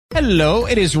Hello,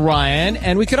 it is Ryan,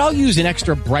 and we could all use an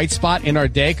extra bright spot in our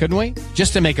day, couldn't we?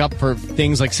 Just to make up for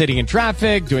things like sitting in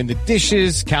traffic, doing the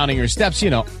dishes, counting your steps,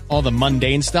 all the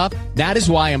mundane stuff. That is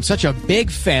why I'm such a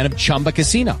big fan of Chumba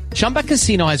Casino. Chumba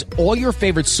Casino has all your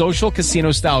favorite social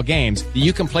casino-style games that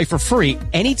you can play for free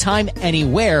anytime,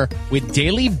 anywhere with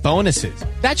daily bonuses.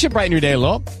 That should brighten your day a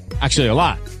little. Actually, a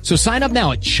lot. So sign up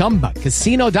now at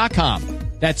ChumbaCasino.com.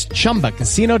 That's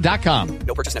ChumbaCasino.com.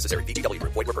 No purchase necessary. VGW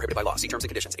Group. Void where prohibited by law. See terms and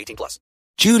conditions. 18+.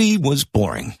 Judy was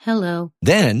boring. Hello.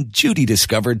 Then Judy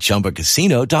discovered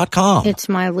ChumbaCasino.com. It's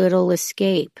my little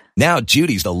escape. Now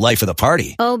Judy's the life of the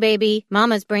party. Oh, baby,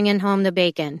 mama's bringing home the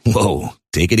bacon. Whoa,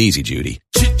 take it easy, Judy.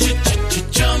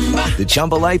 The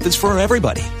Chumba life is for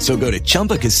everybody. So go to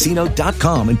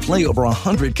ChumbaCasino.com and play over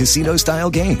 100 casino-style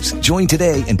games. Join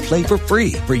today and play for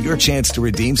free for your chance to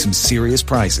redeem some serious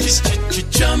prizes.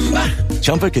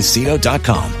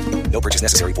 ChumbaCasino.com. No purchase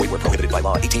necessary. Void where prohibited by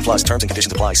law. 18+. Terms and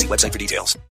conditions apply. See website for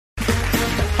details.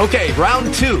 Okay,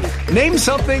 round two. Name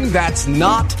something that's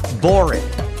not boring.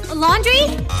 A laundry?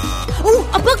 Ooh,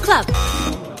 a book club.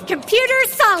 Computer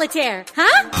solitaire,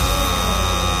 huh?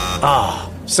 Ah,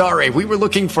 sorry, we were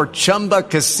looking for Chumba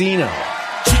Casino.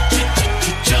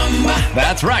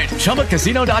 That's right,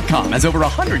 ChumbaCasino.com has over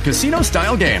 100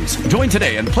 casino-style games. Join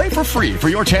today and play for free for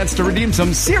your chance to redeem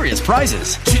some serious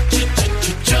prizes.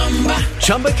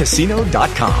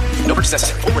 ChumbaCasino.com. No purchase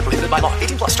necessary. Void where prohibited by law.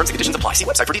 18+. Terms and conditions apply. See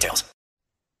website for details.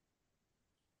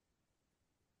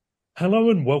 Hello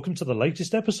and welcome to the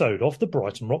latest episode of the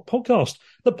Brighton Rock Podcast,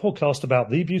 the podcast about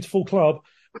the beautiful club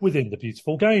within the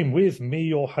beautiful game, with me,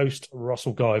 your host,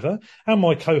 Russell Guyver, and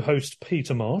my co-host,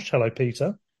 Peter Marsh. Hello,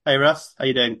 Peter. Hey, Russ. How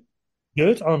you doing?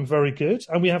 Good. I'm very good.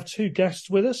 And we have two guests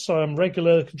with us,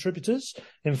 regular contributors,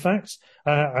 in fact.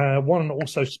 One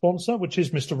also sponsor, which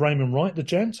is Mr. Raymond Wright, the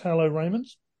gent. Hello, Raymond.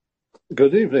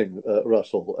 Good evening,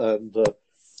 Russell. And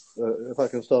if I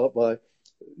can start by,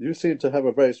 you seem to have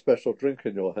a very special drink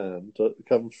in your hand that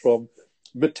comes from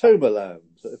Mitomaland,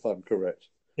 if I'm correct.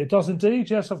 It does indeed,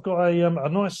 yes. I've got a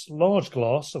nice large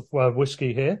glass of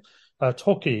whiskey here,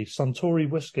 Toki Suntory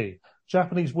whiskey.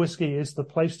 Japanese whiskey is the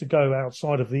place to go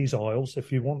outside of these aisles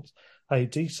if you want a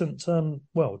decent,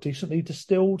 decently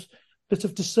distilled bit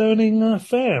of discerning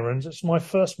fare. And it's my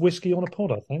first whiskey on a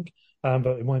pod, I think, but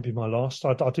it won't be my last.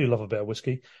 I do love a bit of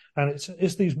whiskey. And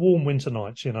it's these warm winter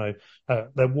nights, they're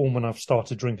warm when I've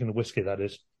started drinking the whiskey, that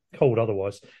is. Cold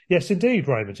otherwise. Yes, indeed,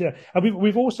 Raymond. Yeah. And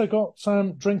we've also got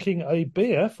drinking a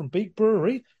beer from Beak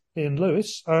Brewery in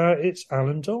Lewes. It's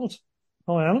Alan Dodd.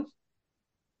 Hi, Alan.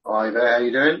 Hi there. How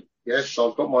you doing? Yes,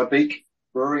 I've got my Beak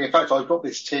Brewery. In fact, I've got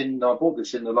this tin. I bought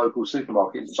this in the local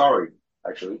supermarket in Surrey,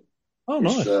 actually. Oh,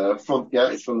 nice. It's from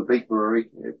the Beak Brewery,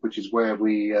 which is where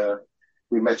we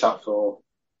met up for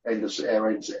end of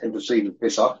season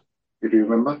piss up, if you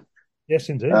remember. Yes,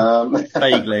 indeed.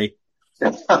 Vaguely.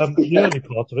 The early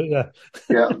part of it, yeah.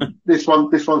 Yeah. This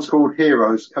one's called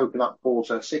Heroes Coconut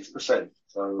Porter, 6%.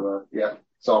 So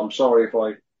So I'm sorry if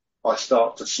I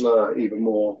start to slur even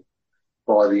more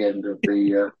by the end of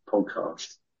the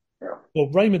podcast. Yeah. Well,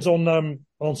 Raymond's on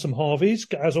some Harveys,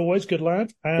 as always, good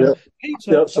lad. And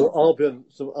Peter, some Albion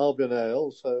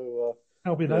ale. So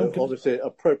Albion ale, obviously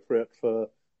appropriate for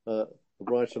the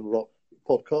Brighton Rock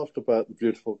podcast about the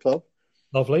beautiful club.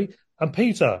 Lovely. And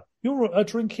Peter, you're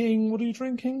drinking. What are you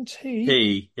drinking? Tea.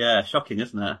 Tea. Yeah, shocking,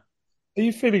 isn't it? Are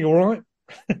you feeling all right?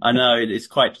 I know, it's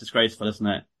quite disgraceful, isn't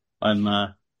it? I'm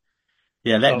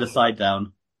letting the side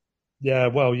down. Yeah,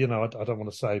 well, I don't want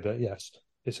to say, but yes,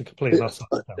 it's a complete upside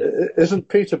down. Isn't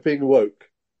Peter being woke?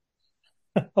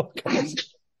 Okay.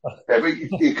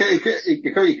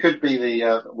 It could be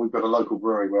we've got a local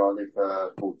brewery where I live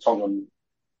called Tongan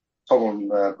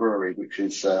Brewery, which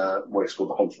is it's called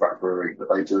the Hogsback Brewery, but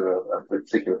they do a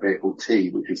particular beer called Tea,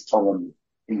 which is Tongan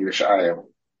English ale.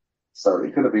 So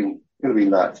it could have been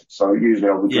that. So usually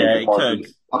I would drink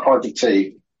a pint of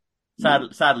tea.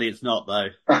 Sadly, it's not though.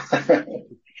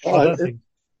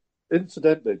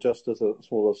 Incidentally, just as a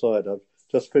small aside, I've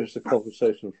just finished a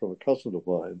conversation from a cousin of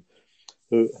mine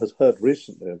who has heard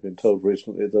recently, I've been told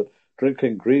recently, that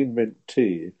drinking green mint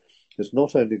tea is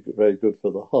not only very good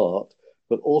for the heart,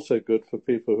 but also good for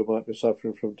people who might be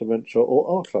suffering from dementia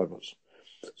or Alzheimer's.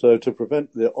 So to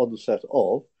prevent the onset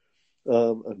of,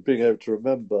 and being able to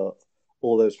remember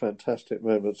all those fantastic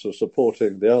moments of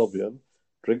supporting the Albion,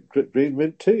 drink green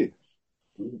mint tea.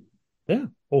 Yeah,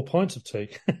 or pints of tea.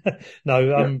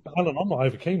 No, Alan, I'm not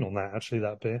over keen on that, actually,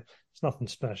 that beer. It's nothing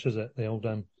special, is it? The old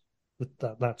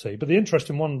that tea. But the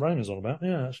interesting one Raymond's on about,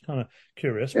 it's kind of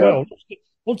curious. Yeah. Well,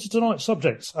 on to tonight's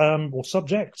subjects. We're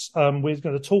going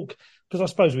to talk, because I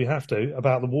suppose we have to,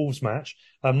 about the Wolves match.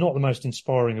 Not the most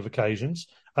inspiring of occasions.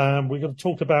 We're going to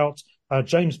talk about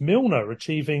James Milner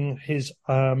achieving his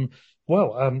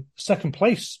second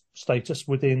place status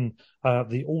within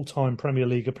the all-time Premier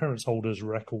League appearance holders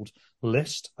record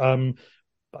list, and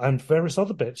various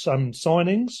other bits,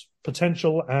 signings,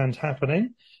 potential and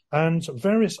happening, and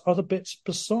various other bits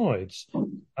besides.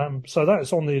 So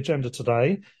that's on the agenda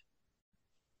today.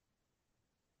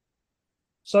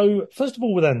 So first of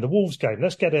all, then the Wolves game.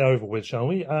 Let's get it over with, shall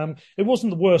we? It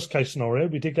wasn't the worst case scenario.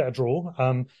 We did get a draw.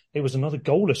 It was another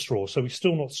goalless draw, so we've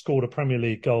still not scored a Premier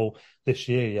League goal this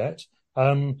year yet.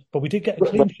 But we did get a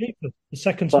clean sheet for the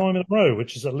second time in a row,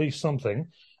 which is at least something.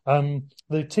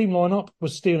 The team lineup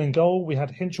was Steele in goal. We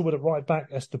had Hinchelwood at right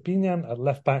back, Estupiñán at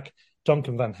left back,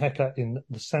 Duncan Van Hecke in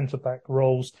the centre back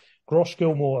roles, Grosh,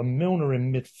 Gilmore and Milner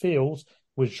in midfield,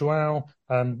 with João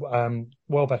and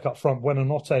Welbeck up front,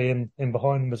 Buonanotte in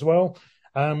behind them as well.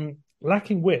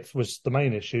 Lacking width was the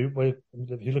main issue.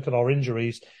 If you look at our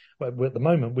injuries, at the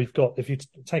moment we've got, if you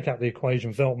take out the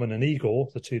equation, Veltman and Igor,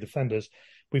 the two defenders,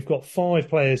 we've got 5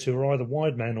 players who are either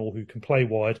wide men or who can play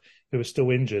wide, who are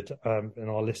still injured in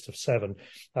our list of 7.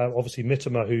 Obviously,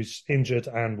 Mitoma, who's injured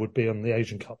and would be on the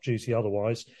Asian Cup duty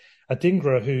otherwise.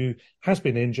 Adingra, who has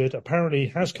been injured, apparently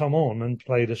has come on and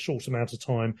played a short amount of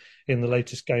time in the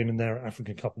latest game in their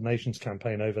African Cup of Nations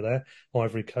campaign over there,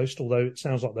 Ivory Coast, although it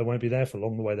sounds like they won't be there for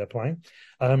long the way they're playing.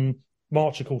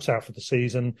 March, of course, out for the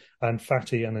season, and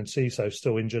Fati and Enciso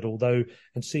still injured, although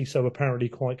Enciso apparently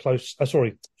quite close,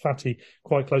 Fati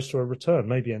quite close to a return,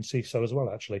 maybe Enciso as well,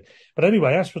 actually. But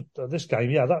anyway, as for this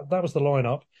game, that was the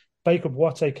lineup. Baker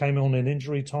Boate came on in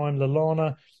injury time.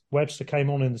 Lallana, Webster came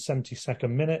on in the 72nd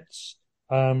minutes.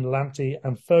 Lamptey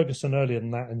and Ferguson earlier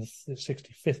than that in the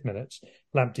 65th minutes.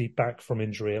 Lamptey back from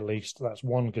injury at least. That's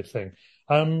one good thing.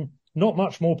 Not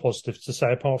much more positive to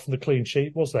say apart from the clean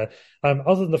sheet, was there?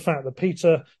 Other than the fact that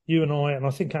Peter, you and I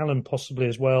think Alan possibly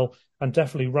as well, and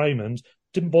definitely Raymond,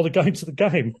 didn't bother going to the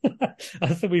game.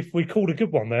 I think we called a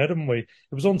good one there, didn't we?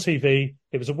 It was on TV.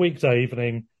 It was a weekday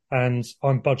evening. And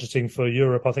I'm budgeting for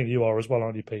Europe. I think you are as well,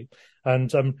 aren't you, Pete?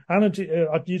 And Alan,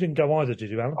 you didn't go either,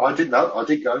 did you, Alan? I did know. I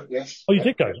did go. Yes. Oh, you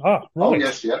did go. Ah, right. Oh,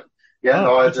 yes, yeah. Yeah.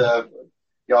 No,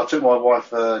 I took my wife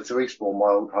to Eastbourne,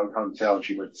 my old hometown.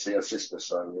 She went to see her sister,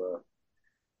 so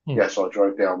yes, I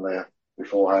drove down there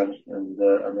beforehand, and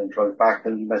then drove back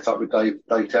and met up with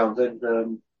Dave Townsend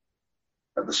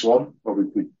at the Swan. Well,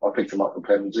 I picked him up from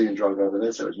Pembrokeshire and drove over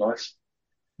there, so it was nice.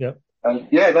 Yeah. And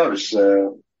yeah, that was.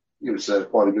 It was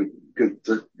quite a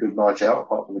good night out,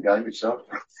 apart from the game itself.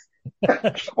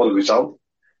 What the result.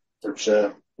 But,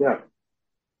 yeah.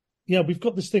 Yeah, we've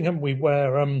got this thing, haven't we,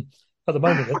 where at the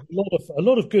moment there's a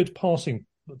lot of good passing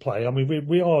play. I mean,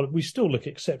 we still look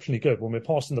exceptionally good when we're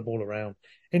passing the ball around,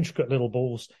 intricate little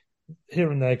balls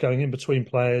here and there, going in between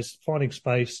players, finding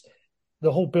space.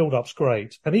 The whole build-up's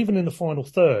great. And even in the final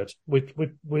third,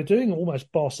 we're doing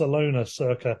almost Barcelona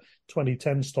circa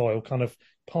 2010 style, kind of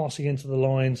passing into the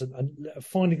lines and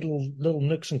finding little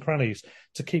nooks and crannies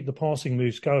to keep the passing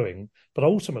moves going. But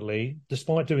ultimately,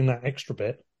 despite doing that extra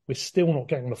bit, we're still not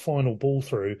getting the final ball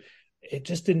through. It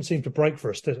just didn't seem to break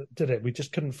for us, did it? We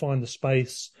just couldn't find the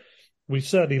space. We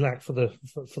certainly lacked for the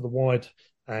wide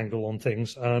angle on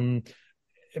things.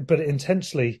 But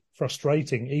intensely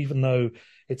frustrating, even though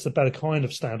it's a better kind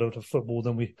of standard of football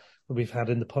than we've had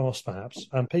in the past, perhaps.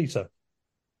 Peter?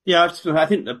 Yeah, I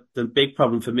think the big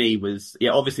problem for me was,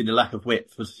 obviously the lack of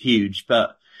width was huge,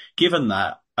 but given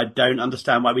that, I don't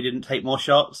understand why we didn't take more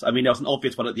shots. I mean, there was an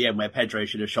obvious one at the end where Pedro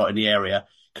should have shot in the area,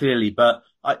 clearly, but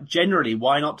generally,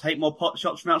 why not take more pot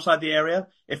shots from outside the area?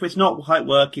 If it's not quite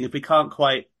working, if we can't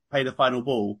quite play the final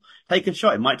ball, take a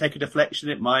shot. It might take a deflection,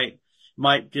 it might,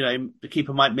 the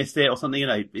keeper might miss it or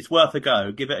something, it's worth a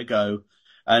go, give it a go.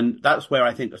 And that's where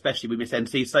I think, especially we miss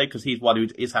Enciso, because he's one who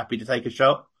is happy to take a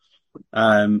shot,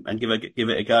 and give it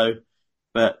a go.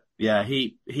 But yeah,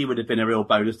 he would have been a real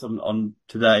bonus on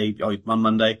today, on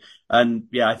Monday. And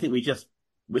yeah, I think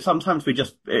sometimes it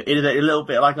is a little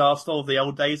bit like Arsenal of the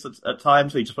old days at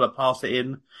times. We just want to pass it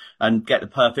in and get the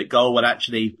perfect goal, when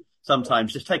actually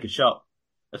sometimes just take a shot.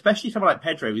 Especially someone like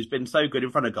Pedro, who's been so good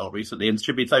in front of goal recently and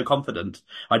should be so confident.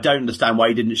 I don't understand why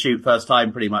he didn't shoot first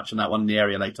time pretty much on that one in the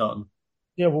area later on.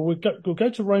 Yeah, well, we'll go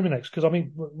to Raymond next, because, I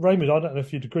mean, Raymond, I don't know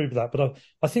if you'd agree with that, but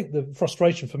I think the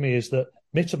frustration for me is that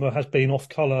Mitoma has been off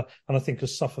colour and I think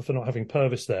has suffered for not having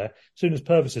Purvis there. As soon as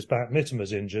Purvis is back,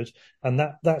 Mitoma's injured, and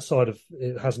that side of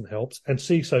it hasn't helped. And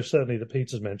Ciso, certainly, that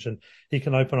Peter's mentioned, he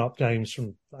can open up games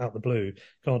from out the blue,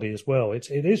 can't he, as well? It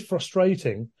is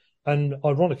frustrating. And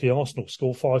ironically, Arsenal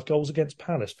scored 5 goals against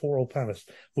Palace, poor old Palace.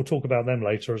 We'll talk about them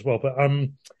later as well. But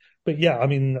But yeah, I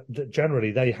mean,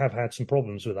 generally they have had some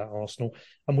problems with that, Arsenal,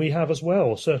 and we have as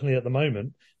well, certainly at the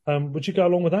moment. Would you go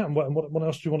along with that? And what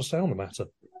else do you want to say on the matter?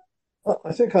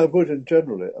 I think I would in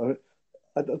generally. I mean,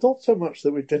 not so much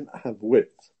that we didn't have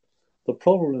width. The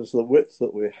problem is the width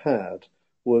that we had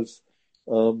was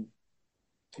the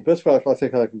best way I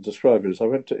think I can describe it is I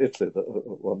went to Italy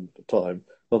one time,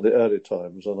 on the early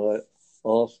times, and I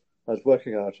was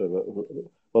working out of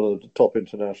one of the top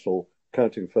international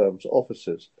accounting firms'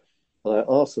 offices, and I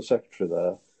asked the secretary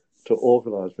there to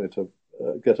organise me to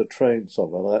get a train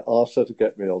somewhere, and I asked her to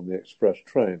get me on the express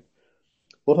train.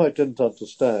 What I didn't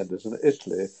understand is in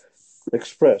Italy,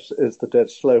 express is the dead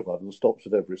slow one and stops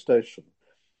at every station.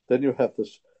 Then you have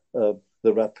this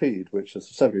the rapide, which is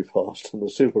the semi-fast, and the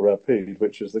super rapide,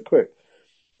 which is the quick.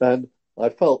 And I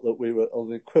felt that we were on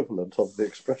the equivalent of the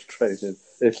express train in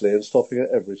Italy and stopping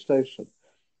at every station.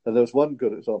 And there was one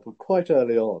good example quite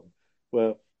early on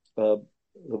where the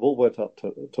ball went up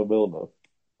to Milner.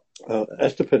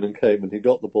 Estupiñán came and he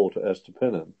got the ball to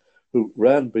Estupiñán, who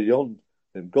ran beyond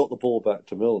him, got the ball back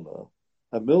to Milner,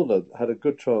 and Milner had a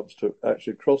good chance to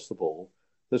actually cross the ball.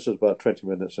 This was about 20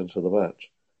 minutes into the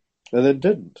match, and then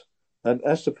didn't. And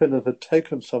Estupiñán had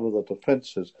taken some of the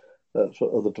defences,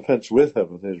 the defence with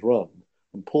him in his run,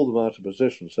 and pulled them out of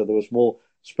position, so there was more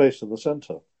space in the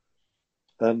centre.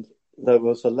 And there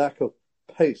was a lack of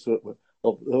pace. There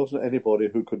wasn't anybody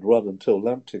who could run until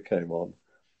Lamptey came on,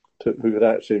 who could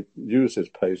actually use his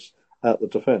pace at the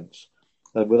defence.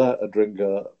 And without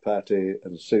Adringa, Patti,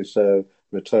 and Ciso,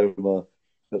 Mitoma,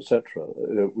 etc.,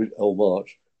 or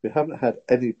March, we haven't had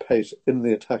any pace in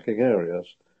the attacking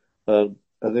areas. And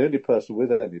the only person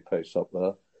with any pace up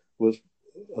there was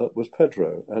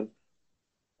Pedro. And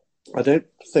I don't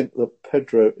think that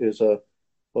Pedro is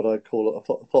what I call a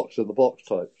fox in the box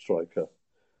type striker.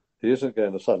 He isn't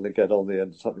going to suddenly get on the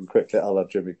end of something quickly, a la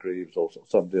Jimmy Greaves or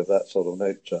somebody of that sort of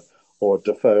nature, or a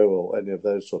Defoe or any of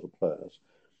those sort of players.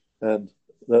 And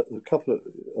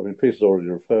Peter's already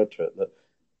referred to it, that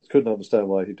couldn't understand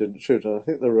why he didn't shoot. And I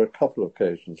think there were a couple of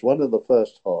occasions. One in the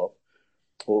first half,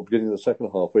 or beginning of the second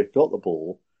half, where he got the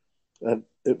ball, and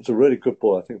it was a really good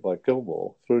ball, I think, by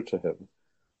Gilmore, through to him.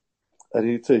 And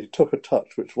he took a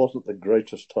touch which wasn't the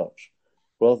greatest touch,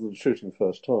 rather than shooting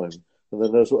first time. And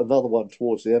then there's another one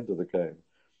towards the end of the game.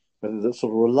 And there's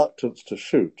sort of reluctance to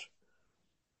shoot.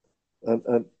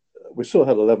 And we still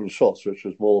had 11 shots, which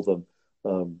was more than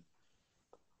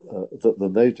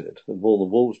they did, and more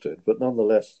than Wolves did. But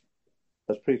nonetheless,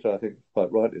 as Peter, I think,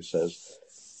 quite rightly says,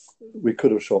 we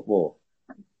could have shot more.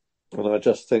 And I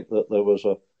just think that there was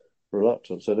a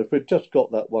reluctance. And if we'd just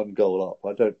got that one goal up,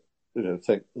 I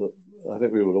think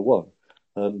we would have won.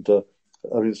 And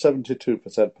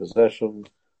 72% possession,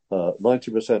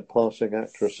 90% passing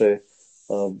accuracy.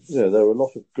 There were a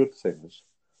lot of good things.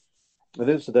 And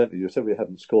incidentally, you said we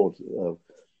hadn't scored,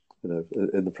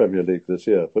 in the Premier League this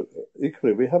year, but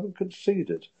equally we haven't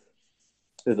conceded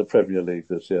in the Premier League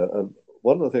this year. And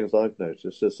one of the things I've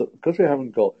noticed is that because we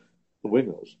haven't got the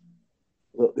wingers,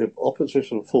 the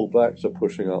opposition full-backs are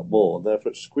pushing up more, and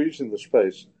therefore it's squeezing the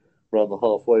space around the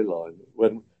halfway line.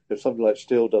 If somebody like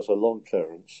Steele does a long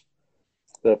clearance,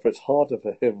 therefore it's harder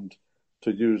for him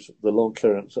to use the long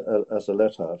clearance as a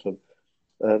let-out.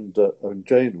 And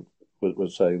Jane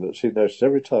was saying that she noticed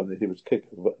every time that he was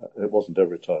kicking, it wasn't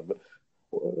every time, but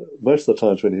most of the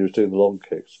times when he was doing the long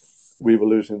kicks, we were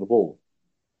losing the ball.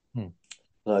 And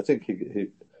I think he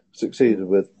succeeded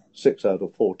with 6 out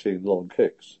of 14 long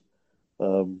kicks.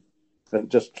 And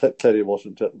just clearly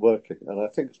wasn't working. And I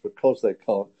think it's because they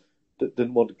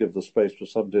didn't want to give the space for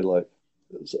somebody like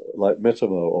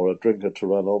Mitoma or Adringa to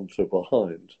run onto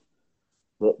behind,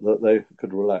 that they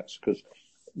could relax. Because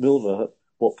Milner,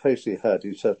 what pace he had,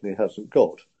 he certainly hasn't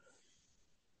got.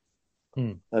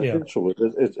 And Hinshaw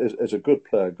is a good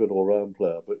player, good all-round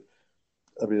player. But,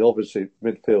 obviously,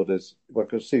 one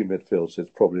can see midfield is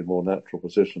probably a more natural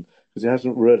position because he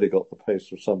hasn't really got the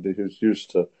pace of somebody who's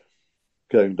used to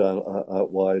going down out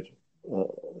wide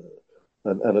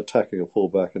and attacking a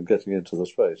fullback and getting into the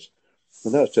space.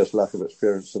 And that's just lack of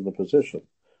experience in the position.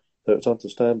 So it's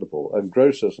understandable. And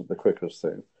Gross isn't the quickest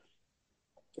thing.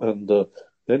 And the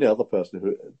only other person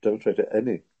who demonstrated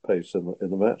any pace in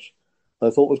the match, I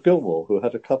thought, was Gilmore, who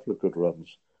had a couple of good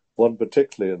runs. One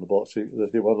particularly in the box that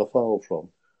he won a foul from,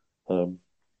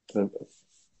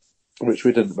 which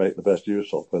we didn't make the best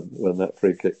use of when that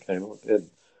free kick came in.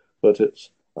 But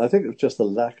I think it's just the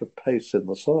lack of pace in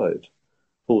the side,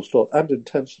 full stop, and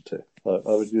intensity. I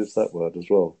would use that word as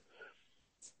well.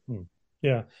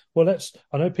 Yeah. Well,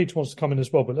 I know Peter wants to come in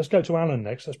as well, but let's go to Alan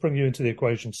next. Let's bring you into the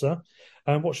equation, sir.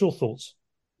 What's your thoughts?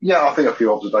 Yeah, I think a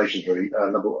few observations, really.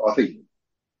 I think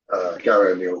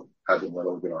Gary O'Neill had them well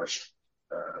organised.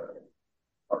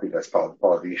 I think that's part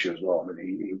of the issue as well. I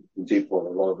mean, he did what a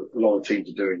lot of teams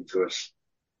are doing to us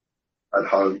at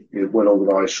home. Well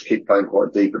organised, keep playing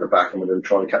quite deep at the back, and then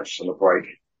trying to catch us on the break,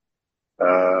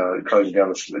 closing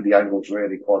down the angles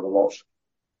really quite a lot.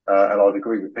 And I'd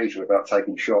agree with Peter about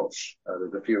taking shots.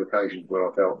 There's a few occasions where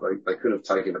I felt they could have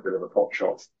taken a bit of a pot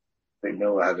shot. I think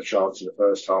Milner had a chance in the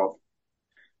first half.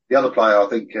 The other player I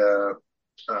think that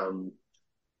I'm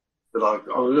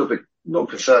a little bit not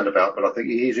concerned about, but I think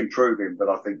he is improving. But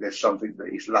I think there's something that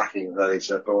he's lacking, and that is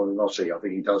Buonanotte. I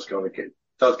think he does kind of get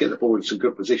the ball in some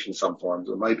good positions sometimes,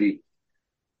 and maybe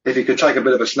if he could take a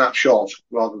bit of a snapshot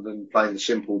rather than playing the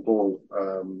simple ball,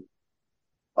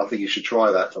 I think he should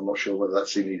try that. I'm not sure whether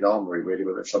that's in his armoury really,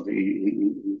 but that's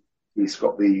something he's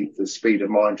got the speed of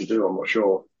mind to do. I'm not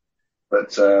sure,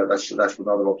 but that's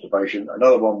another observation.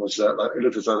 Another one was it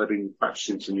looked as though they've been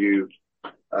practicing some new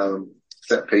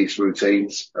set piece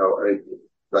routines.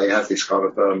 They have this kind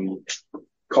of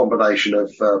combination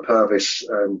of Purvis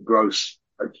and Gross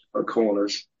at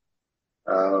corners,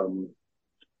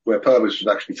 where Purvis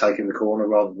was actually taking the corner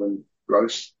rather than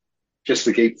Gross, just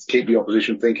to keep the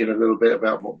opposition thinking a little bit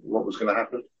about what was going to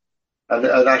happen. And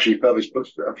actually Purvis put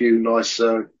a few nice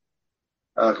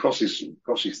crosses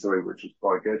through, which was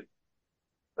quite good.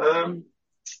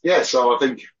 So I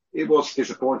think it was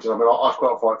disappointing. I mean, I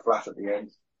felt quite flat at the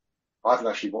end. I haven't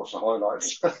actually watched the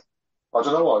highlights. I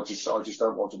don't know why. I just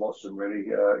don't want to watch them really.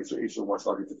 It's almost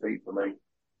like a defeat for me,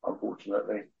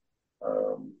 unfortunately.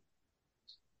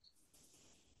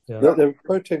 They were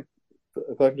quoting,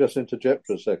 if I can just interject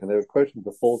for a second, they were quoting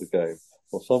before the game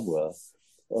or somewhere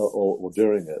or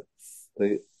during it,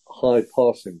 the high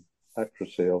passing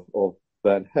accuracy of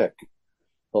Van Heck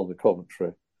on the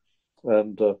commentary.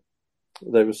 And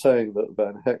they were saying that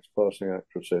Van Heck's passing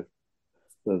accuracy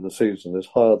the season is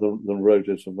higher than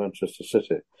Rodgers and Manchester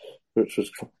City, which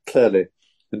was clearly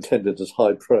intended as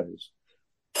high praise.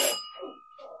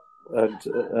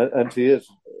 And he is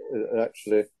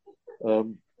actually,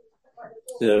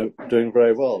 doing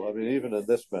very well. I mean, even in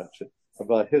this match,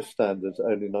 by his standards,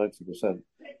 only 90%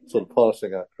 sort of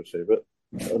passing accuracy, but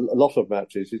a lot of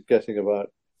matches he's getting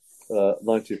about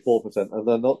 94%, and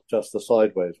they're not just the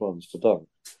sideways ones to dunk.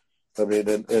 I mean,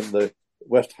 in the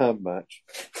West Ham match,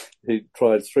 he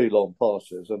tried 3 long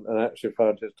passes and actually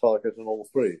found his target in all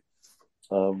 3.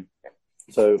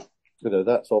 So,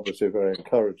 that's obviously very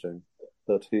encouraging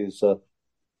that he's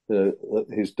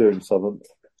doing something.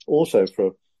 Also,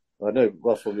 I know,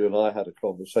 Russell, you and I had a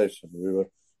conversation. We were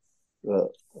a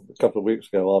couple of weeks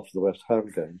ago after the West Ham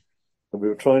game, and we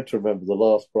were trying to remember the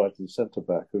last Brighton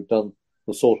centre-back who'd done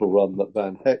the sort of run that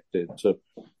Van Heck did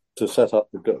to set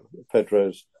up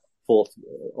Pedro's fourth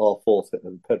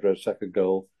and Pedro's second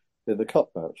goal in the cup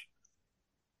match.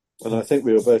 And I think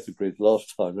we were both agreed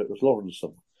last time it was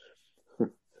Lawrenson.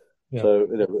 Yeah. So,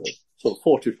 sort of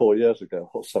 44 years ago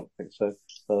or something. So,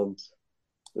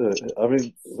 I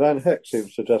mean, Van Heck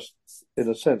seems to just, in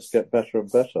a sense, get better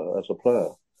and better as a player.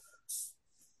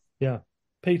 Yeah.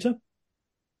 Peter?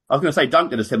 I was going to say,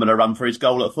 Dunk did a similar run for his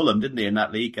goal at Fulham, didn't he, in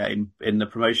that league game in the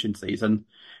promotion season?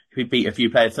 He beat a few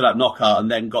players to that knockout and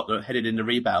then headed in the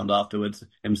rebound afterwards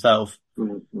himself.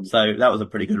 Mm-hmm. So that was a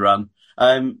pretty good run.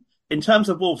 In terms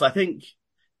of Wolves, I think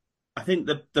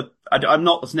I'm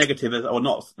not as negative as, or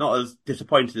not as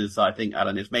disappointed as I think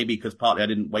Alan is. Maybe because partly I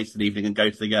didn't waste an evening and go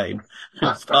to the game.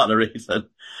 That's part of the reason.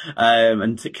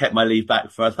 And kept my leave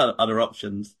back for other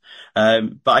options.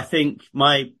 But I think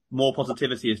my more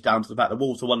positivity is down to the fact that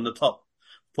Wolves are one of the top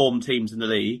form teams in the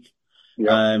league.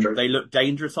 Yeah, they looked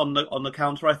dangerous on the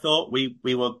counter. I thought we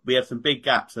had some big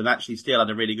gaps and actually still had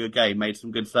a really good game, made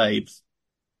some good saves.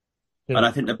 Yeah. And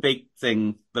I think the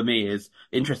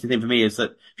interesting thing for me is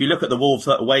that if you look at the Wolves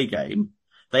away game,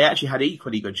 they actually had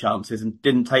equally good chances and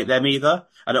didn't take them either.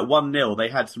 And at 1-0, they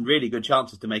had some really good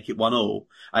chances to make it 1-1.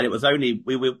 And it was only,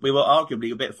 we were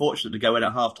arguably a bit fortunate to go in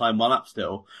at half-time 1-up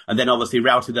still. And then obviously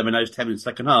routed them in those 10 minutes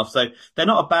second half. So they're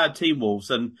not a bad team, Wolves.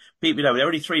 And people, they're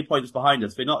only 3 points behind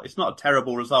us. It's not a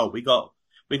terrible result. We got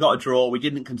a draw. We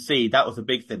didn't concede. That was a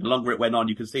big thing. The longer it went on,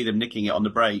 you could see them nicking it on the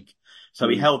break. So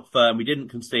we held firm. We didn't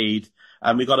concede.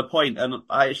 And we got a point. And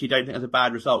I actually don't think it's a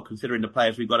bad result considering the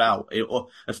players we got out, or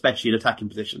especially in attacking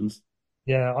positions.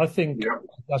 Yeah, I think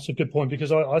that's a good point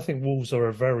because I think Wolves are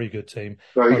a very good team.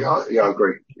 I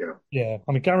agree. Yeah.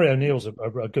 I mean, Gary O'Neill's a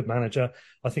good manager.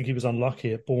 I think he was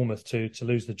unlucky at Bournemouth to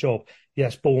lose the job.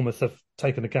 Yes, Bournemouth have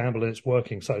taken a gamble and it's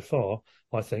working so far.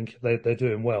 I think they're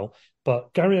doing well.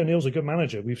 But Gary O'Neill's a good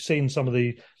manager. We've seen some of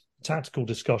the tactical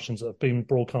discussions that have been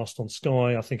broadcast on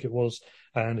Sky, I think it was,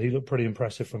 and he looked pretty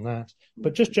impressive from that.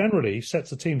 But just generally, he sets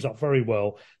the teams up very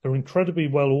well. They're incredibly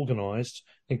well organised,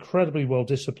 incredibly well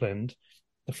disciplined.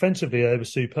 Defensively, they were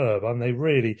superb, and they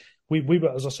really, we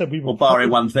were, as I said, we were... Well,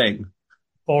 barring one thing.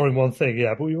 Barring one thing,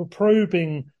 yeah. But we were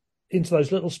probing into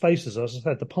those little spaces. As I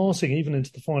said, the passing, even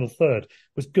into the final third,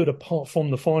 was good apart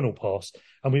from the final pass.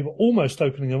 And we were almost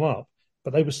opening them up,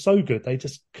 but they were so good,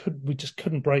 we just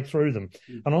couldn't break through them.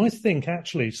 And I think,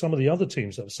 actually, some of the other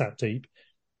teams that were sat deep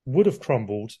would have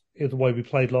crumbled the way we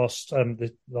played last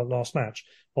match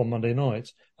on Monday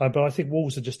night. But I think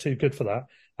Wolves are just too good for that.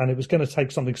 And it was going to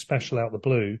take something special out of the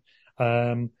blue,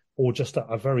 or just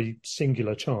a very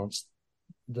singular chance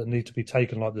that need to be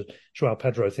taken, like the Joao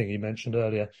Pedro thing you mentioned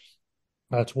earlier,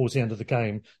 towards the end of the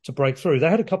game to break through. They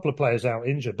had a couple of players out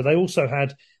injured, but they also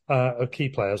had key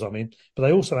players, but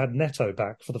they also had Neto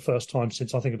back for the first time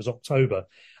since I think it was October.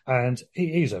 And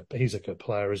he's a good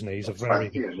player, isn't he? He's a very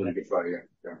good player.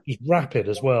 Yeah. He's rapid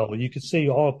as well. You could see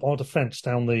our defence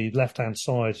down the left-hand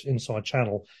side, inside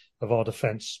channel of our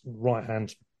defence,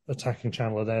 right-hand attacking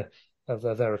channel of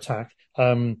their attack,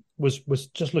 was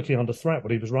just looking under threat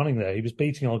when he was running there. He was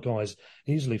beating our guys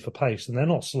easily for pace, and they're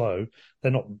not slow.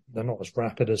 They're not as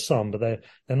rapid as some, but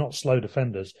they're not slow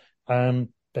defenders.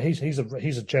 But he's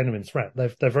a genuine threat.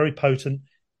 They're very potent.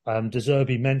 De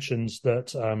Zerbi mentions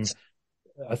that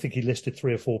I think he listed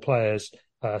 3 or 4 players,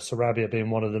 Sarabia being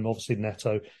one of them, obviously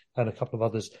Neto and a couple of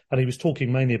others. And he was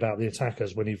talking mainly about the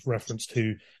attackers when he referenced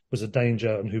who was a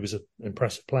danger and who was an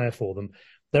impressive player for them.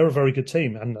 They're a very good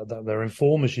team, and they're in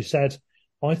form, as you said.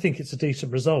 I think it's a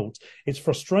decent result. It's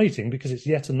frustrating because it's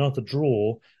yet another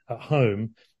draw at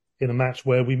home in a match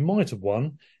where we might have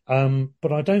won,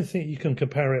 but I don't think you can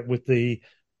compare it with the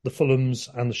Fulhams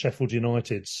and the Sheffield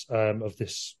Uniteds of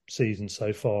this season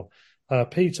so far.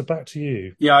 Peter, back to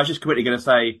you. Yeah, I was just quickly going to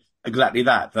say exactly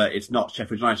that it's not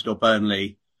Sheffield United or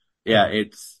Burnley. Yeah,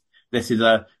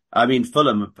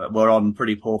 Fulham were on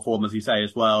pretty poor form, as you say,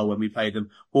 as well, when we played them.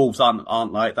 Wolves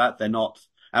aren't like that. They're not.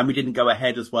 And we didn't go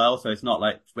ahead as well, so it's not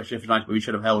like Sheffield United, but we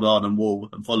should have held on, and Wolves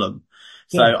and Fulham.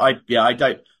 So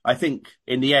I think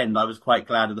in the end, I was quite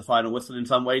glad of the final whistle in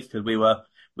some ways, because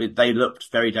they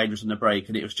looked very dangerous in the break,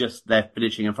 and it was just their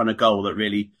finishing in front of goal that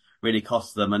really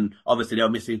cost them. And obviously they were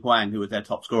missing Hwang, who was their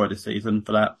top scorer this season,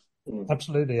 for that.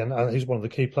 Absolutely, and he's one of the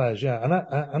key players, yeah.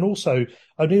 And also,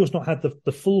 O'Neill's not had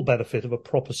the full benefit of a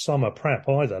proper summer prep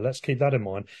either. Let's keep that in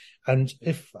mind. And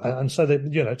so they,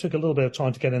 it took a little bit of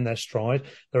time to get in their stride.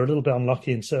 They're a little bit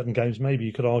unlucky in certain games. Maybe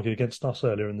you could argue against us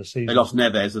earlier in the season. They lost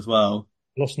Neves as well.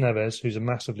 Lost Neves, who's a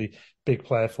massively big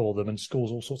player for them and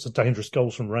scores all sorts of dangerous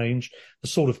goals from range, the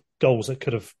sort of goals that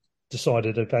could have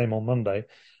decided a game on Monday.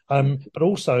 But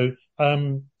also,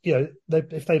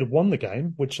 if they'd have won the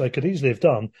game, which they could easily have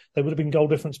done, they would have been goal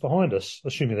difference behind us,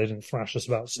 assuming they didn't thrash us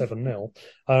about 7-0.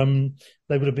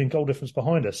 They would have been goal difference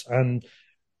behind us. And,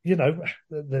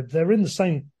 they're in the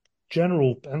same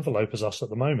general envelope as us at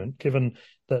the moment, given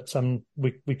that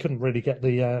we couldn't really get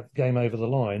the game over the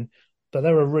line. But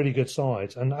they're a really good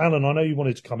side. And Alan, I know you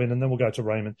wanted to come in, and then we'll go to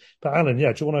Raymond. But Alan, do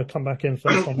you want to come back in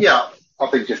first? Yeah, I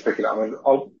think just picking up.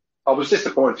 I was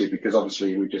disappointed because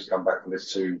obviously we just come back from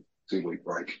this two-week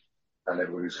break, and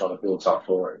everybody was kind of built up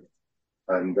for it.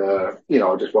 And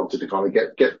I just wanted to kind of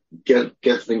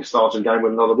get things started and game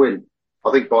with another win.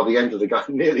 I think by the end of the game,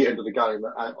 near the end of the game,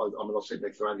 I was sitting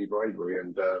next to Andy Bravery,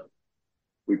 and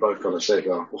we both kind of said,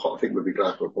 I think we'd be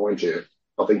glad for a point here.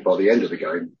 I think by the end of the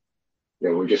game,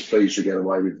 we're just pleased to get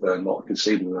away with not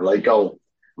conceding a late goal.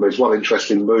 There's one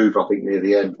interesting move, I think, near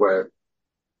the end where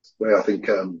I think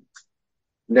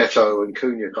Neto and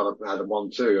Cunha kind of had a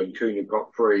 1-2, and Cunha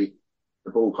got free.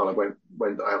 The ball kind of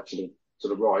went out to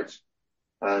the right,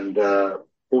 and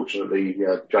fortunately,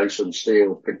 Jason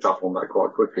Steele picked up on that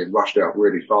quite quickly and rushed out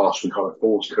really fast and kind of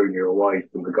forced Cunha away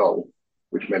from the goal,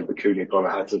 which meant that Cunha kind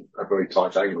of had a very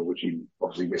tight angle, which he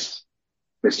obviously missed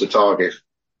the target.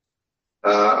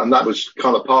 And that was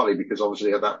kind of partly because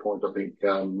obviously at that point, I think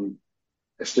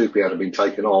Estupiñán had been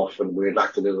taken off, and we had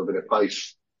lacked a little bit of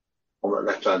pace on that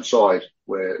left-hand side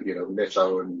where,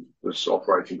 Neto was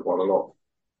operating quite a lot.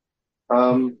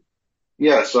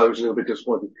 So it was a little bit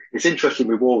disappointing. It's interesting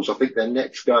with Wolves. I think their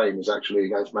next game is actually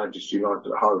against Manchester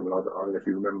United at home. And I don't know if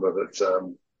you remember that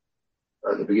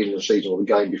at the beginning of the season, or the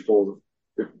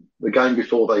game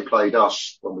before they played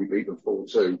us, when we beat them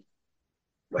 4-2,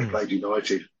 they played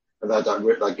United. And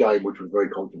that game, which was very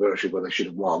controversial, where they should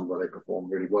have won, where they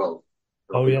performed really well.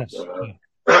 Oh, yes. I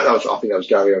think that was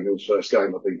Gary O'Neill's first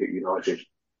game, I think, at United.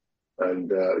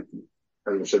 And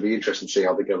so it'll be interesting to see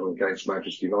how they go on against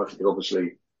Manchester United. Because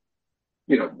obviously,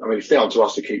 it's down to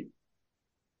us to keep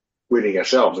winning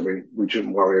ourselves. I mean, we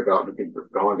shouldn't worry about looking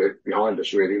behind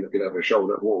us really, looking over our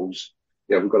shoulder at Wolves.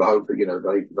 Yeah, we've got to hope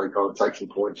that, they can't take some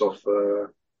points off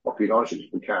United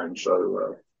if we can.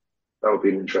 So, that would be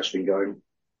an interesting game.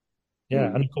 Yeah,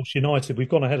 and of course United, we've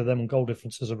gone ahead of them on goal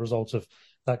difference as a result of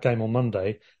that game on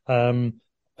Monday.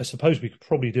 I suppose we could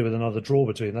probably do with another draw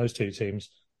between those two teams,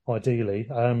 ideally.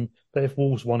 But if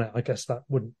Wolves won it, I guess that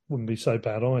wouldn't be so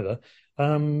bad either.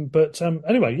 But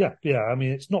anyway, yeah. I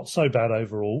mean, it's not so bad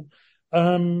overall.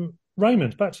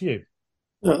 Raymond, back to you.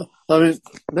 Yeah, I mean,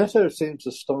 Neto seemed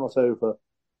to start over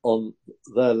on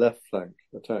their left flank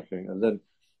attacking, and then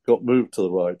got moved to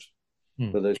the right.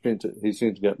 But he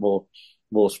seemed to get more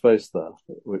space there,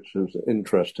 which was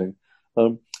interesting.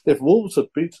 If Wolves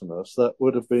had beaten us, that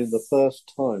would have been the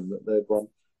first time that they'd won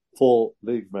 4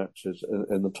 league matches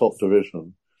in the top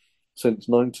division since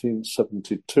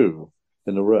 1972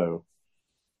 in a row.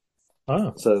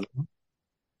 Oh. So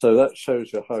that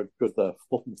shows you how good their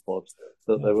form was,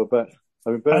 that they were back. I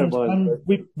mean, bear in mind...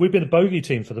 we've been a bogey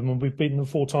team for them, and we've beaten them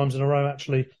 4 times in a row,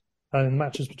 actually, in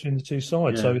matches between the two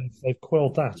sides. Yeah. So they've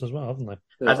quelled that as well, haven't they?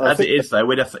 Yeah, as it is, though,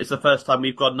 it's the first time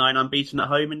we've got 9 unbeaten at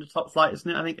home in the top flight, isn't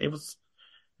it? I think it was...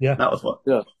 Yeah. That was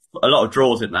a lot of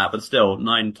draws in that, but still,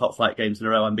 9 top flight games in a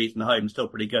row unbeaten at home, still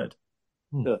pretty good.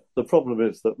 Yeah, the problem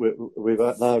is that we've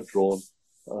now drawn,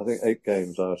 I think, 8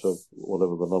 games out of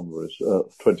whatever the number is,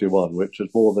 21, which is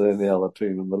more than any other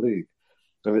team in the league.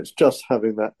 And it's just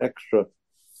having that extra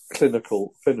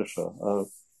clinical finisher.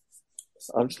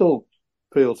 I'm still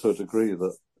feel to a degree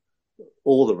that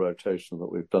all the rotation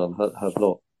that we've done has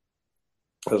not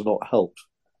helped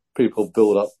people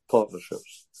build up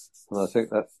partnerships, and I think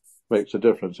that makes a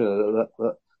difference.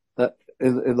 That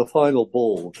in the final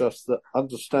ball, just the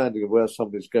understanding of where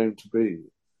somebody's going to be,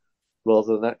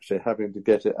 rather than actually having to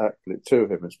get it accurately to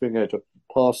him. It's being able to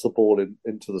pass the ball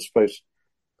into the space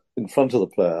in front of the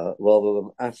player rather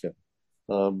than at him.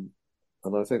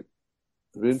 And I think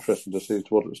it'd be interesting to see to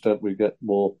what extent we get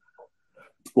more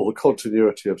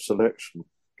continuity of selection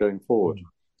going forward.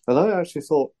 And I actually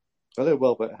thought, I know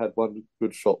Welbeck had one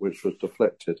good shot which was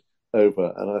deflected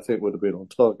over and I think would have been on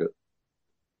target.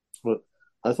 But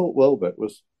I thought Welbeck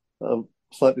was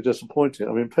slightly disappointing.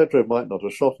 I mean, Pedro might not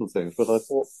have shot and things, but I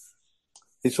thought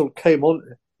he sort of came on.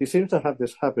 He seems to have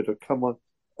this habit of come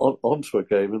onto a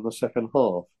game in the second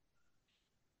half,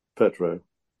 Pedro.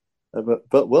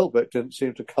 But Welbeck didn't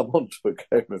seem to come onto a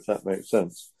game, if that makes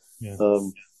sense. Yeah.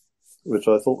 Which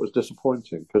I thought was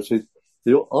disappointing because he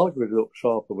arguably looked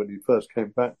sharper when he first came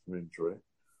back from injury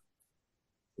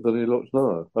than he looks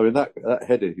now. I mean, that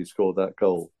header he scored, that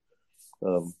goal,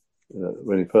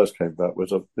 when he first came back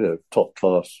was a top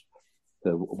class,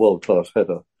 world class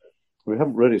header. We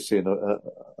haven't really seen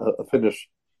a finish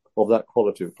of that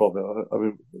quality from it. I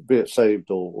mean, be it saved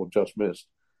or just missed,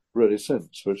 really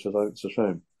since, which I think it's a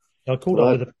shame. I called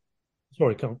up with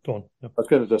Sorry, go on. Yeah. I was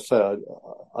going to just say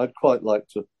I'd quite like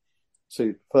to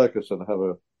see Ferguson have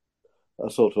a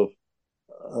sort of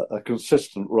a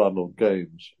consistent run of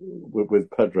games with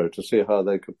Pedro to see how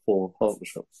they could form a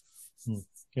partnership.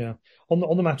 Yeah.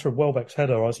 On the matter of Welbeck's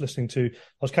header, I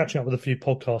was catching up with a few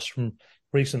podcasts from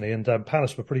recently, and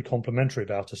Palace were pretty complimentary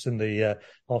about us in the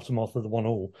aftermath of the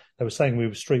 1-1. They were saying we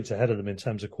were streets ahead of them in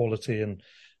terms of quality and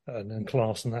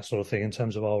class and that sort of thing in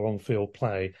terms of our on-field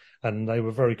play, and they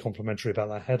were very complimentary about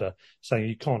that header, saying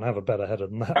you can't have a better header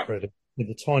than that, really. With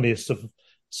the tiniest of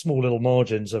small little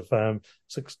margins of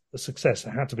success,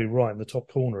 it had to be right in the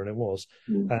top corner, and it was.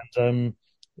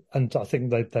 And I think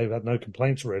they had no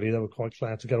complaints, really. They were quite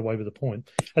glad to get away with the point.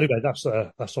 Anyway, that's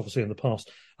obviously in the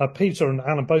past. Peter and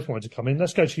Alan both wanted to come in.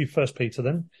 Let's go to you first, Peter,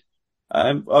 then.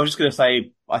 I was just going to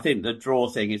say, I think the draw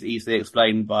thing is easily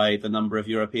explained by the number of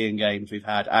European games we've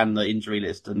had and the injury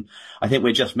list. And I think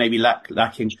we're just maybe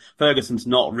lacking. Ferguson's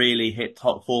not really hit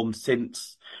top form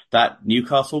since that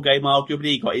Newcastle game, arguably.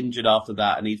 He got injured after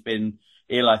that and he's been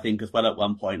ill, I think, as well at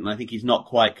one point. And I think he's not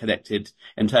quite connected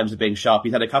in terms of being sharp.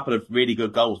 He's had a couple of really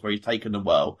good goals where he's taken them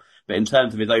well. But in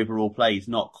terms of his overall play, he's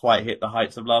not quite hit the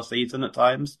heights of last season at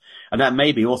times. And that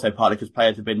may be also partly because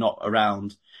players have been not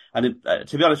around. And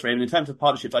to be honest, Raymond, in terms of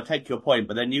partnerships, I take your point,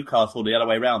 but then Newcastle, the other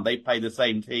way around, they play the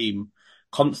same team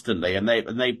constantly, and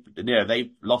they've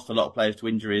lost a lot of players to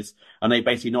injuries, and they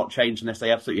basically not changed unless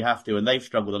they absolutely have to, and they've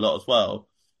struggled a lot as well,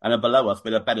 and are below us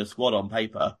with a better squad on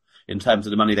paper in terms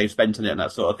of the money they've spent on it and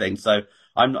that sort of thing. So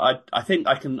I think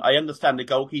I understand the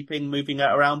goalkeeping moving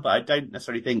that around, but I don't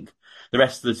necessarily think the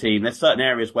rest of the team. There's certain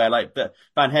areas where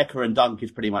Van Hecker and Dunk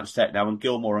is pretty much set now, and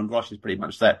Gilmore and Grosh is pretty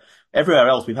much set. Everywhere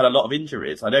else, we've had a lot of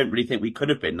injuries. I don't really think we could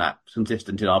have been that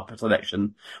consistent in our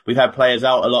selection. We've had players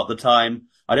out a lot of the time.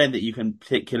 I don't think you can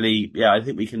particularly, I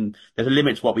think there's a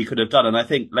limit to what we could have done. And I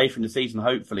think later in the season,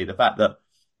 hopefully, the fact that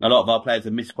a lot of our players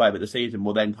have missed quite a bit of the season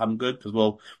will then come good because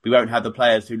we won't have the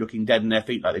players who are looking dead in their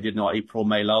feet like they did in April,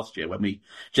 May last year when we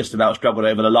just about struggled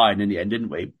over the line in the end, didn't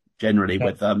we? Generally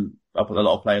with a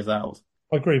lot of players out.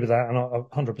 I agree with that, and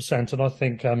 100%. And I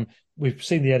think we've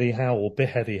seen the Eddie Howe or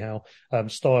Bit Eddie Howe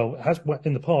style has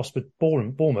in the past with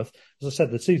Bournemouth. As I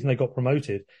said, the season they got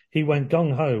promoted, he went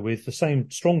gung ho with the same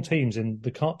strong teams in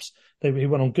the cups. He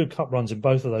went on good cup runs in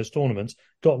both of those tournaments,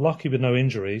 got lucky with no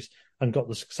injuries, and got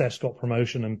the success, got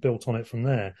promotion, and built on it from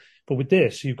there. But with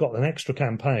this, you've got an extra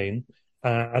campaign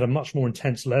at a much more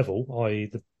intense level, i.e.,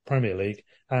 the Premier League,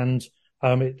 and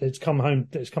it's come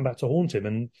back to haunt him,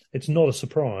 and it's not a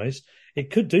surprise. It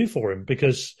could do for him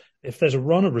because if there's a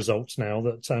run of results now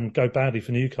that go badly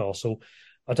for Newcastle,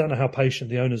 I don't know how patient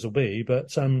the owners will be,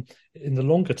 but in the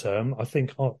longer term, I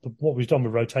think what we've done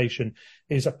with rotation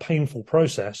is a painful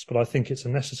process, but I think it's a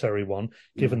necessary one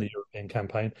given the European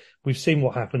campaign. We've seen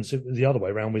what happens the other way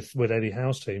around with Eddie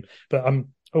Howe's team. But I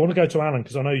want to go to Alan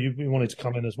because I know you wanted to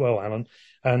come in as well, Alan.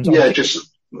 And just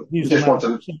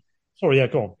wanted to... Sorry, yeah,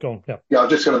 go on. Yeah, I'm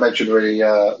just going to mention really,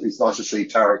 it's nice to see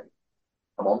Tarek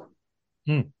come on.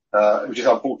 Which is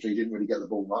unfortunately he didn't really get the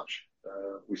ball much.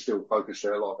 We still focused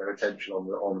a lot of their attention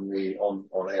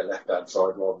on their left hand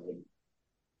side rather than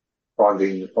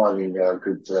finding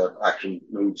good action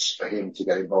moves for him to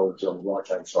get involved on the right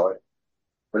hand side.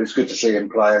 But it's good to see him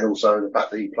play, and also the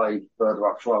fact that he played further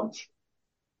up front,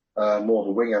 more of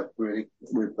a winger really,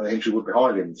 with Hinchelwood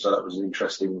behind him. So that was an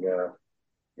interesting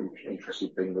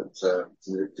thing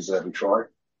that deserved a try.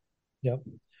 Yeah.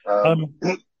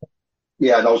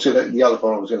 Yeah, and the other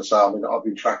point I was going to say, I mean, I've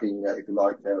been tracking, if you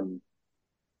like,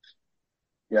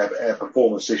 our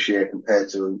performance this year compared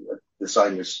to the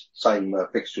same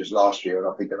fixtures last year. And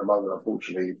I think at the moment,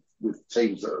 unfortunately, with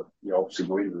teams that obviously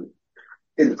were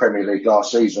in the Premier League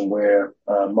last season, we're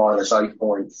minus 8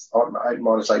 points at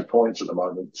the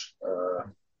moment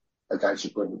against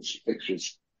equivalent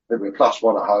fixtures. I think we're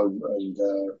 +1 at home and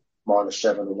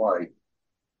 -7 away.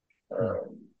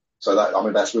 So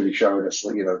that's really showing us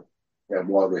that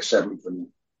why we're 7th and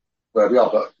where we are,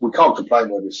 but we can't complain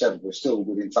where we're 7th. We're still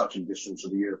within touching distance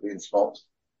of the European spot.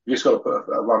 We just got to put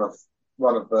a run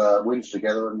of wins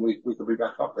together, and we could be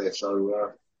back up there.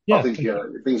 So I think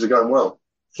things are going well.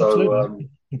 So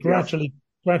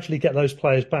gradually get those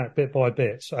players back bit by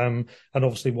bit, and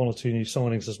obviously 1 or 2 new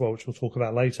signings as well, which we'll talk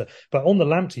about later. But on the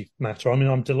Lamptey matter, I mean,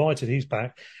 I'm delighted he's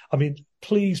back. I mean,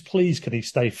 please, can he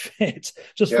stay fit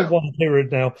just for one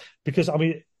period now? Because I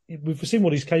mean, we've seen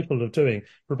what he's capable of doing.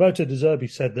 Roberto De Zerbi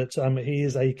said that he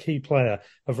is a key player,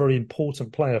 a very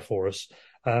important player for us.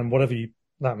 Whatever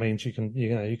that means, you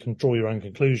can draw your own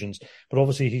conclusions. But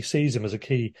obviously, he sees him as a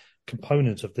key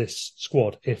component of this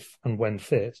squad if and when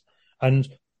fit. And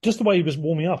just the way he was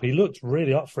warming up, he looked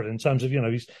really up for it in terms of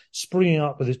he's springing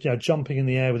up with his jumping in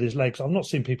the air with his legs. I've not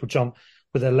seen people jump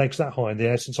with their legs that high in the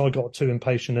air since I got too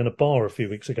impatient in a bar a few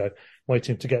weeks ago,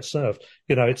 waiting to get served.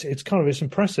 It's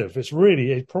impressive.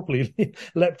 It properly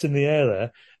leapt in the air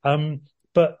there.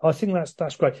 But I think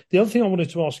that's great. The other thing I wanted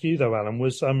to ask you though, Alan,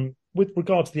 was with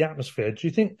regard to the atmosphere. Do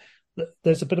you think that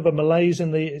there's a bit of a malaise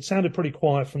it sounded pretty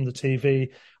quiet from the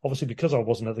TV, obviously because I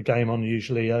wasn't at the game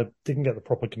unusually, didn't get the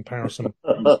proper comparison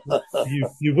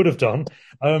you would have done.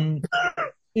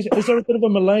 Is there a bit of a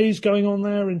malaise going on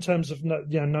there in terms of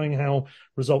knowing how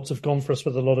results have gone for us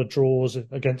with a lot of draws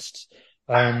against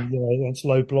against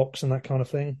low blocks and that kind of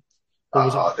thing?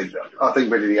 I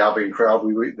think really the Albion crowd,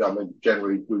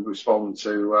 generally we respond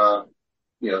to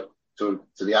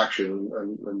the action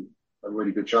and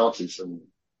really good chances, and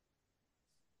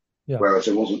whereas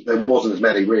there wasn't as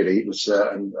many really. It was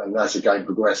and as the game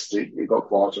progressed, it got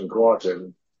quieter and quieter,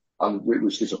 and it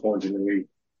was disappointing that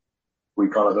we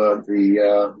kind of heard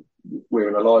we're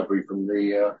in a library from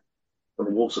the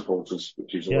Wolves supporters,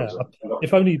 which is always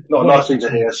not a nice thing to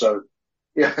hear. So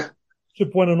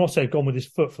should Buonanotte have gone with his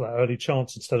foot for that early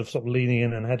chance instead of sort of leaning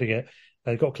in and heading it?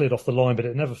 It got cleared off the line, but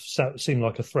it never seemed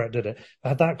like a threat, did it?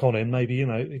 Had that gone in, maybe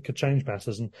it could change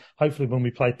matters. And hopefully, when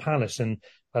we play Palace in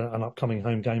an upcoming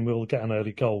home game, we'll get an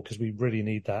early goal because we really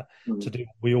need that to do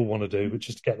what we all want to do, which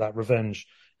is to get that revenge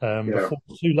before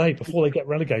it's too late, before they get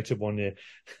relegated one year.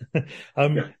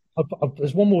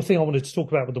 There's one more thing I wanted to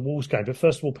talk about with the Wolves game, but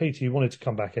first of all, Peter, you wanted to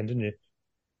come back in, didn't you?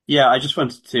 Yeah, I just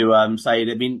wanted to say,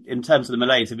 I mean, in terms of the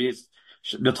malaise,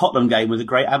 the Tottenham game was a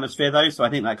great atmosphere though, so I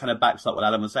think that kind of backs up what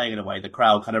Alan was saying in a way. The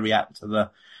crowd kind of react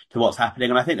to what's happening,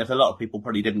 and I think there's a lot of people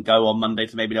probably didn't go on Monday,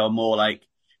 so maybe they were more like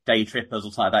day trippers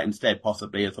or something like that instead,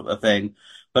 possibly, a sort of thing.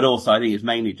 But also, I think it's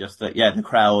mainly just that, the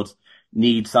crowd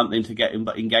need something to get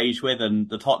engaged with. And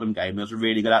the Tottenham game, there was a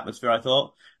really good atmosphere, I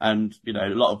thought. And, a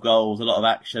lot of goals, a lot of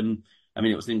action. I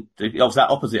mean, it was that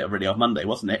opposite really of Monday,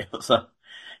 wasn't it?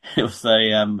 It was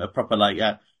a proper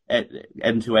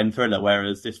end-to-end thriller,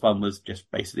 whereas this one was just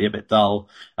basically a bit dull.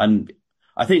 And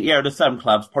I think, there's some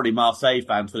clubs, probably Marseille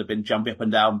fans would have been jumping up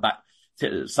and down back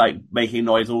to making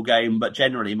noise all game, but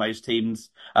generally most teams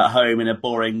at home in a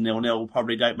boring 0-0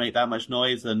 probably don't make that much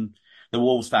noise, and the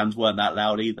Wolves fans weren't that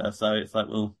loud either, so it's like,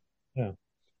 well... Yeah.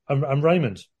 And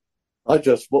Raymond? I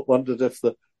just wondered if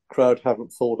the crowd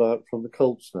haven't thawed out from the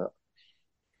cold snap.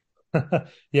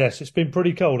 Yes, it's been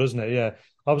pretty cold, hasn't it? Yeah.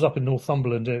 I was up in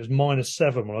Northumberland, and it was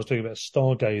 -7 when I was doing a bit of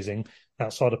stargazing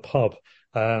outside a pub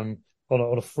on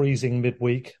a freezing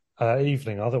midweek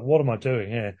evening. I thought, what am I doing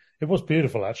here? It was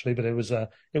beautiful, actually, but it was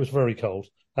very cold.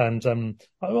 And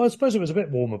I suppose it was a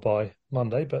bit warmer by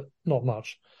Monday, but not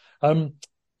much.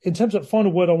 In terms of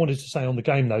final word I wanted to say on the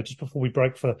game, though, just before we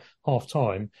break for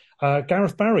half-time,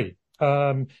 Gareth Barry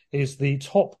is the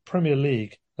top Premier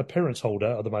League appearance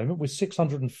holder at the moment with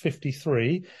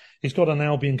 653. He's got an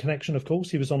Albion connection, of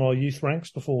course. He was on our youth ranks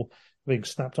before being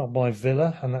snapped up by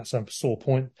Villa, and that's a sore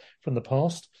point from the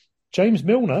past. James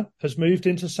Milner has moved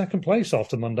into second place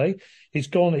after Monday. He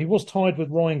was tied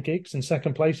with Ryan Giggs in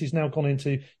second place. He's now gone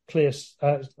into clear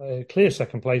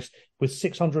second place with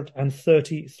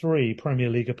 633 Premier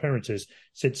League appearances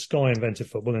since Sky invented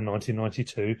football in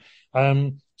 1992.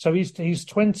 So he's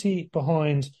 20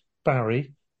 behind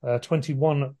Barry,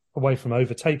 21 away from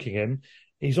overtaking him.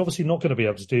 He's obviously not going to be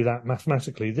able to do that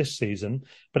mathematically this season,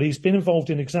 but he's been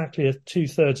involved in exactly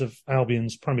 2/3 of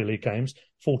Albion's Premier League games,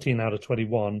 14 out of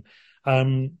 21.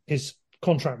 His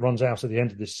contract runs out at the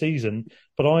end of this season,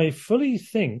 but I fully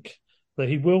think that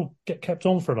he will get kept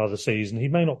on for another season. He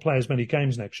may not play as many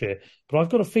games next year, but I've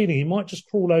got a feeling he might just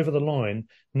crawl over the line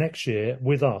next year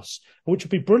with us, which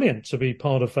would be brilliant to be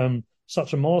part of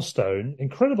such a milestone.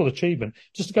 Incredible achievement.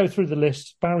 Just to go through the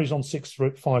list, Barry's on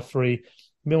 653,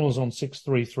 Milner's on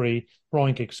 633,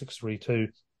 Ryan Giggs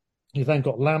 632. You've then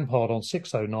got Lampard on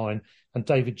 609 and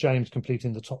David James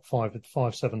completing the top 5 at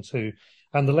 572.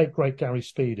 And the late, great Gary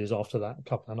Speed is after that,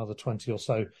 another 20 or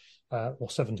so, or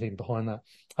 17 behind that.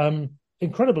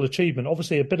 Incredible achievement.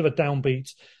 Obviously, a bit of a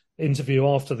downbeat interview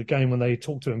after the game when they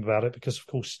talked to him about it, because, of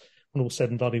course, when all said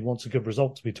and done, he wants a good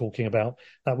result to be talking about.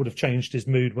 That would have changed his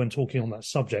mood when talking on that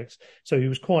subject. So he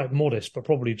was quite modest, but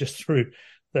probably just through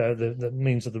the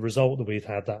means of the result that we've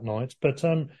had that night. But it's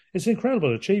an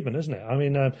incredible achievement, isn't it? I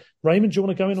mean, Raymond, do you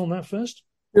want to go in on that first?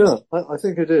 Yeah, I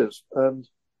think it is. And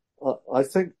I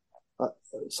think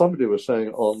somebody was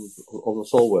saying on the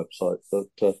Sol website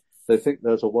that they think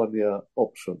there's a 1-year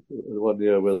option, 1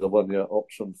 year with a 1-year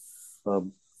option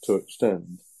to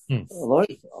extend. And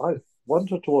I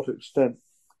wonder to what extent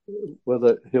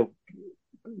whether he'll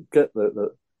get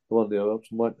the 1-year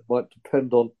option might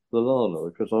depend on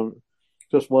Lallana, because I'm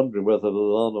just wondering whether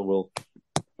Lallana will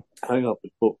hang up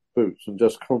his boots and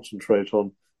just concentrate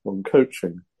on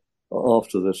coaching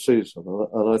after this season.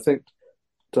 And I think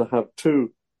to have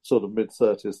two sort of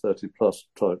mid-30s, 30-plus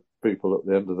type people at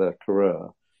the end of their career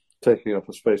taking up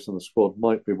a space in the squad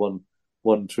might be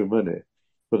one too many.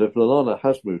 But if Lallana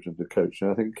has moved into coaching,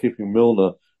 I think keeping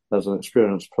Milner as an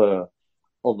experienced player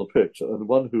on the pitch, and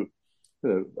one who,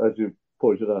 as you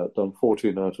pointed out, done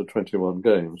 14 out of 21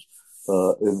 games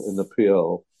in the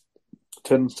PL,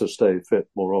 tends to stay fit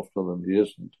more often than he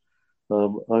isn't.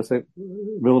 I think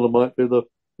Milner might be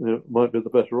the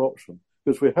better option,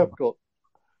 because we have got,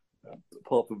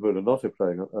 apart from Buonanotte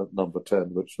playing at number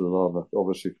 10, which Lallana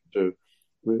obviously can do,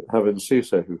 we have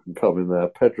Cisse who can come in there,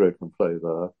 Pedro can play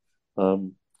there.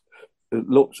 It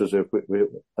looks as if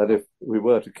if we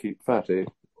were to keep Fati,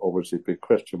 obviously big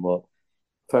question mark,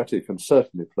 Fati can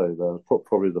certainly play there,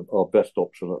 probably our best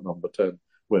option at number 10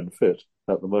 when fit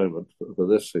at the moment for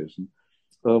this season.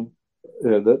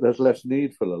 There's less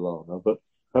need for Lallana, but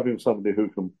having somebody who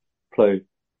can play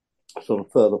sort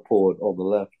of further forward on the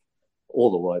left or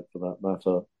the right for that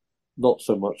matter, not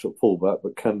so much at fullback,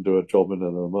 but can do a job in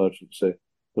an emergency,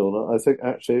 I think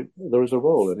actually there is a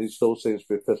role, and he still seems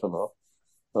to be fit enough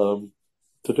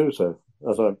to do so.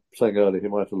 As I'm saying earlier, he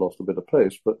might have lost a bit of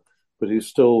pace, but he's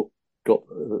still got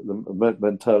the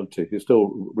mentality. He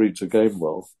still reads the game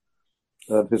well,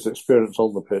 and his experience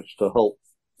on the pitch to help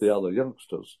the other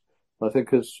youngsters, I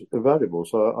think, is invaluable.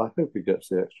 So I hope he gets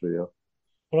the extra year.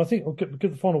 Well, I think I'll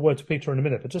give the final word to Peter in a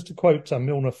minute, but just to quote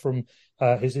Milner from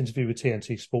his interview with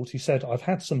TNT Sports, he said, "I've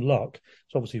had some luck."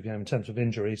 So obviously, in terms of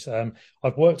injuries,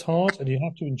 I've worked hard, and you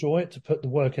have to enjoy it to put the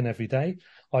work in every day.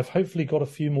 I've hopefully got a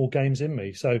few more games in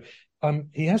me. So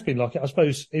he has been lucky. I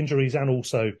suppose injuries and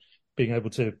also being able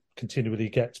to continually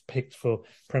get picked for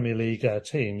Premier League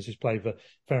teams. He's played for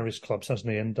various clubs,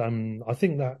 hasn't he? And I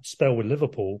think that spell with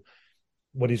Liverpool,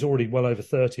 when he's already well over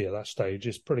 30 at that stage,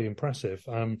 is pretty impressive.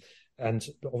 And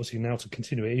obviously now to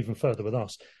continue it even further with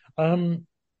us.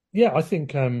 I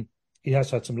think he has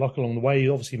had some luck along the way. He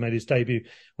obviously made his debut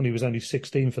when he was only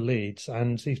 16 for Leeds,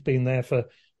 and he's been there for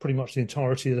pretty much the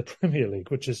entirety of the Premier League,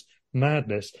 which is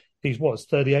madness. He's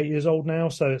 38 years old now,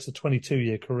 so it's a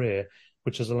 22-year career,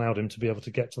 which has allowed him to be able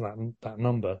to get to that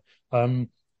number.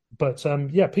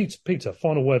 Peter,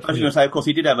 final word. I was going to say, of course,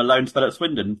 he did have a loan spell at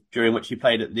Swindon, during which he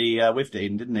played at the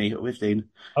Withdean, didn't he? At Withdean.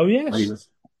 Oh yes.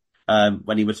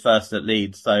 When he was first at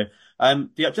Leeds. So,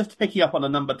 just picking up on the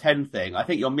number 10 thing, I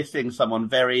think you're missing someone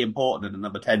very important in the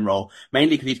number 10 role,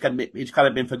 mainly because he's kind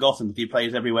of been forgotten because he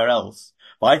plays everywhere else.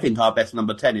 But I think our best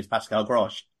number 10 is Pascal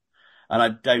Grosch. And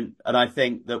I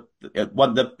think that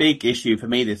the big issue for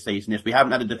me this season is we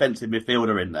haven't had a defensive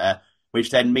midfielder in there, which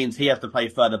then means he has to play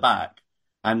further back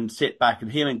and sit back.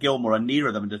 And him and Gilmour are neither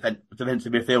of them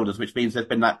defensive midfielders, which means there's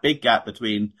been that big gap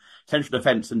between central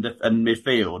defence and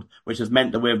midfield, which has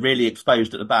meant that we're really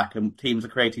exposed at the back and teams are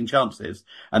creating chances.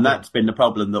 And that's been the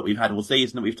problem that we've had all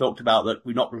season, that we've talked about, that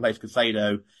we've not replaced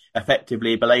Caicedo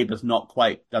effectively. Balaba's not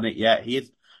quite done it yet. He is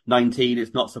 19.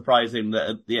 It's not surprising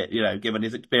that, given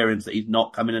his experience, that he's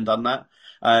not come in and done that.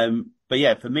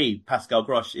 For me, Pascal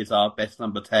Grosch is our best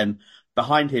number 10.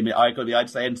 Behind him, I'd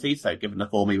say Enciso, given the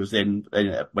form he was in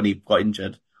when he got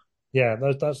injured. Yeah,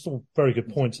 that's all very good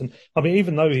points. And I mean,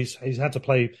 even though he's had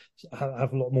to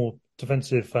have a lot more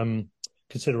defensive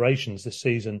considerations this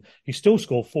season, he still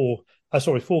scored 4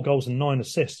 goals and 9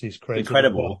 assists. He's created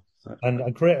incredible,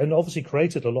 and obviously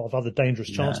created a lot of other dangerous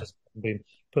chances that have been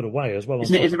put away as well.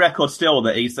 Isn't it his record still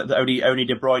that only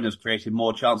De Bruyne has created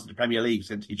more chances in the Premier League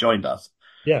since he joined us?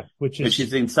 Yeah, which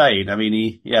is insane. I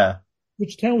mean,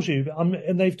 Which tells you,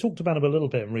 and they've talked about him a little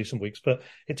bit in recent weeks, but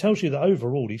it tells you that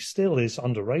overall he still is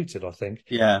underrated, I think.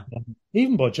 Yeah.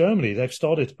 Even by Germany, they've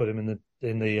started to put him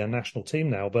in the national team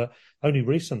now, but only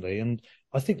recently. And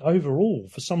I think overall,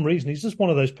 for some reason, he's just one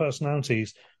of those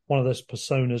personalities, one of those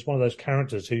personas, one of those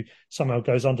characters who somehow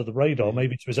goes under the radar,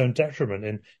 maybe to his own detriment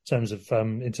in terms of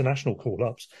international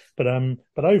call-ups. But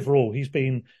overall, he's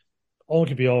been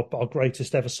arguably our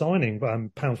greatest ever signing,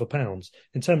 pound for pound,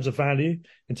 in terms of value,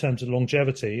 in terms of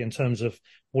longevity, in terms of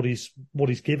what he's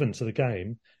given to the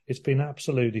game. It's been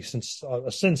absolutely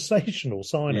a sensational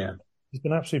signing. Yeah. It's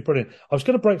been absolutely brilliant. I was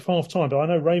going to break for half time, but I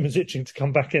know Raymond's itching to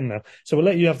come back in now, so we'll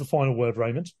let you have the final word,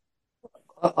 Raymond.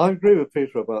 I agree with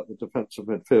Peter about the defensive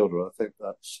midfielder. I think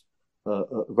that's a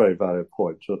very valid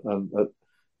point, and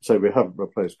so we haven't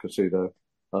replaced Caicedo.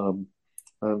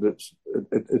 And it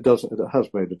has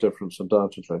made a difference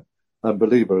undoubtedly. And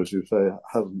Believer, as you say,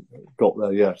 hasn't got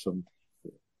there yet. And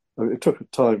it took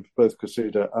time for both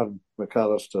Caicedo and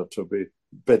McAllister to be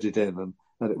bedded in,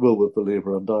 and it will with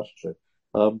Believer undoubtedly.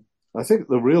 I think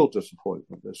the real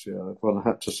disappointment this year, if one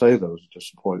had to say there was a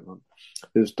disappointment,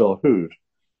 is Dahoud.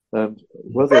 And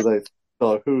whether they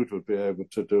thought Dahoud would be able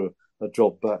to do a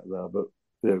job back there, but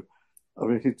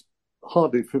he's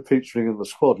hardly featuring in the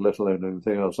squad, let alone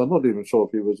anything else. I'm not even sure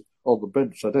if he was on the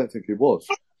bench. I don't think he was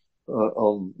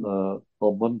on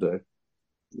Monday.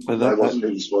 And that wasn't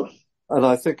in the squad. And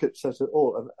I think it says it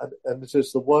all. And it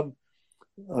is the one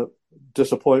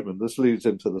disappointment. This leads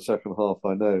into the second half,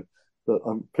 I know, that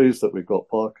I'm pleased that we got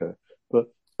Parker. But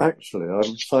actually,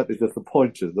 I'm slightly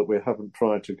disappointed that we haven't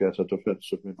tried to get a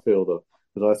defensive midfielder.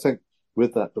 Because I think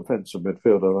with that defensive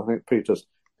midfielder, I think Peter's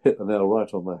hit the nail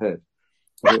right on the head.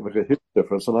 I think it make a huge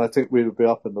difference, and I think we would be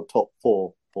up in the top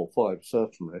 4 or 5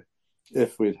 certainly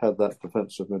if we'd had that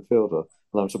defensive midfielder.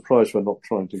 And I'm surprised we're not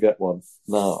trying to get one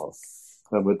now,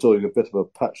 and we're doing a bit of a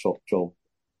patch-up job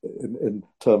in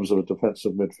terms of a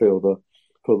defensive midfielder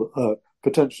for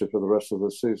potentially for the rest of the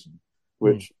season,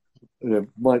 which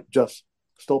might just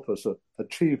stop us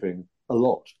achieving a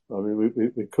lot. I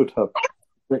mean, we could have,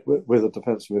 with a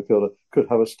defensive midfielder, could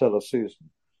have a stellar season.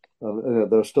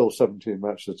 And there are still 17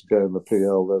 matches to go in the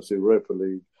PL. There's the Europa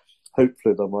League.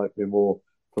 Hopefully, there might be more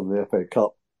from the FA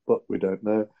Cup, but we don't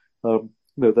know.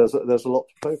 There's a lot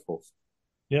to play for.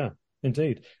 Yeah,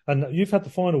 indeed. And you've had the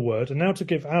final word, and now to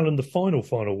give Alan the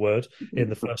final word in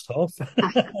the first half.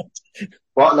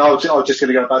 Well, no, I was just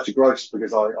going to go back to Gross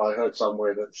because I heard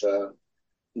somewhere that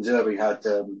Zerbi had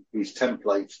his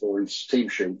templates for his team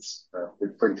sheets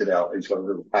printed out. He's got a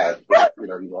little pad, he writes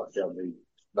down the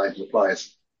names of the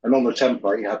players. And on the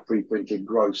template, he had pre-printed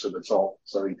Gross at the top,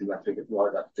 so he didn't have to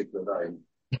write that particular name.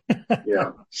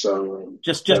 Yeah, so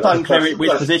just unclear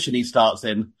which position he starts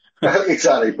in.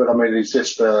 Exactly, but I mean, he's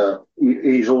just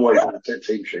he's always on the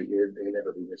team sheet. He'll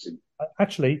never be missing.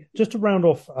 Actually, just to round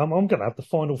off, I'm going to have the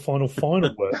final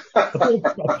word.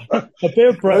 A bit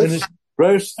of Brett and his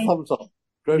Gross thumbs up.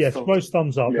 Gross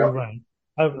thumbs up all around.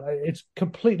 It's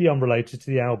completely unrelated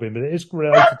to the album, but it is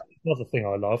related to another thing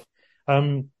I love.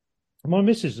 My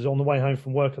missus is on the way home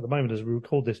from work at the moment as we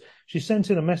record this. She sent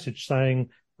in a message saying,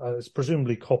 it's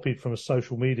presumably copied from a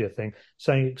social media thing,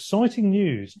 saying, exciting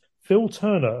news. Phil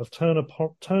Turner of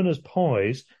Turner's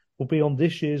Pies will be on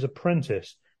this year's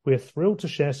Apprentice. We are thrilled to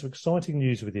share some exciting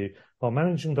news with you. Our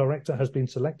managing director has been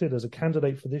selected as a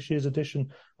candidate for this year's edition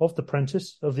of The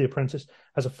Apprentice.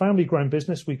 As a family-grown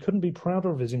business, we couldn't be prouder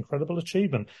of his incredible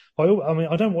achievement. I mean,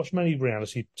 I don't watch many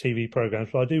reality TV programs,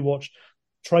 but I do watch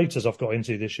Traitors I've got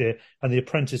into this year, and The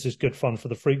Apprentice is good fun for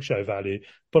the freak show value.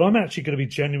 But I'm actually going to be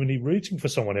genuinely rooting for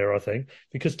someone here, I think,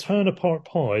 because Turner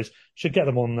Pies should get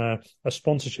them on a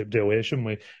sponsorship deal here, shouldn't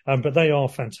we? But they are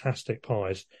fantastic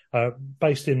pies,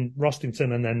 based in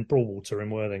Rustington and then Broadwater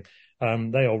in Worthing.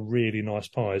 They are really nice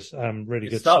pies, really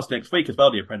good. It starts next week as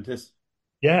well, The Apprentice.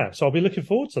 Yeah, so I'll be looking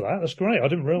forward to that. That's great. I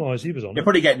didn't realise he was on. You'll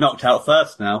probably get knocked out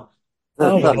first now.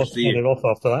 I'll turn it off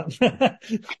after that.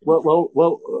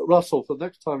 well, Russell, for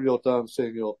next time you're down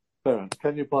seeing your parents,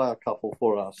 can you buy a couple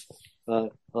for us?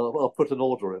 I'll put an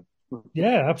order in.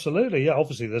 Yeah, absolutely. Yeah,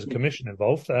 obviously there's a commission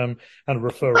involved and a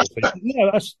referral fee. Yeah,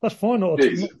 that's fine. Not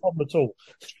a problem at all.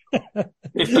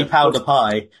 £50 a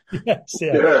pie. Yes,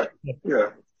 Yeah.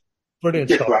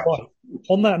 Brilliant stuff. Right.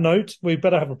 On that note, we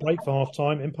better have a break for half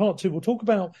time. In part 2, we'll talk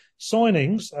about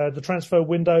signings, the transfer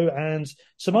window, and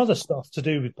some other stuff to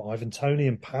do with Ivan Toney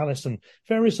and Palace and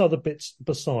various other bits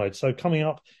besides. So coming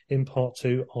up in part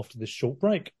 2 after this short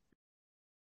break.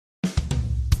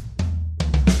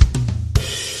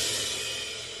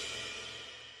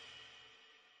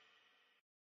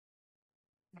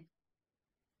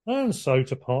 And so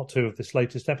to part 2 of this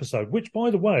latest episode, which, by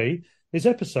the way, is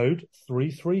episode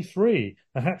 333,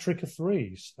 a hat-trick of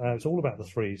threes. It's all about the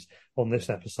threes on this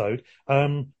episode.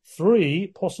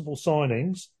 3 possible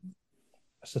signings.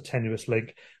 That's a tenuous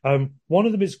link. One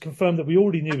of them is confirmed that we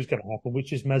already knew was going to happen,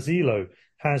 which is Mazzillo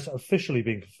has officially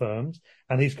been confirmed,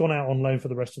 and he's gone out on loan for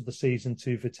the rest of the season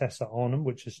to Vitesse Arnhem,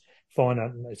 which is fine.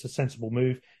 It's a sensible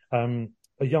move. A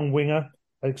young winger,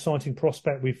 an exciting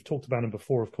prospect. We've talked about him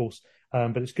before, of course.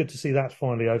 But it's good to see that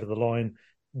finally over the line,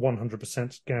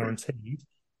 100% guaranteed.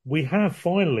 We have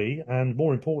finally, and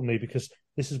more importantly, because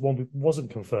this is one that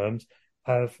wasn't confirmed,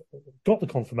 have got the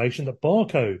confirmation that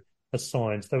Barco has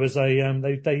signed. There was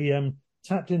they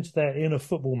tapped into their inner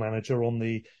football manager on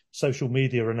the social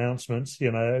media announcements,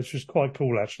 which was quite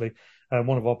cool, actually.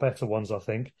 One of our better ones, I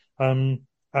think. And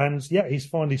yeah, he's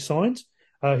finally signed.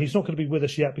 He's not going to be with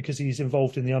us yet because he's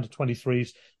involved in the under-23s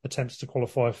attempts to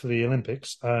qualify for the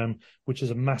Olympics, which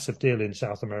is a massive deal in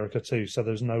South America too. So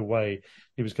there's no way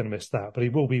he was going to miss that. But he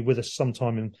will be with us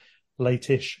sometime in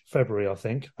late-ish February, I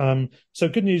think. So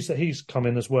good news that he's come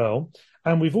in as well.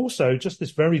 And we've also, just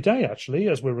this very day, actually,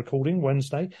 as we're recording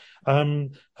Wednesday,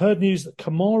 heard news that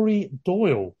Kamari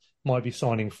Doyle might be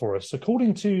signing for us.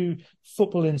 According to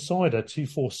Football Insider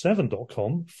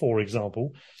 247.com, for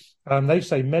example, they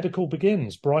say medical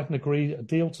begins. Brighton agreed a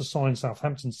deal to sign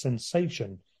Southampton's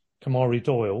sensation, Kamari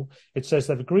Doyle. It says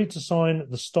they've agreed to sign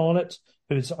the starlet,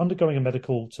 who is undergoing a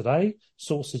medical today.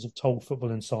 Sources have told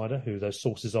Football Insider, who those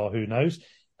sources are, who knows.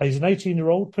 He's an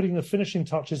 18-year-old putting the finishing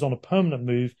touches on a permanent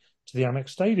move to the Amex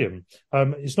Stadium.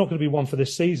 It's not going to be one for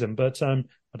this season, but I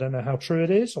don't know how true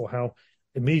it is or how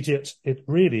immediate it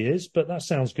really is, but that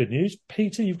sounds good news.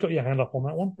 Peter, you've got your hand up on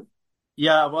that one.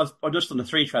 Yeah, I'm just on the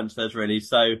 3 transfers, really.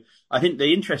 So I think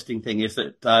the interesting thing is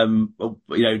that,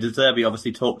 De Zerbi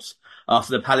obviously talked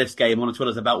after the Palace game on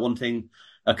Twitter about wanting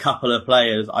a couple of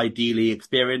players, ideally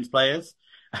experienced players.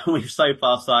 And we've so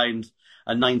far signed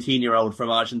a 19-year-old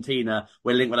from Argentina.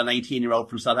 We're linked with an 18-year-old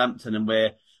from Southampton, and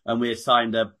we're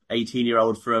signed a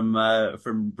 18-year-old from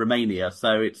Romania.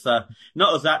 So it's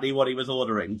not exactly what he was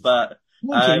ordering, but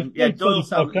Doyle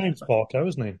sounds games Barco,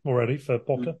 isn't he, already for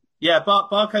Boca? Yeah,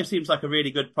 Barco seems like a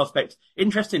really good prospect.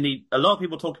 Interestingly, a lot of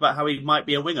people talk about how he might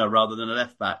be a winger rather than a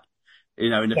left back, in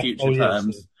the future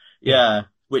terms. Yeah,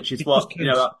 which is what,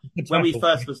 when we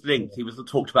first was linked, he was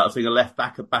talked about as being a left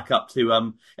back up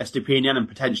to Estepinian and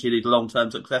potentially the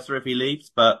long-term successor if he leaves.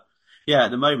 But yeah,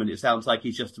 at the moment, it sounds like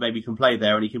he's just maybe can play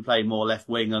there and he can play more left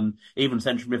wing and even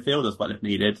central midfield as well if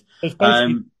needed.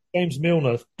 James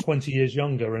Milner, 20 years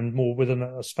younger and more with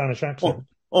a Spanish accent.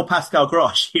 Or Pascal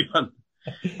Grosch, even.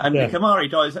 And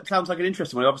Kamari Doyle sounds like an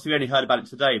interesting one. Obviously, we only heard about it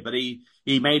today, but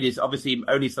he made his obviously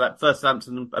only first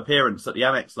Southampton appearance at the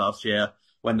Amex last year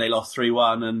when they lost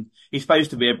 3-1. And he's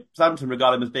supposed to be Southampton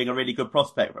regard him as being a really good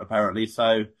prospect, apparently.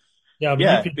 So,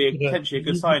 it'd be potentially a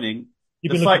good signing.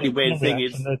 The slightly weird thing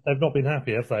is they've not been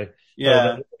happy, have they?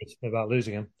 Yeah. About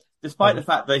losing him. Despite the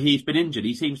fact that he's been injured,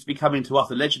 he seems to be coming to us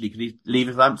allegedly because he's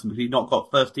leaving Southampton because he's not got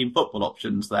first team football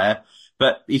options there.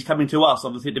 But he's coming to us,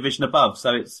 obviously, a division above.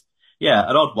 So it's,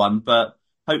 an odd one, but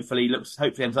hopefully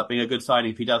ends up being a good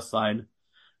signing if he does sign.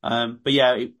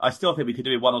 I still think we could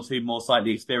do with one or two more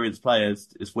slightly experienced players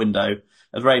this window.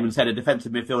 As Raymond said, a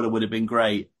defensive midfielder would have been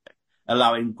great,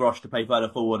 allowing Grosh to play further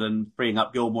forward and freeing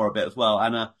up Gilmore a bit as well.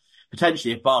 And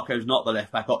potentially if Barco's not the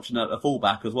left back option, at a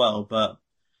full-back as well. But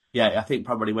I think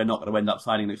probably we're not going to end up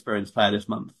signing an experienced player this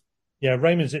month. Yeah,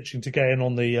 Raymond's itching to get in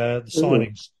on the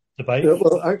signings debate. Yeah,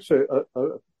 well, actually,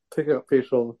 picking up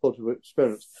Peter on the point of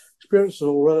experience. Experience is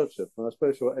all relative. And I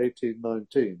suppose you're 18,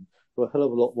 19, you're a hell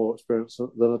of a lot more experience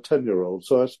than a 10-year-old.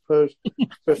 So I suppose,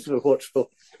 especially what you're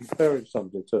comparing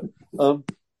somebody to.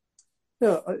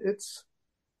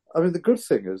 The good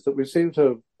thing is that we seem to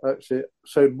have actually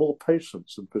shown more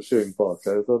patience in pursuing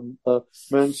Barco than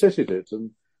Man City did.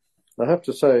 And I have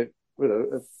to say,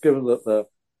 given that they're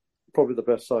probably the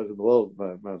best side in the world,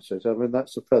 Man City,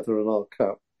 that's a feather in our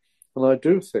cap. And I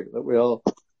do think that we are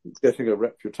getting a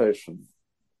reputation.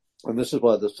 And this is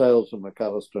why the sales of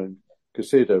McAllister and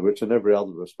Caicedo, which in every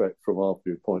other respect from our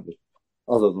viewpoint,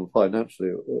 other than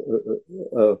financially,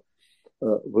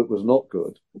 was not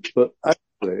good. But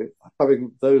actually,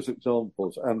 having those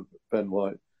examples and Ben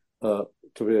White to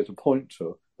be able to point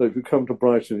to, that if you come to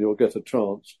Brighton, you'll get a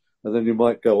chance, and then you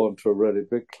might go on to a really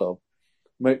big club,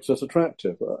 makes us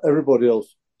attractive. Everybody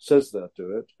else says they'll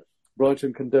do it.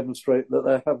 Brighton can demonstrate that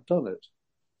they have done it.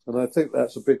 And I think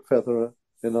that's a big feather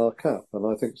in our cap. And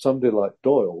I think somebody like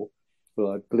Doyle,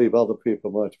 who I believe other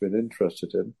people might have been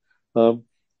interested in,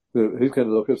 he's going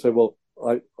to look and say, well,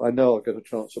 I know I'll get a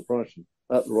chance at Brighton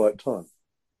at the right time.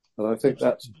 And I think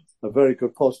that's a very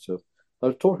good positive. I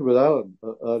was talking with Alan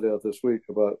earlier this week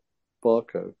about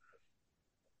Barco.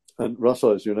 And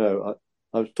Russell, as you know,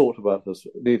 I've talked about this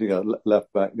needing a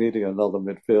left back, needing another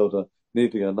midfielder,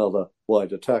 needing another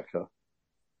wide attacker.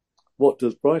 What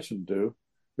does Brighton do?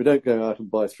 We don't go out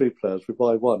and buy three players. We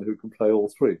buy one who can play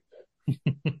all three.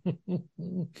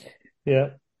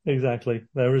 Yeah, exactly.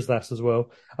 There is that as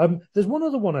well. There's one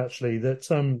other one, actually, that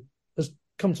has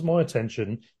come to my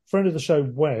attention. Friend of the show,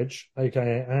 Wedge,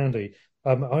 a.k.a. Andy.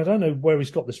 I don't know where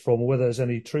he's got this from or whether there's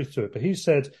any truth to it, but he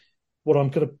said what I'm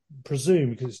going to presume,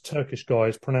 because it's Turkish guy,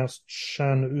 is pronounced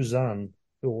Can Uzan,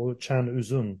 or Can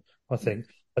Uzun, I think.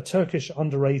 A Turkish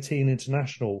under-18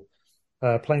 international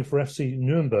playing for FC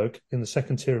Nuremberg in the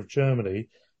second tier of Germany.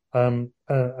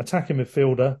 Attacking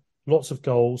midfielder, lots of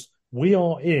goals. We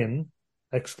are in, !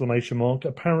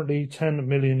 Apparently 10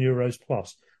 million euros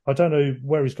plus. I don't know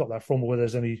where he's got that from or whether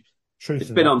there's any truth. It's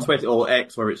been on Twitter, or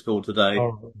X, where it's called today.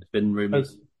 It's been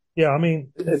rumours. Yeah,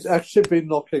 it's actually been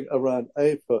knocking around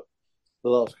for the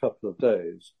last couple of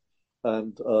days.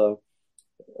 And I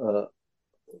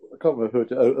can't remember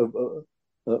who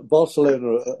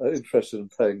Barcelona are interested in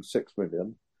paying 6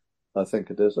 million, I think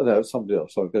it is. No, it's somebody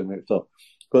else, so I'm getting mixed up.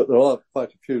 But there are quite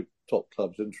a few top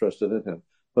clubs interested in him.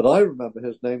 But I remember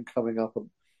his name coming up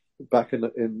back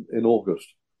in August.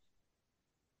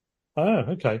 Oh,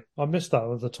 okay. I missed that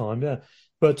at the time, yeah.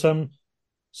 But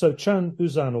so Can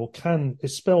Uzan, or Can, it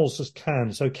spells as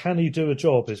can. So can he do a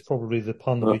job is probably the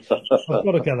pun that I've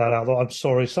got to get that out. I'm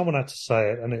sorry, someone had to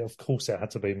say it, and of course it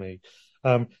had to be me.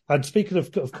 And speaking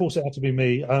of course it had to be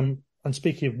me. And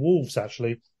speaking of Wolves,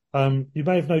 actually, you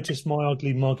may have noticed my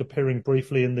ugly mug appearing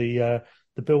briefly in the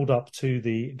build-up to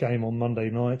the game on Monday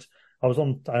night. I was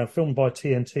on filmed by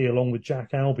TNT along with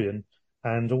Jack Albion,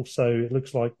 and also it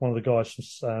looks like one of the guys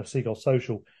from Seagull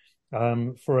Social.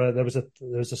 There was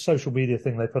a social media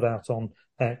thing they put out on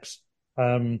X,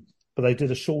 but they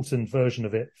did a shortened version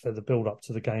of it for the build-up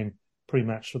to the game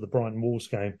pre-match for the Brighton Wolves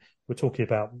game. We're talking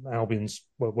about Albion's,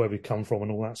 where we come from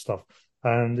and all that stuff.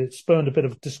 And it spurned a bit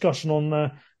of discussion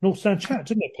on North Stand Chat,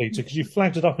 didn't it, Peter? Because you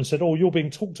flagged it up and said, you're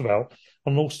being talked about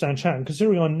on North Stand Chat. And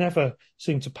considering I never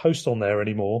seem to post on there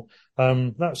anymore,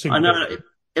 that seemed... I know,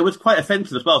 it was quite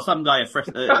offensive as well. Some guy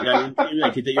insinuated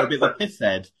that you're a bit of a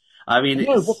pisshead.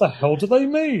 What the hell do they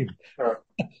mean?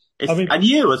 And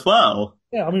you as well.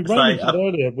 Yeah, Raymond said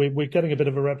earlier, we're getting a bit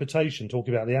of a reputation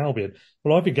talking about the Albion.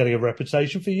 Well, I've been getting a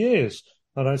reputation for years.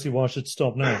 I don't see why I should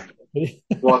stop now.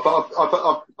 Well,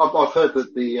 I've heard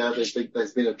that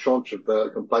there's been a tranche of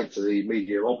complaints to the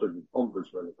media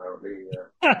ombudsman, apparently.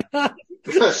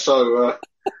 So,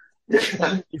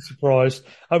 I'm surprised.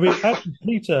 Actually,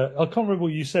 Peter, I can't remember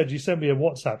what you said. You sent me a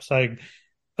WhatsApp saying,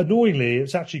 annoyingly,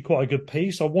 it's actually quite a good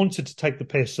piece. I wanted to take the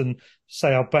piss and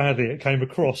say how badly it came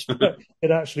across, but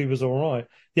it actually was all right.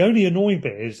 The only annoying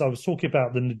bit is I was talking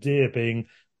about the nadir being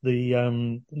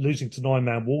the losing to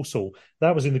 9-man Walsall.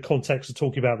 That was in the context of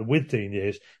talking about the Withdean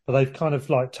years, but they've kind of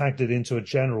like tagged it into a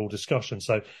general discussion.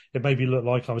 So it made me look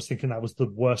like I was thinking that was the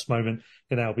worst moment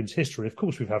in Albion's history. Of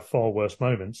course, we've had far worse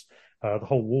moments, the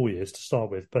whole war years to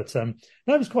start with. But no,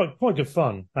 it was quite good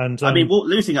fun. And I mean,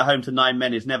 losing at home to 9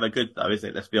 men is never good, though, is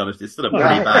it? Let's be honest. It's still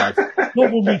pretty bad.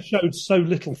 Not when we showed so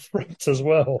little threat as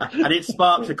well. And it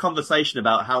sparked a conversation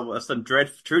about how some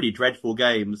truly dreadful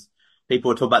games. People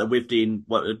were talking about the Withdean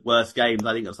worst games.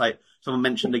 I think it was like someone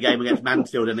mentioned the game against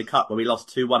Mansfield in the Cup where we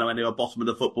lost 2-1 when they were bottom of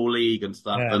the Football League and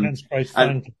stuff. Yeah, and I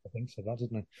think so, that,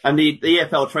 didn't it? And the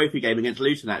EFL Trophy game against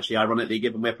Luton, actually, ironically,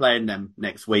 given we're playing them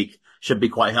next week, should be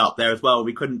quite high up there as well.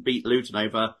 We couldn't beat Luton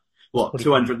over,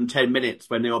 210 minutes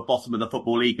when they were bottom of the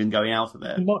Football League and going out of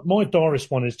it. My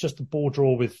direst one is just the ball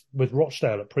draw with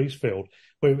Rochdale at Priestfield,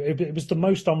 where it was the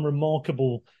most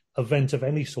unremarkable event of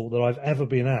any sort that I've ever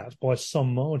been at by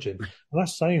some margin. And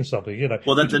that's saying something, you know.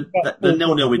 Well, the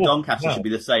 0-0 with Doncaster should be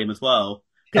the same as well.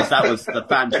 Because that was the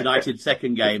Fans United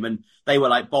second game and they were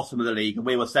like bottom of the league and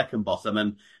we were second bottom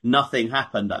and nothing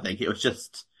happened, I think. It was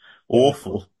just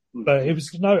awful. But it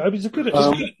was a good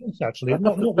piece, actually.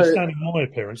 Notwithstanding my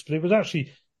appearance, but it was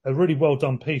actually a really well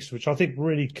done piece, which I think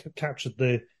really captured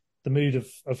the mood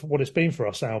of what it's been for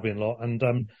us, Albion lot. And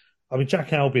I mean,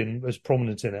 Jack Albion was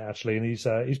prominent in it actually, and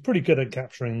he's pretty good at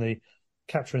capturing the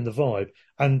vibe.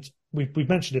 And we've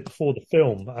mentioned it before, the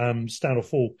film Stand or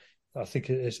Fall. I think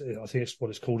it's what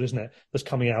it's called, isn't it? That's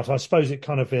coming out. I suppose it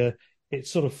kind of it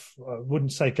sort of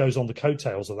wouldn't say goes on the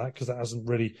coattails of that because that hasn't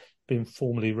really been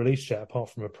formally released yet, apart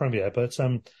from a premiere. But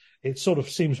it sort of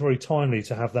seems very timely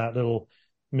to have that little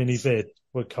mini vid,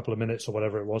 a couple of minutes or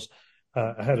whatever it was,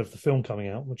 ahead of the film coming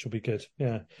out, which will be good.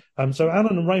 Yeah. So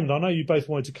Alan and Raymond, I know you both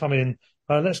wanted to come in.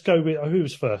 Let's go with who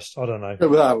was first. I don't know. Go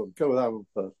with Alan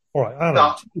first. All right,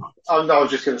 Alan. No, I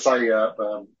was just going to say,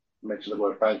 mention the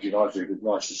word Fans United. It was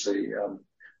nice to see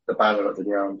the banner at the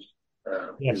ground.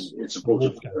 Yes. in support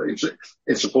of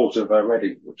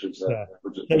Reading, which is there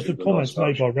was some comments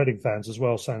made by Reading fans as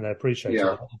well saying they appreciate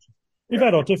it. We've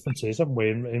had our differences, haven't we,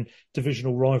 in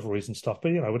divisional rivalries and stuff.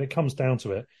 But you know, when it comes down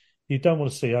to it, you don't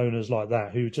want to see owners like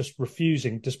that who are just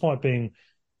refusing, despite being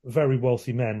very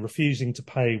wealthy men, refusing to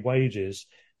pay wages,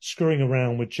 screwing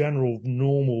around with general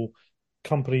normal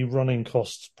company running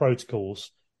costs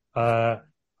protocols, not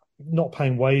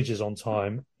paying wages on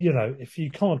time. You know, if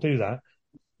you can't do that,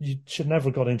 you should never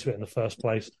have got into it in the first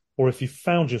place. Or if you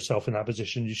found yourself in that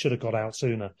position, you should have got out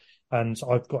sooner. And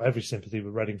I've got every sympathy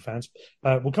with Reading fans.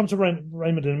 We'll come to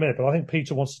Raymond in a minute, but I think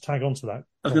Peter wants to tag on to that.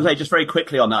 I was going to say, just very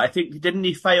quickly on that, I think, didn't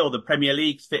he fail the Premier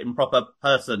League's fit and proper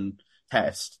person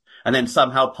test and then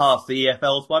somehow pass the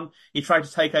EFL's one? He tried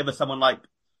to take over someone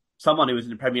who was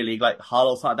in the Premier League, like Hull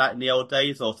or something like that in the old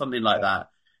days or something like that.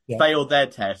 Yeah. Failed their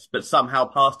test, but somehow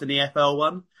passed an EFL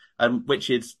one, which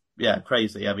is,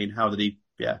 crazy. I mean, how did he,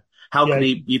 How can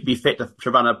he be fit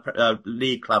to run a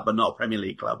league club but not a Premier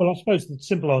League club? Well, I suppose the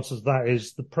simple answer to that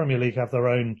is the Premier League have their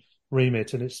own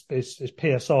remit, and it's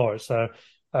PSR,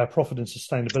 it's profit and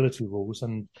sustainability rules,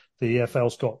 and the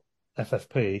EFL's got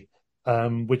FFP,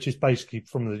 which is basically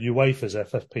from the UEFA's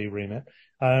FFP remit.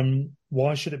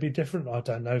 Why should it be different? I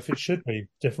don't know if it should be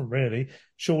different, really.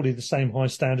 Surely the same high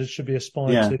standards should be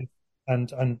aspired to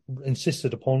and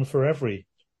insisted upon for every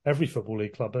football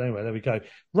league club. But anyway, there we go.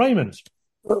 Raymond.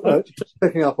 Just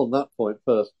picking up on that point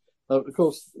first, of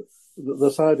course,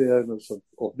 the Saudi owners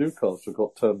of Newcastle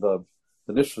got turned down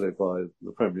initially by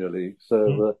the Premier League,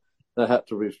 so they had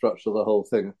to restructure the whole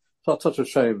thing. It's such a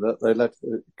shame that they let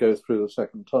it go through the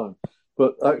second time.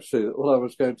 But actually, what I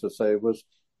was going to say was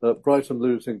that Brighton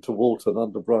losing to Walton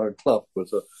under Brian Clough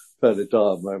was a fairly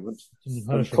dire moment,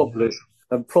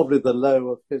 and probably the low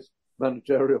of his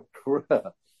managerial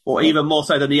career. Or even more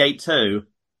so than the 8-2.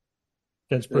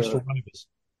 Against Bristol Rovers.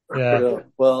 Yeah.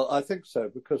 Well, I think so,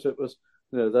 because it was,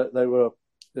 they were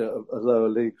a lower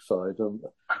league side, and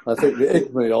I think the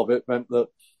ignominy of it meant that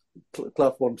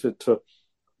Clough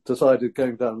decided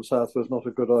going down south was not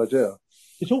a good idea.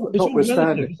 It's all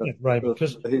relative, isn't it, Ray?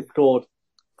 Because he scored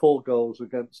 4 goals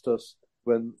against us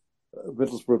when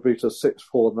Middlesbrough beat us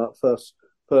 6-4 in that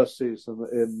first season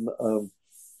in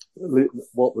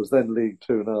what was then League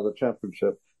Two, now the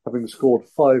Championship, having scored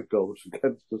 5 goals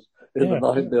against us in the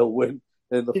 9-0 win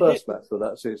in the first match of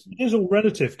that season. It is all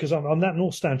relative, because on that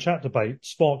North Stand chat debate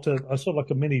sparked a sort of like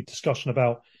a mini discussion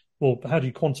about, well, how do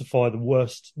you quantify the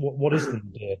worst? What is the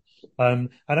idea? And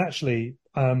actually,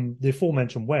 the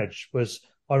aforementioned wedge was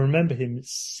I remember him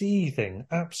seething,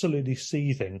 absolutely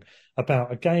seething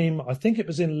about a game. I think it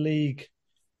was in League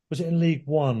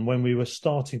One when we were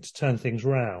starting to turn things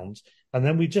round? And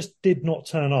then we just did not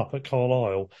turn up at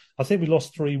Carlisle. I think we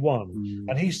lost 3-1.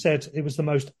 And he said it was the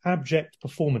most abject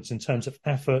performance in terms of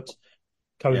effort,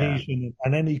 cohesion,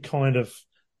 and any kind of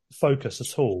focus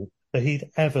at all that he'd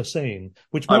ever seen.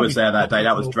 Which I was there that day.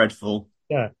 That was dreadful.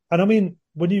 Yeah. And I mean,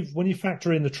 when you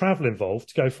factor in the travel involved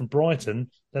to go from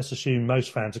Brighton, let's assume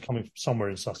most fans are coming from somewhere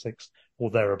in Sussex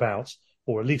or thereabouts,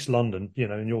 or at least London,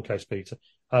 in your case, Peter,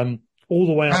 all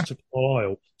the way up to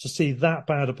Carlisle, to see that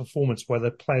bad a performance where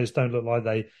the players don't look like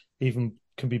they even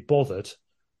can be bothered,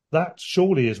 that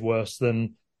surely is worse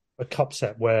than a cup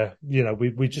set where,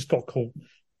 we just got caught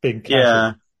being casual.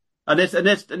 Yeah. And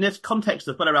there's context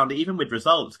as well around it, even with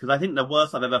results, because I think the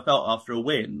worst I've ever felt after a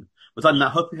win was on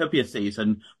that Huppier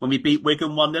season when we beat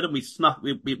Wigan 1-0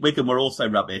 and Wigan were also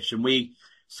rubbish, and we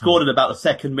scored in about the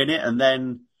second minute and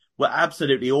then were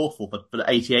absolutely awful for the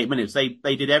 88 minutes. They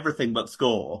did everything but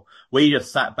score. We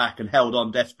just sat back and held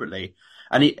on desperately.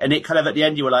 And it kind of at the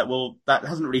end you were like, well, that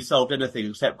hasn't really solved anything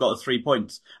except got us 3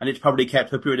 points. And it's probably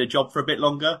kept Huppier in a job for a bit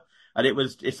longer. And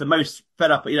it's the most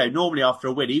fed up, normally after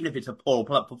a win, even if it's a poor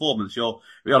performance, you're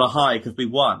on a high because we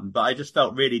won. But I just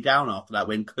felt really down after that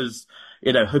win because,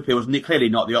 Huppier was clearly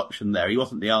not the option there. He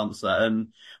wasn't the answer.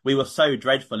 And we were so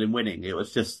dreadful in winning. It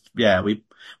was just,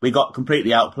 we got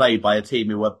completely outplayed by a team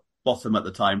who were bottom at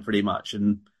the time pretty much.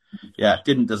 And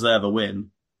didn't deserve a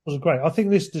win. It was great. I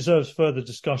think this deserves further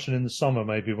discussion in the summer,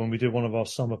 maybe when we do one of our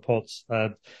summer pods,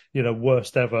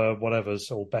 worst ever,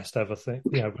 whatever's, or best ever thing,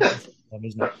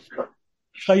 isn't it?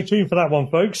 Stay tuned for that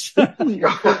one, folks. That could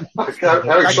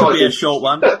be a short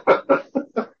one.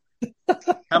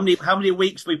 How many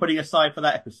weeks are we putting aside for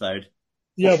that episode?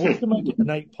 Yeah, well, we can make it an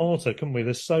 8-parter, couldn't we?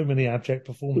 There's so many abject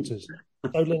performances,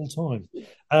 so little time.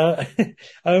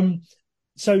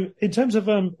 So in terms of,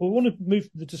 we want to move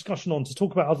the discussion on to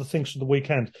talk about other things from the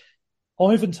weekend.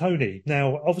 Ivan Toney,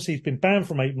 now, obviously he's been banned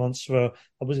from 8 months for,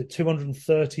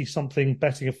 230-something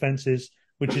betting offences,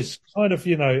 which is kind of,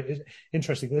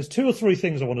 interesting. There's 2 or 3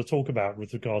 things I want to talk about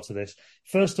with regard to this.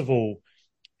 First of all,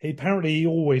 he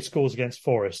always scores against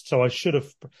Forest, so I should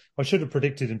have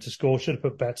predicted him to score, should have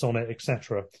put bets on it,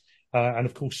 etc. And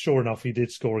of course, sure enough, he did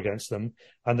score against them,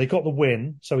 and they got the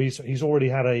win. So he's already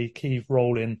had a key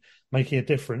role in making a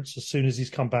difference as soon as he's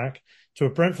come back to a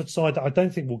Brentford side that I don't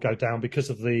think will go down because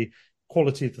of the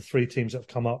quality of the 3 teams that have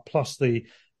come up, plus the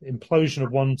implosion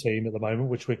of one team at the moment,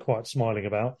 which we're quite smiling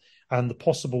about, and the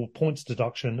possible points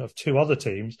deduction of 2 other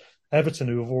teams, Everton,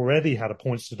 who have already had a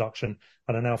points deduction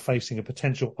and are now facing a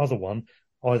potential other one,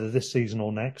 either this season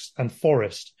or next, and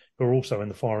Forest, who are also in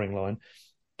the firing line.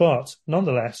 But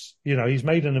nonetheless, he's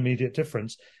made an immediate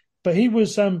difference. But he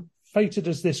was fated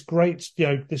as this great,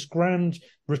 this grand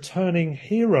returning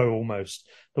hero almost,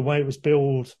 the way it was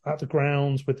billed at the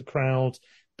grounds with the crowd,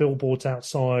 billboards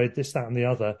outside, this, that and the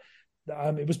other.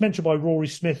 It was mentioned by Rory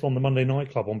Smith on the Monday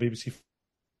Night Club on BBC.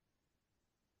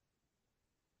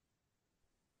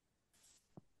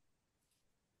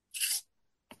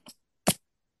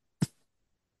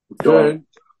 Go on.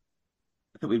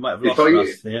 I think we might have lost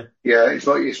Russ here. Yeah, it's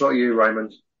not you,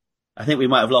 Raymond. I think we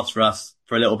might have lost Russ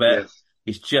for a little bit. Yes.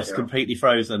 He's just completely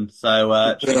frozen.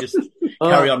 So just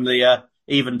carry on the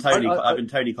Ivan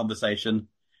Toney conversation.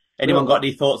 Anyone got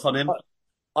any thoughts on him?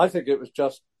 I think it was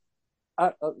just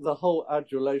the whole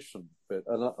adulation bit,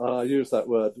 and I use that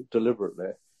word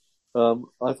deliberately,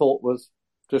 I thought was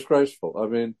disgraceful. I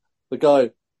mean, the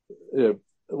guy, it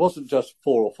wasn't just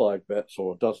 4 or 5 bets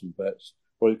or a dozen bets,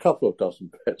 or a couple of dozen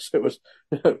bets. It was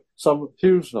some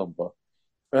huge number.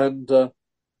 And,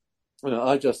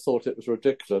 I just thought it was a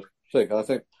ridiculous thing. I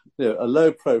think, a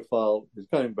low profile, he's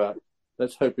coming back,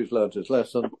 let's hope he's learned his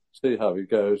lesson, see how he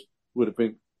goes, would have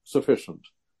been sufficient.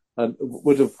 And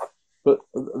but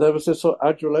there was this sort of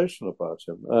adulation about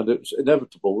him, and it was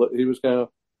inevitable that he was going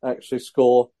to actually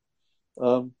score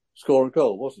a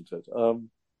goal, wasn't it?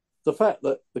 The fact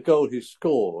that the goal he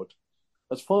scored,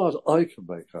 as far as I can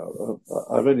make out,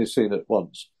 I've only seen it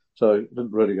once, so I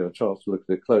didn't really get a chance to look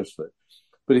at it closely.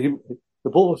 But the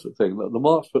ball's thing, the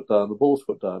mark's put down, the ball's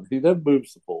put down. He then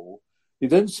moves the ball. He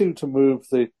then seemed to move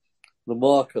the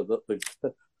marker that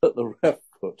the ref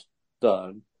put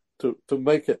down to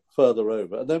make it further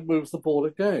over, and then moves the ball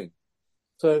again.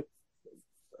 So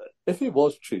if he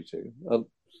was cheating, and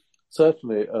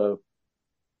certainly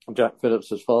Jack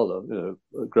Phillips' father,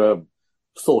 Graham,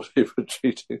 thought he was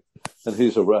cheating, and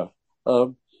he's a ref,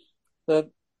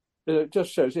 then it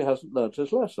just shows he hasn't learnt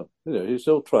his lesson. He's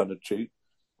still trying to cheat,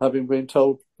 having been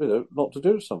told, not to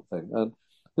do something.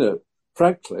 And,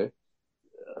 frankly,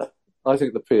 I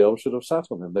think the PL should have sat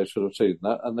on him. They should have seen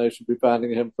that, and they should be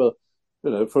banning him for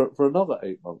another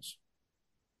 8 months.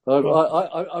 I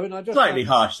mean, I just slightly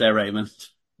harsh there, Raymond.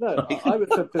 No, I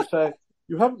would simply say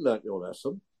you haven't learnt your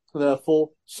lesson, and therefore,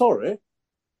 sorry,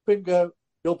 bingo,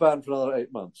 you're banned for another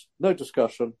 8 months. No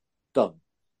discussion, done.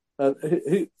 And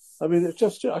I mean, it's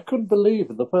just, I couldn't believe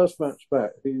in the first match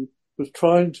back, he was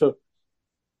trying to,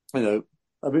 I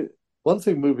mean, one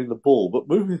thing moving the ball, but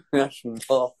moving the actual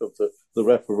mark of the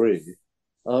referee.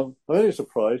 I'm only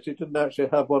surprised he didn't actually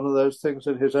have one of those things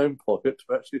in his own pocket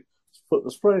to actually put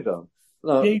the spray down.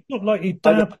 No, he looked like he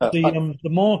dabbed the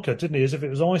marker, didn't he, as if it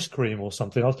was ice cream or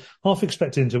something. I was half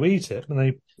expecting him to eat it,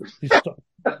 and he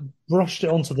brushed it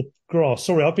onto the grass.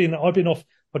 Sorry, I've been off.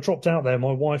 I dropped out there. My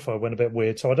Wi-Fi went a bit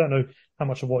weird, so I don't know how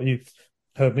much of what you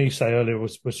heard me say earlier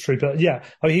was true. But yeah,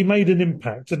 I mean, he made an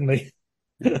impact, didn't he?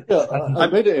 Yeah, I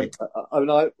made it. I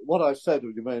mean, what I said,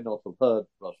 you may not have heard,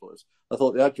 Russell, is I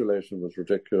thought the adulation was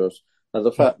ridiculous, and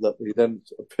the fact that he then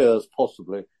appears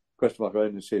possibly, question mark, I've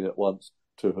only seen it once,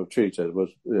 to have cheated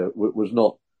was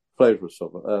not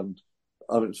flavoursome. And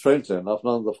I mean, strangely enough,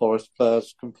 none of the Forest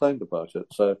players complained about it.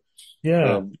 So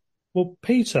yeah, well,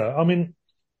 Peter, I mean,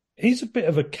 he's a bit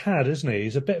of a cad, isn't he?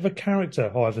 He's a bit of a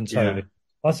character, Ivan Toney.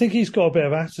 Yeah. I think he's got a bit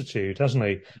of attitude, hasn't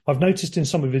he? I've noticed in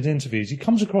some of his interviews, he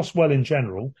comes across well in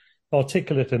general,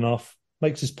 articulate enough,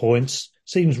 makes his points,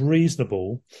 seems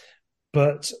reasonable,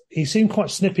 but he seemed quite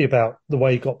snippy about the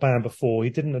way he got banned before. He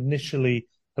didn't initially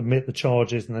admit the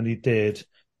charges, and then he did.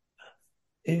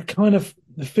 It kind of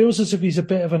feels as if he's a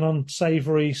bit of an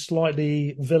unsavoury,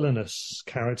 slightly villainous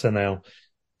character now.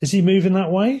 Is he moving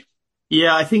that way?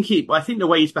 Yeah, I think the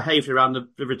way he's behaved around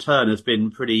the return has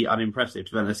been pretty unimpressive,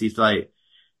 to be honest.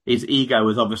 His ego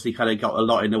has obviously kind of got a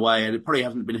lot in the way, and it probably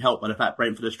hasn't been helped by the fact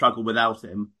Brentford has struggled without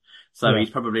him. So he's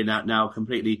probably now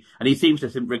completely, and he seems to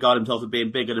regard himself as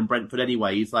being bigger than Brentford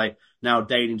anyway. He's like now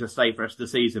deigning to stay for the rest of the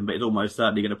season, but he's almost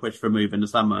certainly going to push for a move in the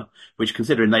summer, which,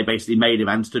 considering they basically made him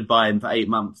and stood by him for 8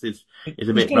 months, is a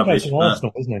bit rubbish. He's going to go to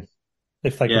Arsenal, isn't he?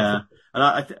 If they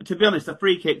and to be honest, the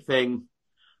free kick thing,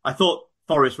 I thought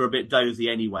Forest were a bit dozy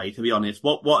anyway, to be honest.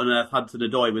 What on earth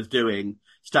Hudson-Odoi was doing,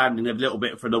 standing a little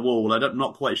bit from the wall, I'm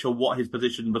not quite sure what his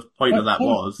point of that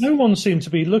was. No one seemed to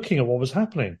be looking at what was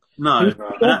happening. No.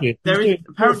 Apparently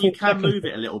you can move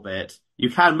it a little bit. You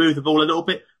can move the ball a little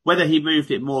bit. Whether he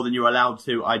moved it more than you're allowed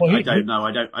to, I don't know.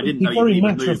 I didn't know you could move it. He very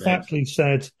matter-of-factly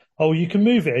said, "Oh, you can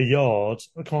move it a yard,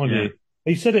 can't you?"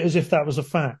 He said it as if that was a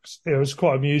fact. It was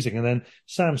quite amusing. And then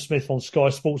Sam Smith on Sky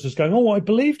Sports was going, "Oh, I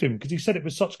believed him," because he said it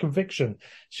with such conviction.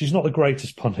 She's not the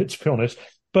greatest pundit, to be honest.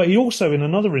 But he also, in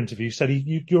another interview, said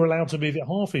you're allowed to move it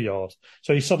half a yard.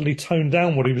 So he suddenly toned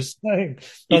down what he was saying.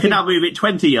 You can now move it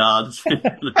 20 yards.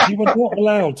 You were not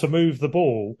allowed to move the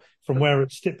ball from where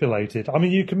it's stipulated. I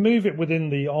mean, you can move it within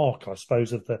the arc, I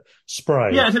suppose, of the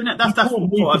spray. Yeah, that's what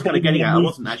I was kind of getting at. I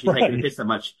wasn't actually taking the piss so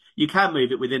much. You can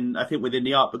move it within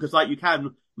the arc, because you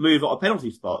can move on a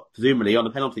penalty spot. Presumably on a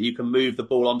penalty, you can move the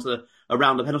ball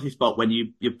around the penalty spot when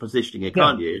you're positioning it,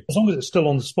 can't you? As long as it's still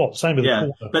on the spot. Same with the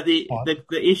corner. But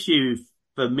the issue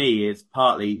for me is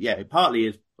partly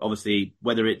is obviously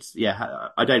whether it's,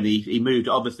 I don't think he moved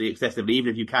obviously excessively. Even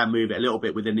if you can move it a little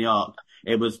bit within the arc,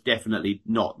 it was definitely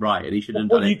not right, and he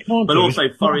shouldn't have done it. But also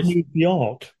Forest, move the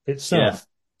arc itself.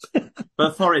 Yeah.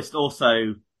 But Forest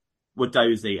also were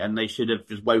dozy, and they should have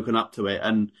just woken up to it.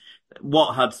 And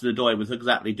what Hudson-Odoi was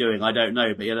exactly doing, I don't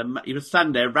know. But he was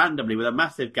standing there randomly with a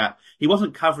massive gap. He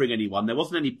wasn't covering anyone. There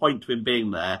wasn't any point to him being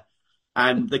there.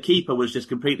 And the keeper was just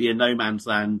completely in no man's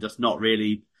land, just not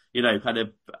really, kind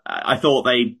of, I thought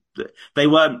they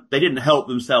didn't help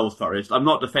themselves, Forest. I'm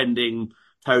not defending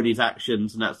Tony's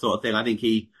actions and that sort of thing. I think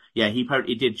he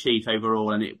did cheat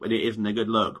overall, and it isn't a good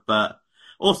look. But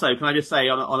also, can I just say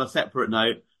on a separate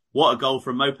note, what a goal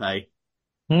from Maupay.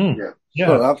 Yeah,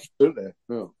 well, absolutely.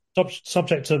 Yeah.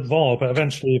 Subject to VAR, but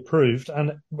eventually approved.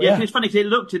 And it's funny because it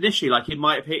looked initially like he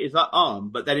might have hit his arm,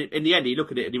 but then in the end, he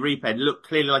looked at it in the replay and it looked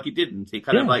clearly like he didn't. He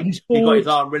kind of he got his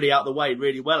arm really out the way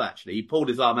really well, actually. He pulled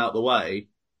his arm out the way.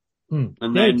 And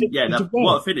then,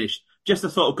 what a finish. Just the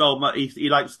sort of goal he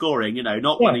likes scoring,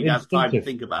 not one he has time to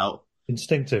think about.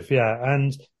 Instinctive, yeah.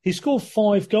 And he scored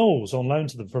 5 goals on loan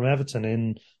to them from Everton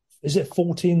in, is it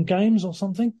 14 games or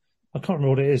something? I can't remember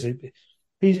what it is.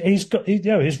 He's got,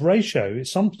 his ratio,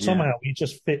 somehow he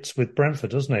just fits with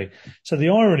Brentford, doesn't he? So the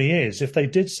irony is, if they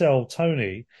did sell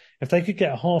Toney, if they could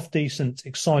get a half-decent,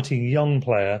 exciting young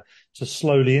player to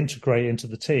slowly integrate into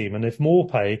the team, and if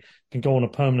Maupay can go on a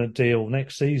permanent deal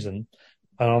next season,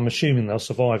 and I'm assuming they'll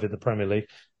survive in the Premier League,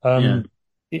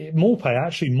 Maupay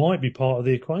actually might be part of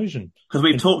the equation. Because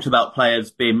we've talked about players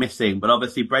being missing, but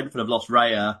obviously Brentford have lost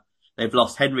Raya. They've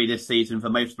lost Henry this season for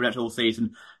most pretty much all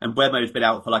season, and Buemo's been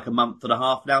out for like a month and a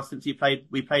half now since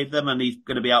we played them, and he's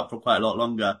going to be out for quite a lot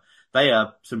longer. They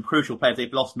are some crucial players.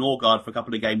 They've lost Norgard for a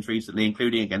couple of games recently,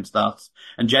 including against us.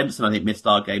 And Jensen, I think, missed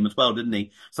our game as well, didn't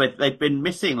he? So they've been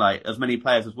missing like as many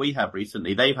players as we have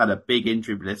recently. They've had a big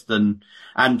injury list and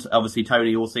obviously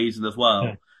Tony all season as well.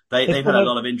 Yeah. They've had a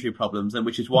lot of injury problems, and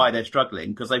which is why they're struggling,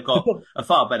 because they've got a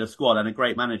far better squad and a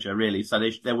great manager, really. So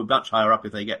they would much higher up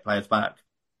if they get players back.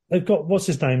 They've got, what's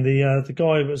his name? The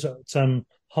guy who was at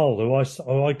Hull,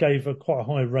 who I gave a quite a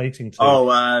high rating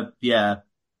to. Yeah.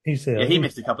 He's there. Yeah, he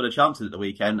missed a couple of chances at the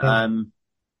weekend.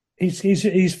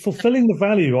 He's fulfilling the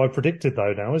value I predicted,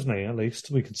 though, now, isn't he? At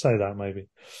least we could say that, maybe.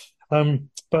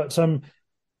 But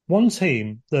one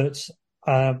team that,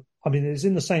 is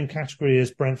in the same category as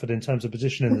Brentford in terms of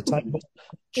position in the table,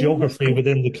 geography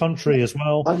within the country as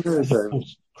well.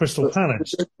 Crystal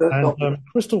Palace. And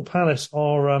Crystal Palace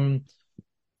are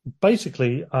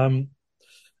basically in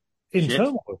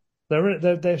turmoil.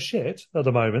 They're shit at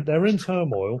the moment. They're in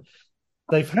turmoil.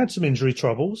 They've had some injury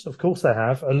troubles. Of course they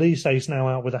have. Elise is now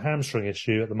out with a hamstring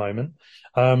issue at the moment.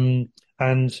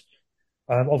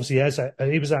 Obviously Eze,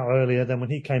 he was out earlier. Then when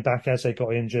he came back, Eze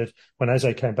got injured. When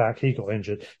Eze came back, he got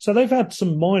injured. So they've had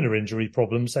some minor injury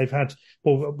problems. They've had,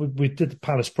 we did the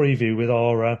Palace preview with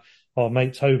our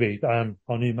mate Toby,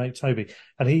 our new mate Toby.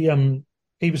 And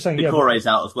he was saying, Decore's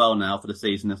out as well now for the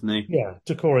season, isn't he? Yeah,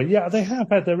 Decore. Yeah, they have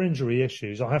had their injury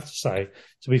issues, I have to say,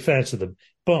 to be fair to them.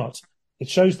 But it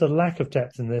shows the lack of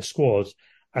depth in their squad,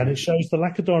 and it shows the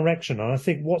lack of direction. And I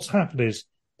think what's happened is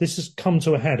this has come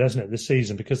to a head, hasn't it, this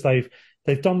season, because they've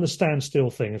done the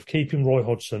standstill thing of keeping Roy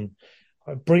Hodgson,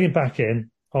 bring him back in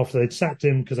after they'd sacked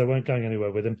him because they weren't going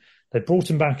anywhere with him. They brought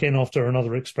him back in after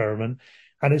another experiment,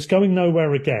 and it's going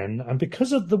nowhere again. And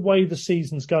because of the way the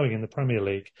season's going in the Premier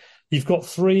League, you've got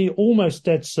 3 almost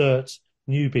dead cert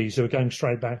newbies who are going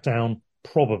straight back down,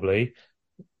 probably,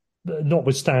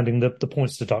 notwithstanding the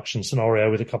points deduction scenario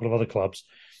with a couple of other clubs.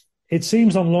 It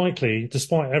seems unlikely,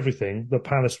 despite everything, that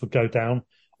Palace would go down,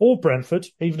 or Brentford,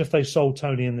 even if they sold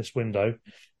Tony in this window.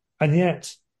 And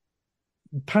yet,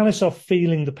 Palace are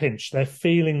feeling the pinch. They're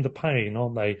feeling the pain,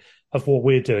 aren't they, of what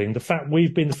we're doing. The fact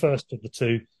we've been the first of the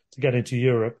two to get into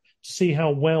Europe, to see how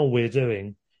well we're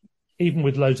doing, even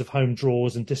with loads of home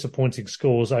draws and disappointing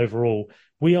scores overall,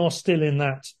 we are still in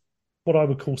that, what I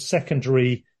would call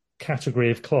secondary category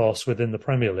of class within the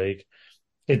Premier League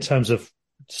in terms of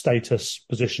status,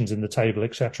 positions in the table,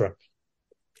 etc.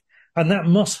 And that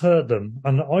must hurt them.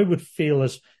 And I would feel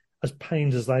as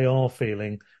pained as they are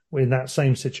feeling in that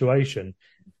same situation.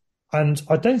 And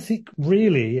I don't think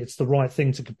really it's the right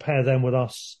thing to compare them with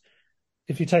us.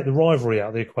 If you take the rivalry out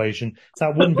of the equation,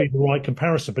 that wouldn't be the right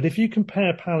comparison. But if you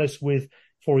compare Palace with,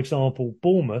 for example,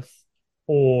 Bournemouth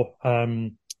or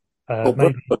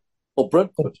Brentford.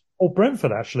 Or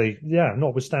Brentford, actually, yeah,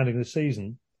 notwithstanding this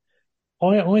season,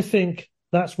 I think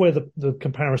that's where the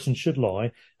comparison should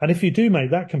lie. And if you do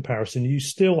make that comparison, you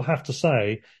still have to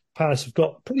say Palace have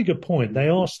got a pretty good point. They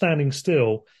are standing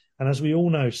still. And as we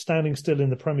all know, standing still in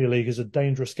the Premier League is a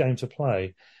dangerous game to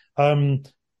play.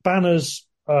 Banners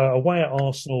away at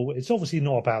Arsenal, it's obviously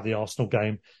not about the Arsenal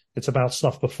game. It's about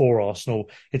stuff before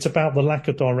Arsenal. It's about the lack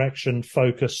of direction,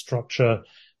 focus, structure.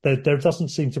 There doesn't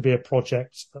seem to be a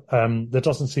project. There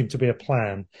doesn't seem to be a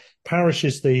plan. Parish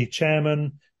is the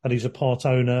chairman and he's a part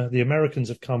owner. The Americans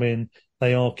have come in.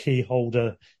 They are key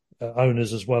holder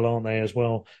owners as well, aren't they, as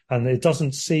well? And it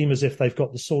doesn't seem as if they've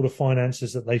got the sort of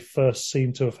finances that they first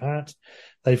seem to have had.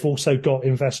 They've also got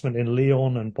investment in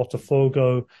Lyon and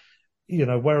Botafogo. You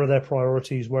know, where are their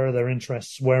priorities? Where are their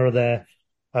interests? Where are their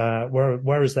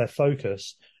where is their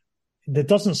focus? There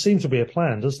doesn't seem to be a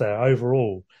plan, does there,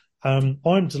 overall?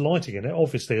 I'm delighting in it,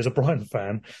 obviously, as a Brighton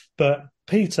fan. But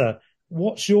Peter,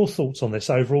 what's your thoughts on this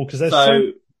overall? Because there's so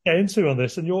to get into on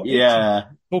this, and you're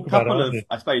talk about couple of,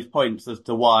 I suppose, points as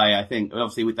to why I think.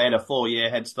 Obviously, they had a 4-year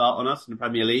head start on us in the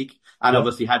Premier League, and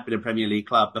obviously had been a Premier League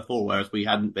club before, whereas we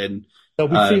hadn't been,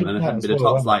 and hadn't been a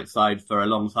top flight side for a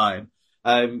long time.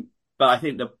 But I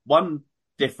think the one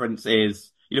difference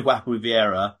is, you look what happened with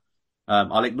Vieira.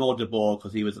 I'll ignore De Boer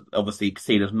because he was obviously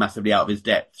seen as massively out of his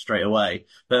depth straight away.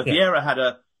 But Vieira had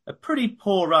a pretty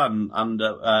poor run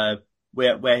under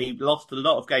where he lost a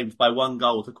lot of games by 1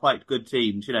 goal to quite good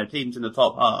teams, teams in the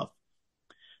top half.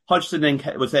 Hodgson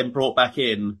was then brought back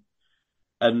in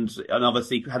and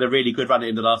obviously had a really good run at the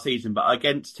end of last season, but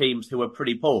against teams who were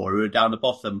pretty poor, who were down the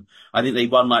bottom. I think they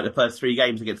won like the first 3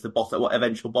 games against the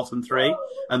eventual bottom 3.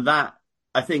 And that,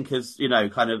 I think, is,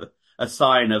 kind of a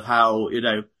sign of how,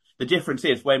 the difference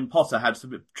is when Potter had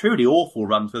some truly awful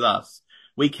runs with us,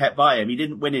 we kept by him. He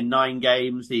didn't win in 9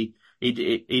 games. He He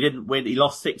didn't win. He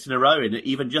lost 6 in a row. And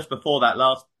even just before that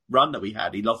last run that we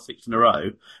had, he lost 6 in a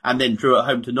row and then drew at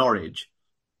home to Norwich.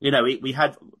 We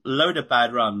had a load of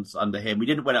bad runs under him. We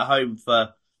didn't win at home for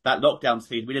that lockdown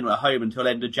season. We didn't win at home until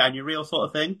end of January or sort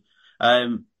of thing.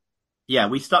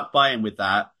 We stuck by him with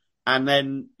that. And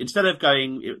then instead of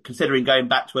considering going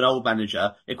back to an old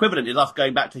manager, equivalent is us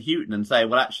going back to Houghton and saying,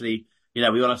 well, actually, we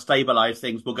want to stabilise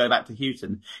things. We'll go back to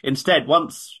Houghton. Instead,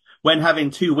 when having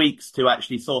 2 weeks to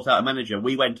actually sort out a manager,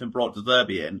 we went and brought De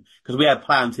Zerbi in because we had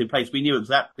plans in place. We knew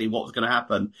exactly what was going to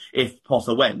happen if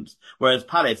Potter went. Whereas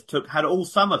Palace had all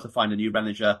summer to find a new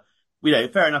manager.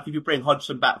 Fair enough if you bring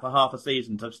Hodgson back for half a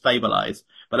season to stabilise,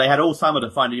 but they had all summer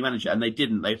to find a new manager and they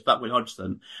didn't. They stuck with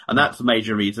Hodgson, and that's a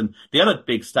major reason. The other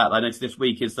big stat I noticed this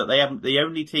week is that they haven't the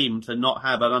only team to not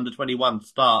have an under-21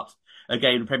 start a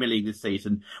game in Premier League this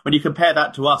season. When you compare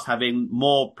that to us having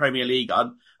more Premier League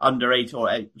under 8 or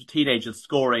 8 teenagers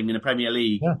scoring in the Premier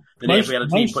League than every other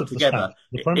team put together,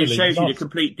 it shows you the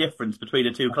complete difference between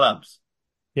the two clubs.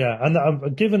 Yeah,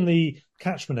 and given the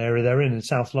catchment area they're in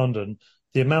South London,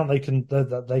 the amount they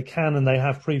can and they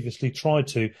have previously tried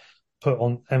to put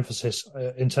on emphasis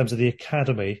in terms of the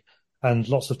academy and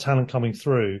lots of talent coming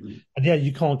through. And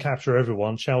you can't capture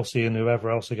everyone. Chelsea and whoever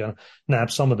else are going to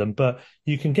nab some of them, but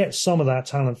you can get some of that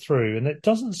talent through. And it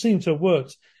doesn't seem to have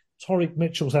worked. Tariq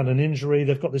Mitchell's had an injury.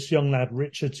 They've got this young lad,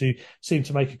 Richards, who seemed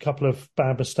to make a couple of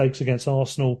bad mistakes against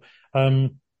Arsenal.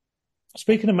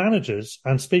 Speaking of managers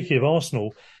and speaking of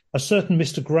Arsenal, a certain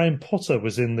Mr. Graham Potter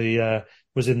was in the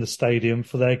stadium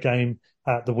for their game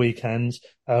at the weekend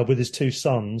with his 2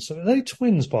 sons. They're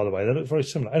twins, by the way. They look very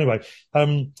similar. Anyway,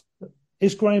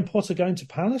 is Graham Potter going to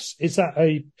Palace? Is that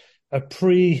a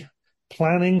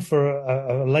pre-planning for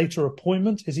a later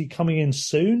appointment? Is he coming in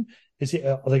soon? Are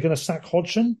they going to sack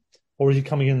Hodgson? Or is he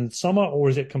coming in the summer? Or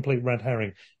is it complete red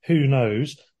herring? Who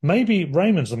knows? Maybe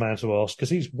Raymond's the man to ask because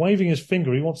he's waving his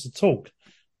finger. He wants to talk.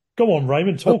 Go on,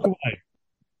 Raymond, talk away.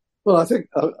 Well, I think,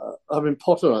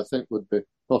 Potter, I think, would be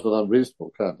not an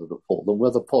unreasonable candidate for them.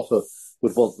 Whether Potter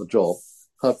would want the job,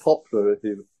 how popular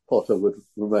Potter would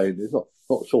remain, he's not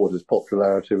sure what his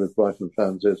popularity with Brighton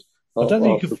fans is. I don't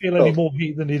think you could feel any more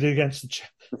heat than he did against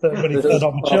when he turned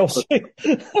up with Chelsea.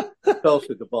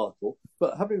 Chelsea debacle.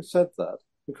 But having said that,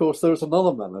 of course, there is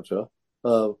another manager,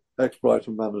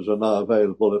 ex-Brighton manager now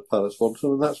available at Palace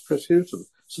Wanton, and that's Chris Hughton.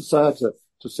 It's sad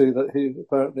to see that he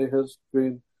apparently has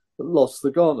lost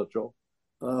the Ghana job.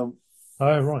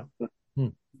 Right.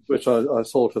 Which I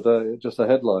saw today, just a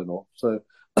headline of. So,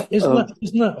 isn't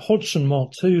that Hodgson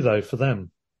Mark II though for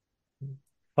them?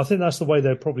 I think that's the way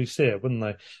they'd probably see it, wouldn't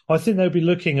they? I think they'll be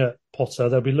looking at Potter,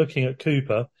 they'll be looking at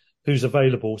Cooper, who's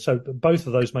available. So both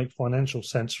of those make financial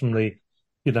sense from the,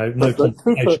 no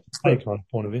compensation kind of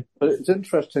point of view. But it's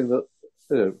interesting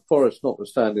that Forest,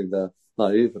 notwithstanding their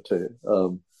naivety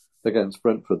against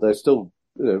Brentford, they still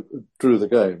drew the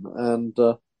game, and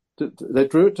they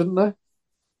drew it, didn't they?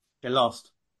 They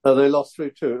lost. They lost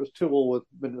 3-2. It was 2-2 with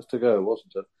minutes to go,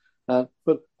 wasn't it?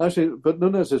 But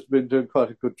Nunes has been doing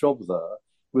quite a good job there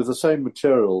with the same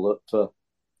material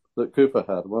that Cooper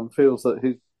had. One feels that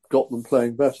he's got them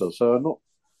playing better. So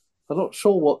I'm not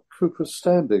sure what Cooper's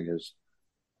standing is.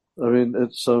 I mean,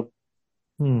 it's a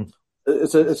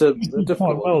difficult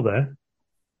quite well there.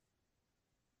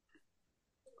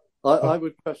 I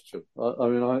would question.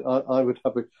 I would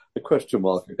have a question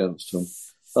mark against him.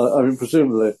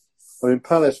 Presumably,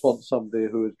 Palace wants somebody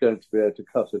who is going to be able to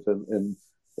cut it in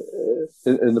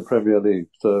the Premier League.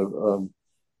 So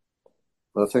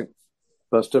I think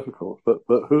that's difficult. But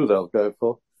who they'll go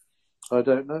for, I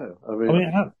don't know.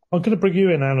 I'm going to bring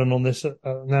you in, Alan, on this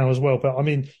now as well. But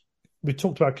we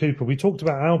talked about Cooper. We talked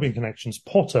about Albion connections.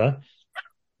 Potter,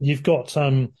 you've got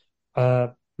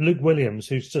Luke Williams,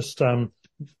 who's just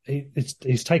he's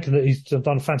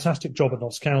done a fantastic job at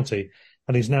Notts County,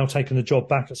 and he's now taken the job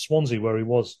back at Swansea, where he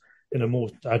was in a more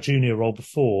junior role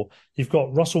before. You've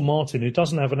got Russell Martin, who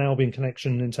doesn't have an Albion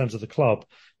connection in terms of the club,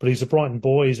 but he's a Brighton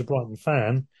boy, he's a Brighton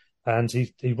fan, and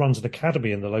he runs an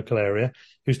academy in the local area,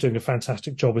 who's doing a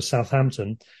fantastic job with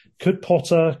Southampton. Could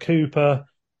Potter, Cooper,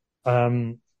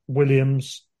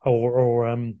 Williams,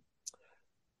 or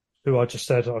who I just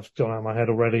said, I've gone out of my head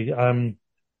already.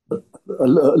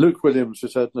 Luke Williams, you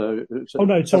said no.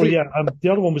 The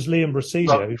other one was Liam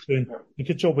Brasilia, who's doing a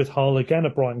good job with Hull, again a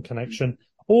Brighton connection,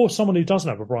 or someone who doesn't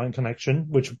have a Brighton connection,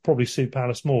 which would probably suit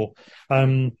Palace more.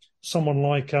 Someone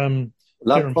like Kieran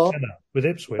McKenna with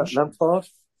Ipswich. Lampard?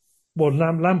 Well,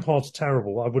 Lampard's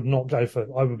terrible. I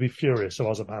would be furious if I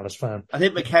was a Palace fan. I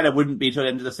think McKenna wouldn't be till the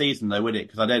end of the season, though, would it?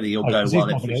 Because I don't think he'll go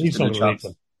well. He's not going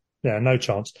to. Yeah, no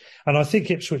chance. And I think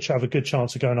Ipswich have a good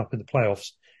chance of going up in the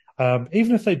playoffs.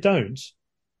 Even if they don't,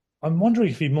 I'm wondering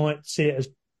if he might see it as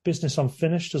business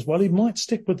unfinished as well. He might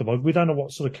stick with them. We don't know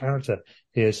what sort of character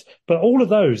he is. But all of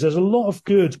those, there's a lot of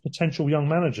good potential young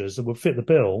managers that would fit the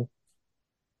bill.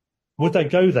 Would they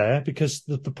go there? Because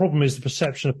the problem is the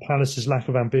perception of Palace's lack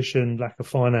of ambition, lack of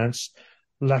finance,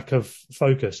 lack of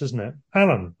focus, isn't it?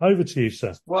 Alan, over to you,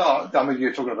 sir. Well, I mean,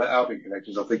 you're talking about Albion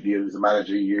connections. I think you, as a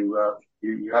manager, you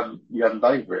haven't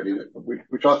named really,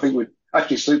 which I think would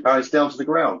actually suit Palace down to the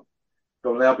ground.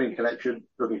 Got an Albion connection,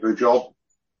 looking for a job.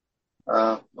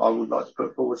 I would like to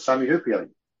put forward Sammy Huppier.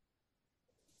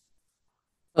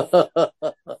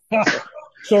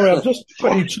 Sorry, I'm just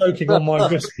pretty choking on my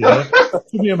whiskey there.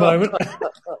 Give me a moment.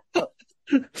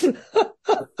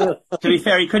 To be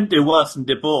fair, he couldn't do worse than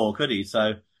De Boer, could he?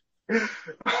 So,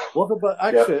 what about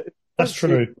actually? That's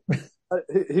true.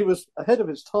 He was ahead of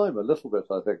his time a little bit,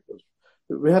 I think.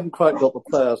 We hadn't quite got the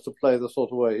players to play the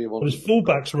sort of way he wanted. Well, his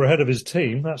fullbacks were ahead of his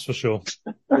team, that's for sure.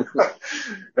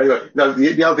 Anyway, no,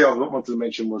 the other thing I wanted to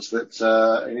mention was that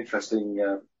an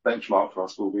interesting benchmark for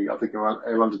us will be, I think,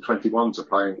 our under-21s are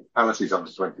playing Palace's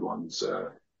under-21s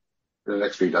in the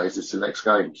next few days. It's the next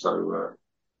game, so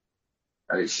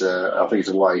and it's I think it's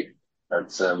away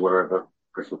at wherever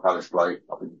Crystal Palace play.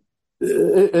 I think,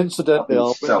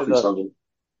 incidentally, South East London.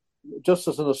 Just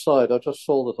as an aside, I just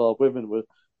saw that our women were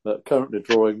currently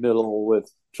drawing 0-0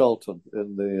 with Charlton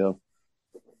in the.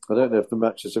 I don't know if the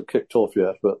matches have kicked off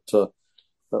yet, but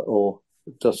or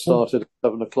just started at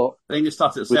 7 o'clock. I think it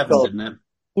started at 7, didn't it?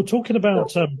 Well, talking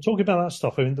about that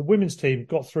stuff, I mean, the women's team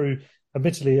got through.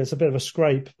 Admittedly, it's a bit of a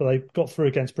scrape, but they got through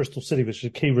against Bristol City, which is a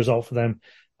key result for them.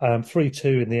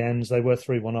 3-2 in the end. They were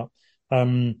 3-1 up.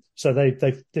 So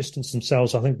they've distanced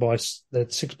themselves, I think, they're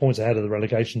 6 points ahead of the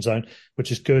relegation zone,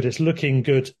 which is good. It's looking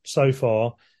good so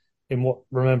far in what,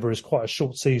 remember, is quite a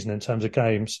short season in terms of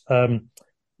games.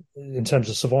 In terms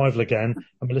of survival again,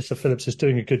 and Melissa Phillips is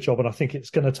doing a good job, and I think it's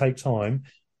going to take time.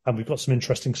 And we've got some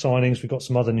interesting signings. We've got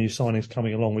some other new signings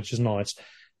coming along, which is nice.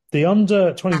 The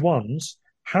under-21s,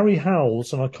 Harry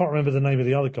Howells, and I can't remember the name of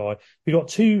the other guy. We got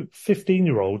 2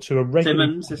 15-year-olds who are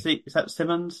regularly... Simmons, is that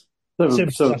Simmons?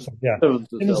 Simmons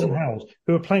and Howells,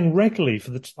 who are playing regularly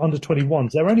for the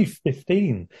under-21s. They're only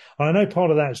 15. And I know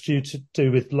part of that's due to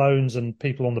do with loans and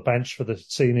people on the bench for the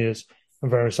seniors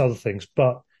and various other things,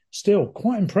 but still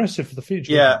quite impressive for the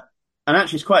future. Yeah, and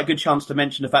actually it's quite a good chance to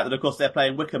mention the fact that, of course, they're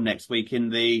playing Wycombe next week in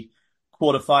the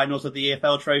quarterfinals of the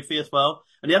EFL Trophy as well.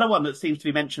 And the other one that seems to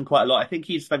be mentioned quite a lot, I think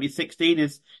he's maybe 16,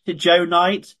 is Joe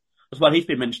Knight as well. He's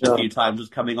been mentioned a few times as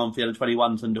coming on for the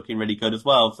under-21s and looking really good as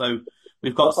well. So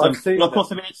we've got some... Well, of course,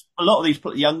 I mean, it's a lot of these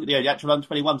young, the actual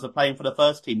under-21s are playing for the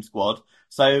first team squad.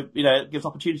 So, it gives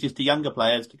opportunities to younger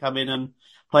players to come in and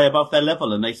play above their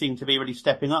level, and they seem to be really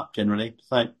stepping up generally.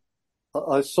 So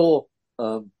I saw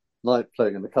Knight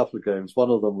playing in a couple of games.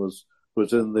 One of them was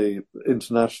in the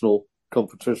international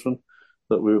competition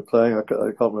that we were playing. I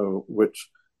can't remember which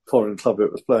foreign club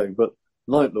it was playing, but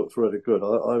Knight looked really good.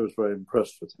 I was very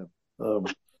impressed with him.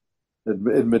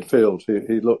 In midfield,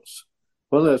 he looks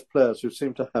one of those players who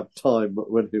seemed to have time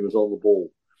when he was on the ball.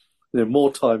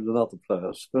 More time than other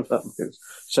players, if that makes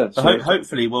sense. So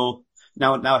hopefully we'll...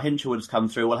 Now Hinshelwood's come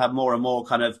through, we'll have more and more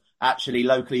kind of actually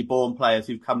locally born players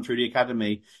who've come through the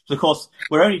academy. So, of course,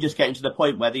 we're only just getting to the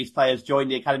point where these players joined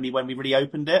the academy when we really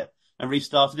opened it and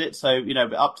restarted it. So,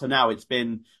 up to now, it's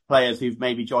been players who've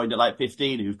maybe joined at like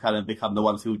 15 who've kind of become the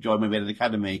ones who joined when we were in the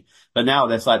academy. But now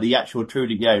there's like the actual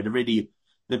truly,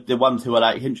 the ones who are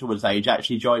like Hinshelwood's age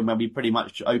actually joined when we pretty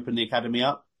much opened the academy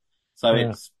up. So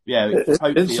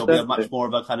hopefully it'll be much more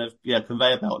of a kind of,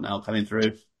 conveyor belt now coming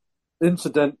through.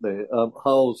 Incidentally,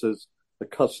 Howells is a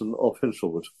cousin of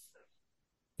Hinshelwood.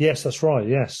 Yes, that's right.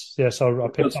 Yes. I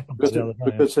picked up on this the other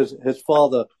day. Because his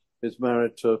father is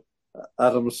married to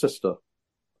Adam's sister,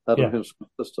 Hinshelwood's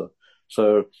sister.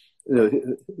 So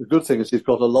the good thing is he's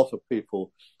got a lot of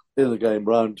people in the game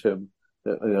round him.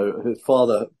 His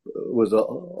father was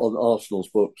on Arsenal's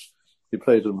books. He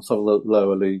played in some of the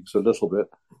lower leagues a little bit.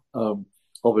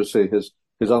 Obviously,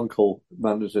 his uncle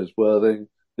manages Worthing.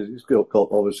 He's got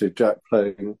obviously Jack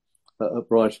playing at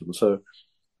Brighton, so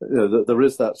there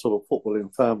is that sort of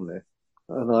footballing family,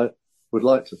 and I would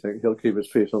like to think he'll keep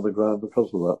his feet on the ground because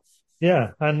of that.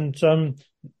 Yeah, and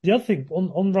the other thing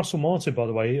on Russell Martin, by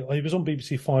the way, he was on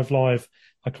BBC 5 Live.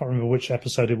 I can't remember which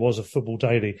episode it was of Football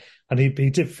Daily, and he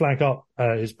did flag up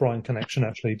his Brighton connection.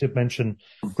 Actually, he did mention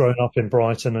growing up in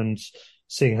Brighton and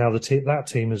seeing how that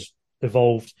team has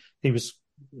evolved. He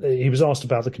was asked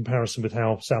about the comparison with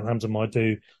how Southampton might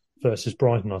do versus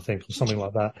Brighton, I think, or something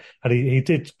like that. And he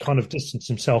did kind of distance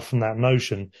himself from that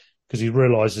notion because he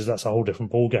realises that's a whole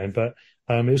different ballgame. But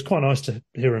it was quite nice to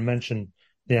hear him mention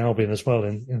the Albion as well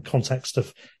in context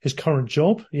of his current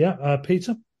job. Yeah,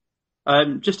 Peter?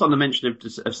 Just on the mention of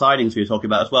signings we were talking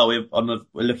about as well, we're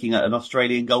looking at an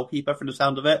Australian goalkeeper from the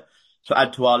sound of it to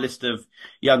add to our list of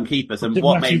young keepers. And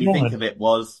what made me think of it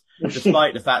was,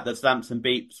 despite the fact that Southampton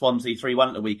beat Swansea 3-1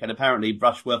 at the weekend, apparently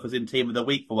Rushworth was in team of the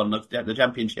week for one of the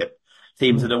Championship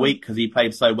teams of the week because he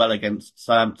played so well against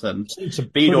Southampton.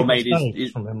 Beadle made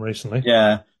his from him recently.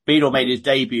 Yeah, Beadle made his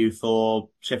debut for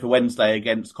Sheffield Wednesday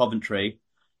against Coventry.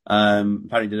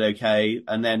 Apparently did okay,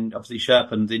 and then obviously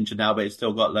Sherpan's injured now, but he's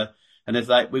still got and there's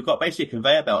we've got basically a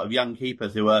conveyor belt of young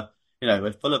keepers who are,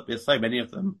 we're full of, there's so many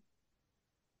of them.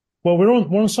 Well, we're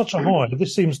on such a high.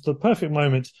 This seems the perfect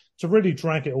moment to really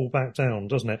drag it all back down,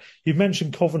 doesn't it? You've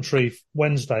mentioned Coventry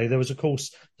Wednesday. There was, of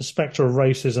course, the spectre of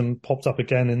racism popped up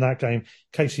again in that game.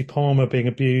 Casey Palmer being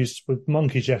abused with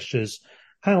monkey gestures.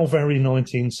 How very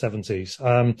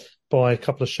 1970s by a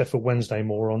couple of Sheffield Wednesday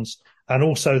morons. And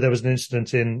also there was an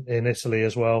incident in Italy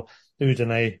as well,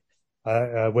 Udine,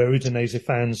 where Udinese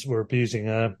fans were abusing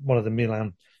one of the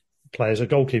Milan players, a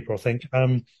goalkeeper, I think.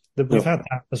 We've had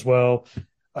that as well.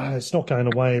 It's not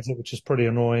going away, is it? Which is pretty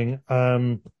annoying.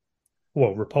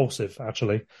 Repulsive,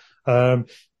 actually. They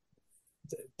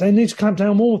need to clamp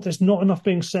down more. There's not enough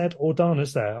being said or done,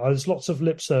 is there? There's lots of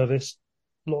lip service,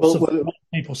 lots of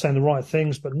people saying the right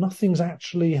things, but nothing's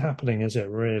actually happening, is it,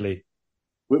 really?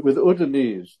 With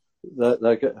Udinese,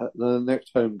 the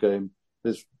next home game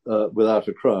is without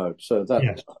a crowd, so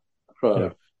that's a crowd.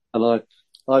 Yeah. And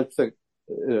I think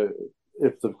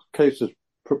if the case is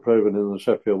proven in the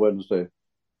Sheffield Wednesday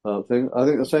thing, I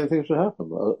think the same thing should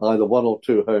happen. Either one or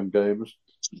two home games,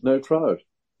 no crowd.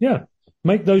 Yeah,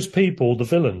 make those people the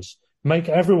villains. Make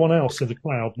everyone else in the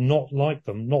crowd not like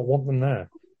them, not want them there.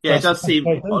 Yeah, it does seem,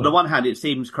 on the one hand, it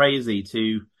seems crazy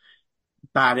to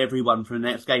ban everyone from the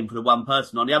next game for the one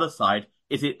person. On the other side,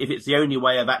 if it's the only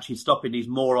way of actually stopping these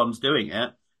morons doing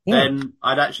it, then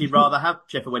I'd actually rather have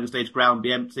Sheffield Wednesday's ground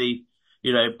be empty,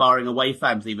 barring away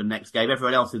fans even next game.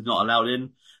 Everyone else is not allowed in.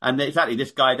 And exactly,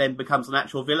 this guy then becomes an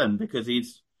actual villain because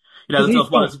he's, there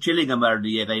was one at Gillingham earlier in the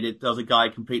year. There was a guy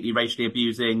completely racially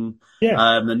abusing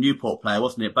the Newport player,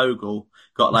 wasn't it? Bogle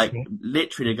got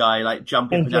literally a guy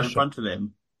jumping down in front of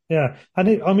him. Yeah, and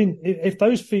if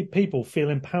those people feel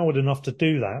empowered enough to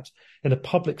do that in a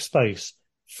public space,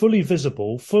 fully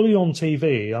visible, fully on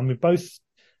TV. Both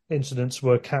incidents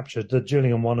were captured, the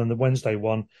Gillingham one and the Wednesday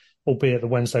one, albeit the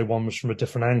Wednesday one was from a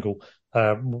different angle,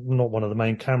 not one of the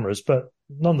main cameras, but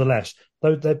nonetheless,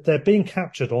 though they're being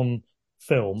captured on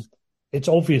film, it's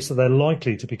obvious that they're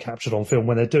likely to be captured on film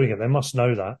when they're doing it. They must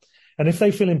know that. And if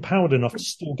they feel empowered enough to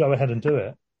still go ahead and do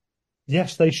it,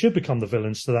 yes, they should become the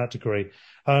villains to that degree.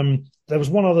 There was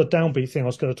one other downbeat thing I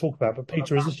was going to talk about, but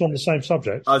Peter, is this on the same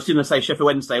subject? I was going to say Sheffield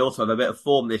Wednesday also have a bit of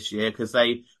form this year because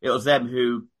it was them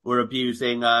who were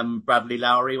abusing Bradley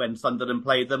Lowry when Sunderland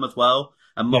played them as well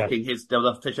and mocking there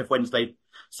was a Sheffield Wednesday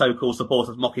so-called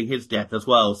supporters mocking his death as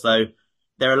well. So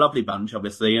they're a lovely bunch,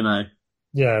 obviously,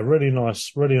 Yeah, really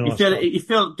nice, really nice. You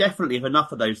feel definitely if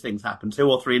enough of those things happen, 2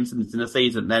 or 3 incidents in a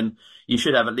season, then you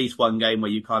should have at least one game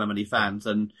where you can't have any fans.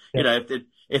 And,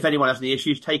 if anyone has any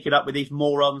issues, take it up with these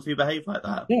morons who behave like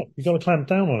that. Yeah, you've got to clamp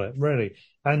down on it, really.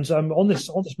 And on this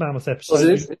Mammoth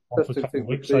episode, for a couple of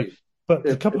weeks, but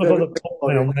a couple of other...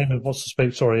 Raymond wants to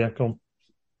speak. Sorry, go on.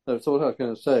 No, so what I was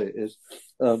going to say is,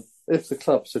 if the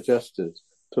club suggested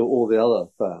to all the other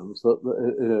fans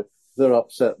that, they're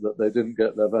upset that they didn't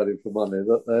get their value for money,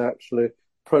 that they actually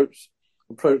approach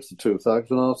the two thugs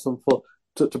and ask them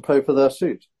to pay for their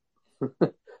seat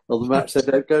or the match they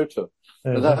don't go to.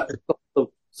 Yeah, and that's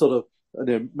sort of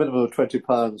minimum of £20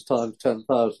 times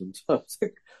 10,000. So I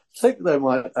think they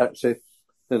might actually,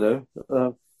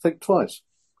 think twice.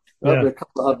 That'd be a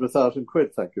couple of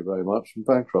 £100,000, thank you very much, and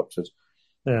bankrupted.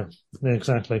 Yeah,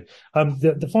 exactly.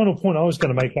 The final point I was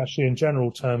going to make, actually, in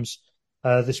general terms,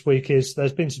 this week is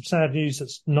there's been some sad news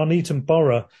that Nuneaton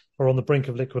Borough are on the brink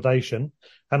of liquidation,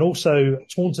 and also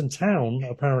Taunton Town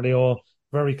apparently are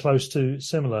very close to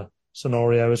similar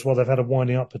scenario as well. They've had a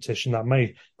winding up petition that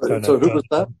may go. So who was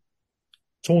that?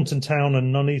 Taunton Town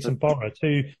and Nuneaton Borough,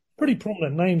 two pretty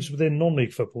prominent names within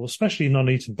non-league football, especially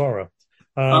Nuneaton Borough.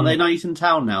 Aren't they Nuneaton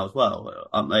Town now as well?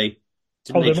 Aren't they?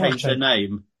 Didn't they change their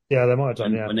name? Yeah, they might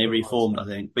have done. When they reformed, I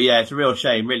think. But yeah, it's a real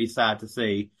shame. Really sad to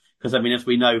see. Because, as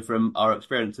we know from our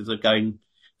experiences of going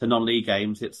to non-league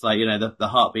games, it's the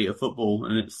heartbeat of football,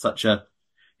 and it's such a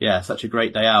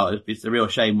great day out. It's a real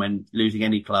shame when losing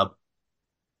any club.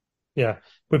 Yeah,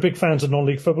 we're big fans of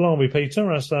non-league football, aren't we,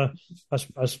 Peter? As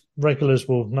regulars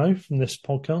will know from this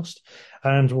podcast,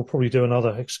 and we'll probably do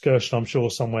another excursion, I'm sure,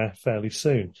 somewhere fairly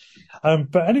soon.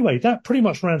 But anyway, that pretty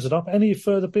much rounds it up. Any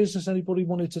further business anybody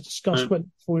wanted to discuss before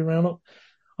we round up?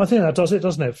 I think that does it,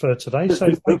 doesn't it, for today? So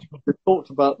we talked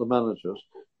about the managers.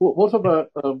 What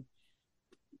about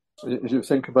if you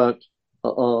think about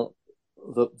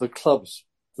the clubs,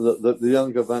 the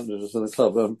younger managers in the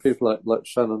club, people like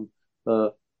Shannon.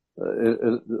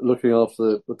 Looking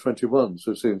after the 21s,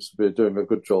 who seems to be doing a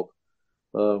good job.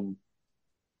 Well,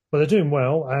 they're doing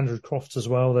well. Andrew Crofts as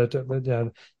well.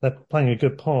 They're playing a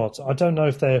good part. I don't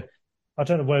know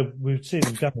where we've seen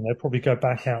them going. They'll probably go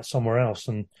back out somewhere else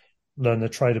and learn the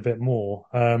trade a bit more.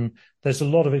 There's a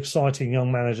lot of exciting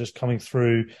young managers coming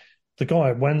through. The guy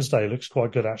at Wednesday looks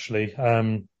quite good, actually.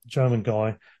 German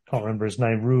guy. Can't remember his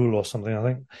name. Rule or something, I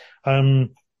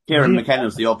think. Kieran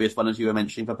McKenna's the obvious one, as you were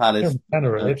mentioning, for Palace. Kieran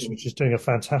McKenna at Ipswich is doing a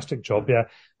fantastic job. Yeah,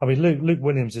 I mean Luke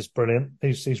Williams is brilliant.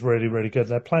 He's really, really good.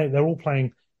 They're all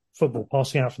playing football,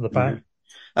 passing out from the back.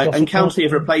 And County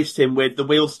have replaced him with the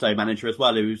Wealdstone manager as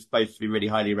well, who's supposed to be really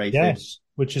highly rated. Yes,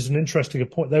 which is an interesting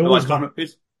point.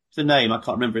 It's the name. I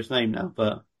can't remember his name now,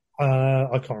 but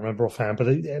I can't remember offhand. But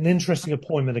an interesting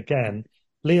appointment again.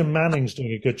 Liam Manning's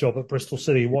doing a good job at Bristol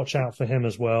City. Watch out for him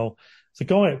as well. The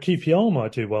guy at QPR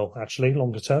might do well, actually,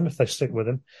 longer term, if they stick with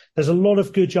him. There's a lot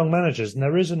of good young managers, and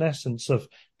there is an essence of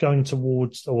going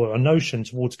towards, or a notion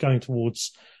towards going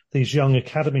towards these young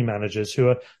academy managers who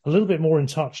are a little bit more in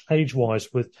touch age-wise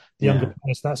with the younger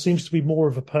players. That seems to be more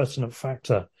of a pertinent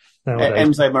factor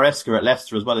nowadays. Enzo Maresca at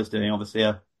Leicester as well is doing, obviously,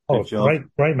 a good job.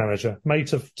 Great manager.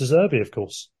 Mate of De Zerbi, of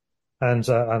course, and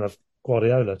of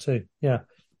Guardiola too. Yeah.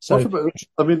 So,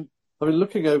 I mean,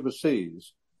 looking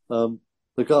overseas, the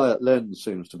guy at Lens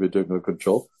seems to be doing a good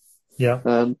job. Yeah,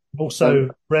 and also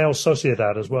Real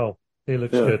Sociedad as well. He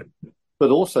looks good.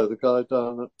 But also the guy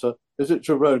down at is it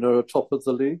Girona, top of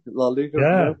the league, La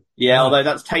Liga? Yeah. Although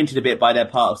that's tainted a bit by their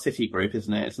part of City Group,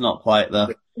 isn't it? It's not quite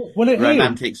the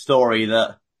romantic story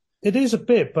that it is a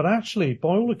bit. But actually, by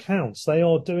all accounts, they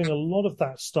are doing a lot of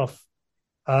that stuff.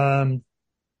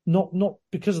 Not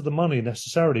because of the money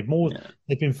necessarily.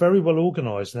 They've been very well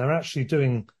organised, and they're actually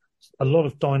doing a lot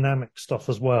of dynamic stuff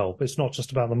as well. But it's not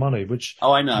just about the money, which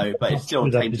I know, but it's still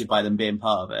tainted by them being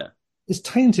part of it. It's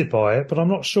tainted by it, but I'm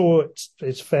not sure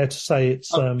it's fair to say it's.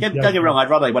 Don't get me wrong. I'd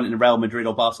rather they went into Real Madrid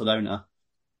or Barcelona.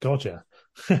 God, yeah.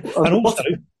 And also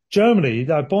Germany,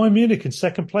 Bayern Munich in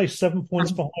second place, 7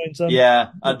 points behind.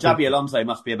 Xabi Alonso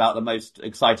must be about the most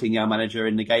exciting young manager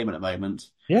in the game at the moment.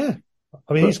 Yeah.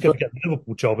 I mean, he's going to get the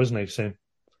Liverpool job, isn't he, soon?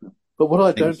 But what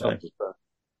I don't understand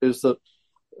is that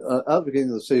at the beginning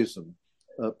of the season,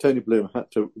 Tony Bloom had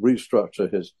to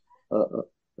restructure his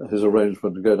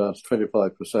arrangement and go down to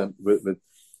 25% with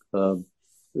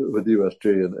USG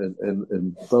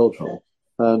in Belgium,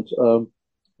 and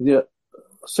yet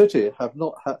City have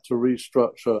not had to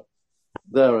restructure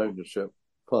their ownership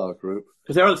power group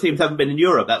because their other teams haven't been in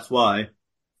Europe. That's why.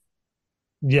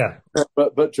 Yeah,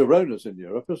 but Girona's in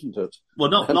Europe, isn't it? Well,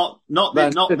 not now.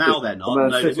 They're not.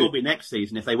 No, it will be next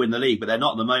season if they win the league, but they're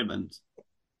not at the moment.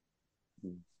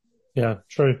 Yeah,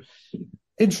 true.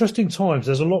 Interesting times.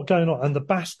 There's a lot going on, and the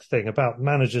Basque thing about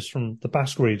managers from the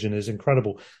Basque region is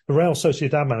incredible. The Real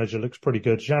Sociedad manager looks pretty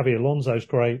good. Xabi Alonso's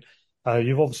great.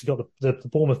 You've obviously got the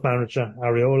Bournemouth manager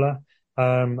Areola,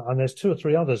 and there's two or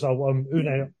three others.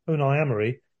 Unai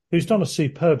Emery, who's done a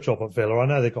superb job at Villa. I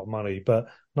know they've got money, but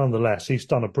nonetheless, he's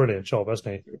done a brilliant job,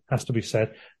 hasn't he? Has to be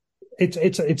said.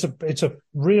 It's a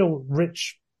real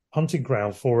rich hunting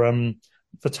ground for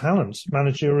talent,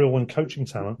 managerial and coaching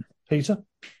talent. Peter,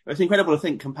 it's incredible to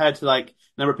think compared to like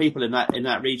number of people in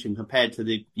that region compared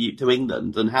to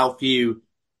England and how few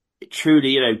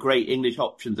truly great English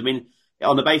options. I mean,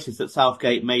 on the basis that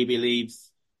Southgate maybe leaves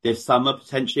this summer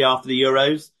potentially after the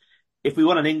Euros. If we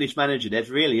want an English manager, there's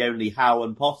really only Howe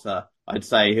and Potter, I'd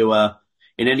say, who are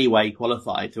in any way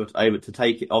qualified to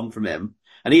take it on from him.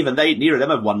 And even neither of them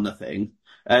have won the thing.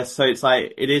 So it's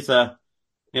like, it is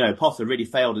Potter really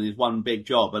failed in his one big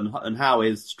job, and Howe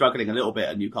is struggling a little bit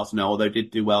at Newcastle now, although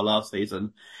did do well last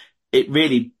season. It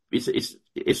really, it's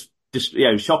just,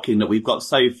 shocking that we've got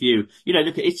so few.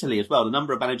 Look at Italy as well. The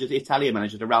number of Italian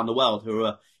managers around the world who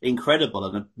are incredible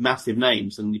and are massive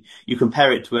names. And you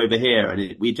compare it to over here,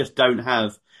 and we just don't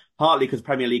have, partly because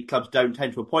Premier League clubs don't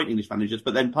tend to appoint English managers,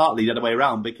 but then partly the other way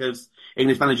around because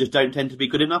English managers don't tend to be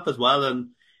good enough as well.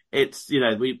 And it's,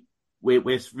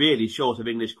 we're really short of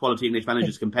quality English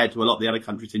managers compared to a lot of the other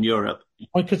countries in Europe.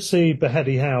 I could see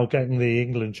Beheady Howe getting the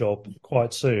England job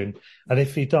quite soon. And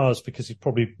if he does, because he's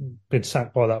probably been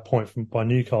sacked by that point by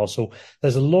Newcastle,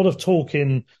 there's a lot of talk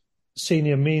in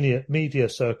senior media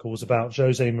circles about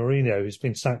Jose Mourinho, who's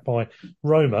been sacked by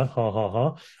Roma,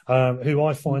 who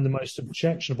I find the most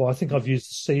objectionable. I think I've used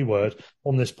the C word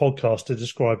on this podcast to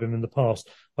describe him in the past.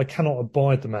 I cannot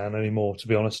abide the man anymore, to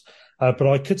be honest. But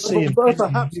I could see him.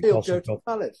 Perhaps he'll go to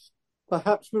Palace.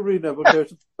 Perhaps Mourinho will go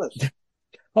to Palace.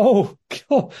 Oh,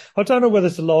 God. I don't know whether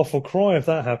to laugh or cry if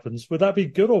that happens. Would that be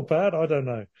good or bad? I don't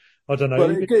know. Well,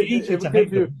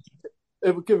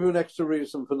 it would give you an extra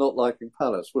reason for not liking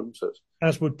Palace, wouldn't it?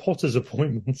 As would Potter's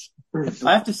appointments.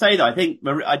 I have to say, though,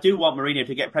 I do want Mourinho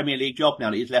to get Premier League job now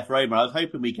that he's left Roma. I was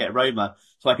hoping we'd get Roma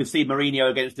so I could see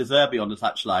Mourinho against De Zerbi on the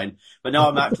touchline. But now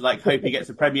I'm out to hope he gets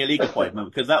a Premier League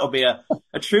appointment, because that would be a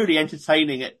truly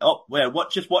entertaining.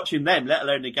 Just watching them, let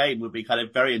alone the game, would be kind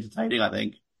of very entertaining, I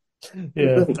think.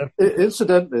 Yeah.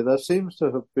 Incidentally, there seems to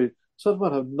have been some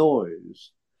amount of noise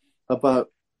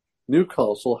about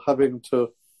Newcastle having to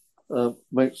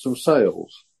make some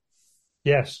sales.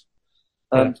 Yes.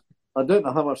 And I don't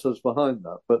know how much there's behind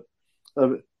that, but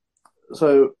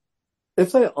so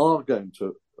if they are going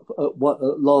to at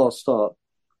last start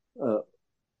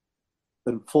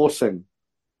enforcing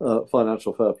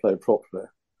financial fair play properly,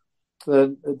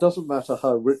 then it doesn't matter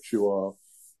how rich you are,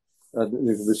 and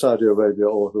you can be Saudi Arabia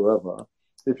or whoever,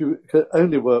 if you can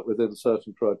only work within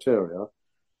certain criteria,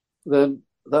 then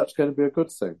that's going to be a good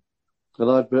thing. And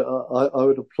I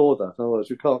would applaud that. Otherwise,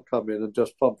 you can't come in and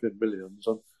just pump in millions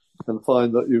and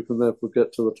find that you can therefore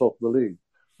get to the top of the league.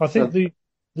 I think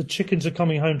the chickens are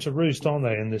coming home to roost, aren't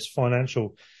they, in this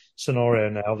financial scenario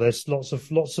now? There's lots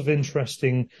of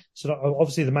interesting. So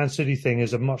obviously, the Man City thing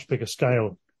is a much bigger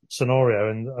scale scenario,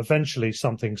 and eventually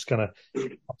something's going to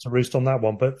come to roost on that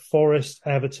one. But Forest,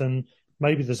 Everton,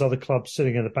 maybe there's other clubs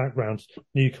sitting in the background,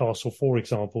 Newcastle, for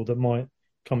example, that might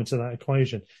come into that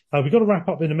equation. We've got to wrap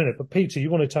up in a minute, but Peter, you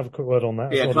wanted to have a quick word on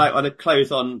that? Yeah, I want to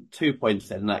close on 2 points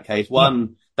then in that case.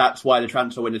 One, that's why the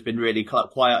transfer window has been really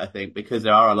quiet, I think, because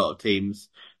there are a lot of teams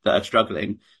that are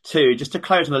struggling. Two, just to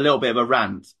close on a little bit of a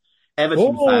rant,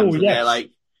 Everton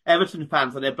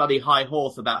fans and their bloody high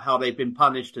horse about how they've been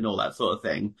punished and all that sort of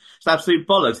thing. It's absolute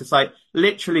bollocks. It's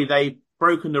literally they've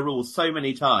broken the rules so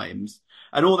many times,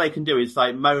 and all they can do is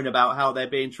moan about how they're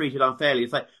being treated unfairly.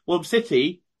 It's well,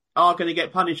 City are going to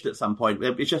get punished at some point.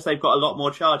 It's just they've got a lot more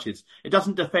charges. It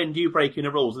doesn't defend you breaking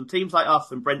the rules. And teams like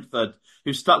us and Brentford,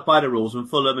 who stuck by the rules, and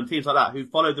Fulham and teams like that, who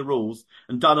followed the rules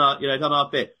and done our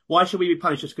bit. Why should we be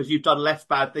punished just because you've done less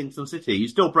bad things than City? You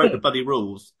still broke the bloody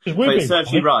rules. So it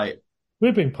serves you right.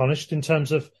 We're being punished in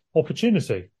terms of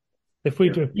opportunity. If we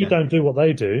don't do what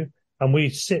they do, and we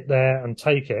sit there and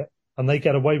take it, and they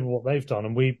get away with what they've done,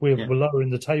 and we're lower in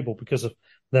the table because of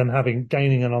them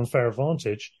gaining an unfair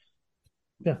advantage.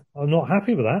 Yeah, I'm not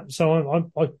happy with that.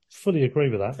 So I fully agree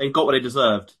with that. They got what they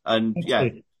deserved, and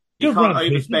absolutely. You can't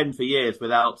overspend for years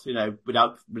without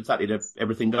exactly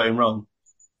everything going wrong.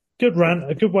 Good rant,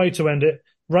 a good way to end it.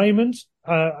 Raymond,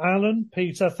 Alan,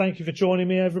 Peter, thank you for joining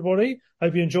me, everybody.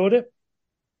 Hope you enjoyed it.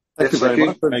 Thank you very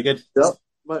much. Very good. Yeah,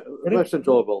 most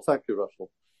enjoyable. Thank you, Russell.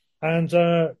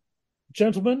 And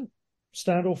gentlemen,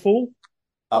 stand or fall?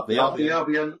 Up the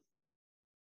Albion.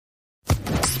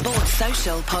 Sports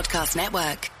Social Podcast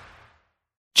Network.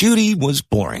 Judy was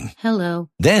boring. Hello.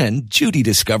 Then Judy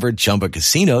discovered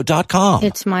ChumbaCasino.com.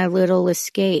 It's my little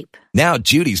escape. Now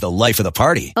Judy's the life of the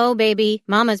party. Oh, baby,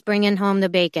 mama's bringing home the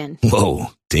bacon. Whoa,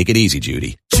 take it easy,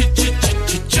 Judy.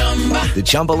 The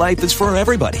Chumba life is for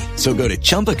everybody. So go to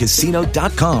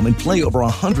ChumbaCasino.com and play over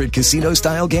 100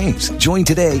 casino-style games. Join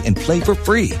today and play for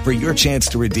free for your chance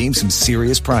to redeem some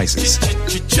serious prizes.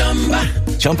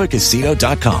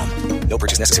 ChumbaCasino.com. No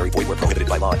purchase necessary. Void where prohibited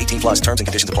by law. 18+ terms and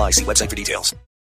conditions apply. See website for details.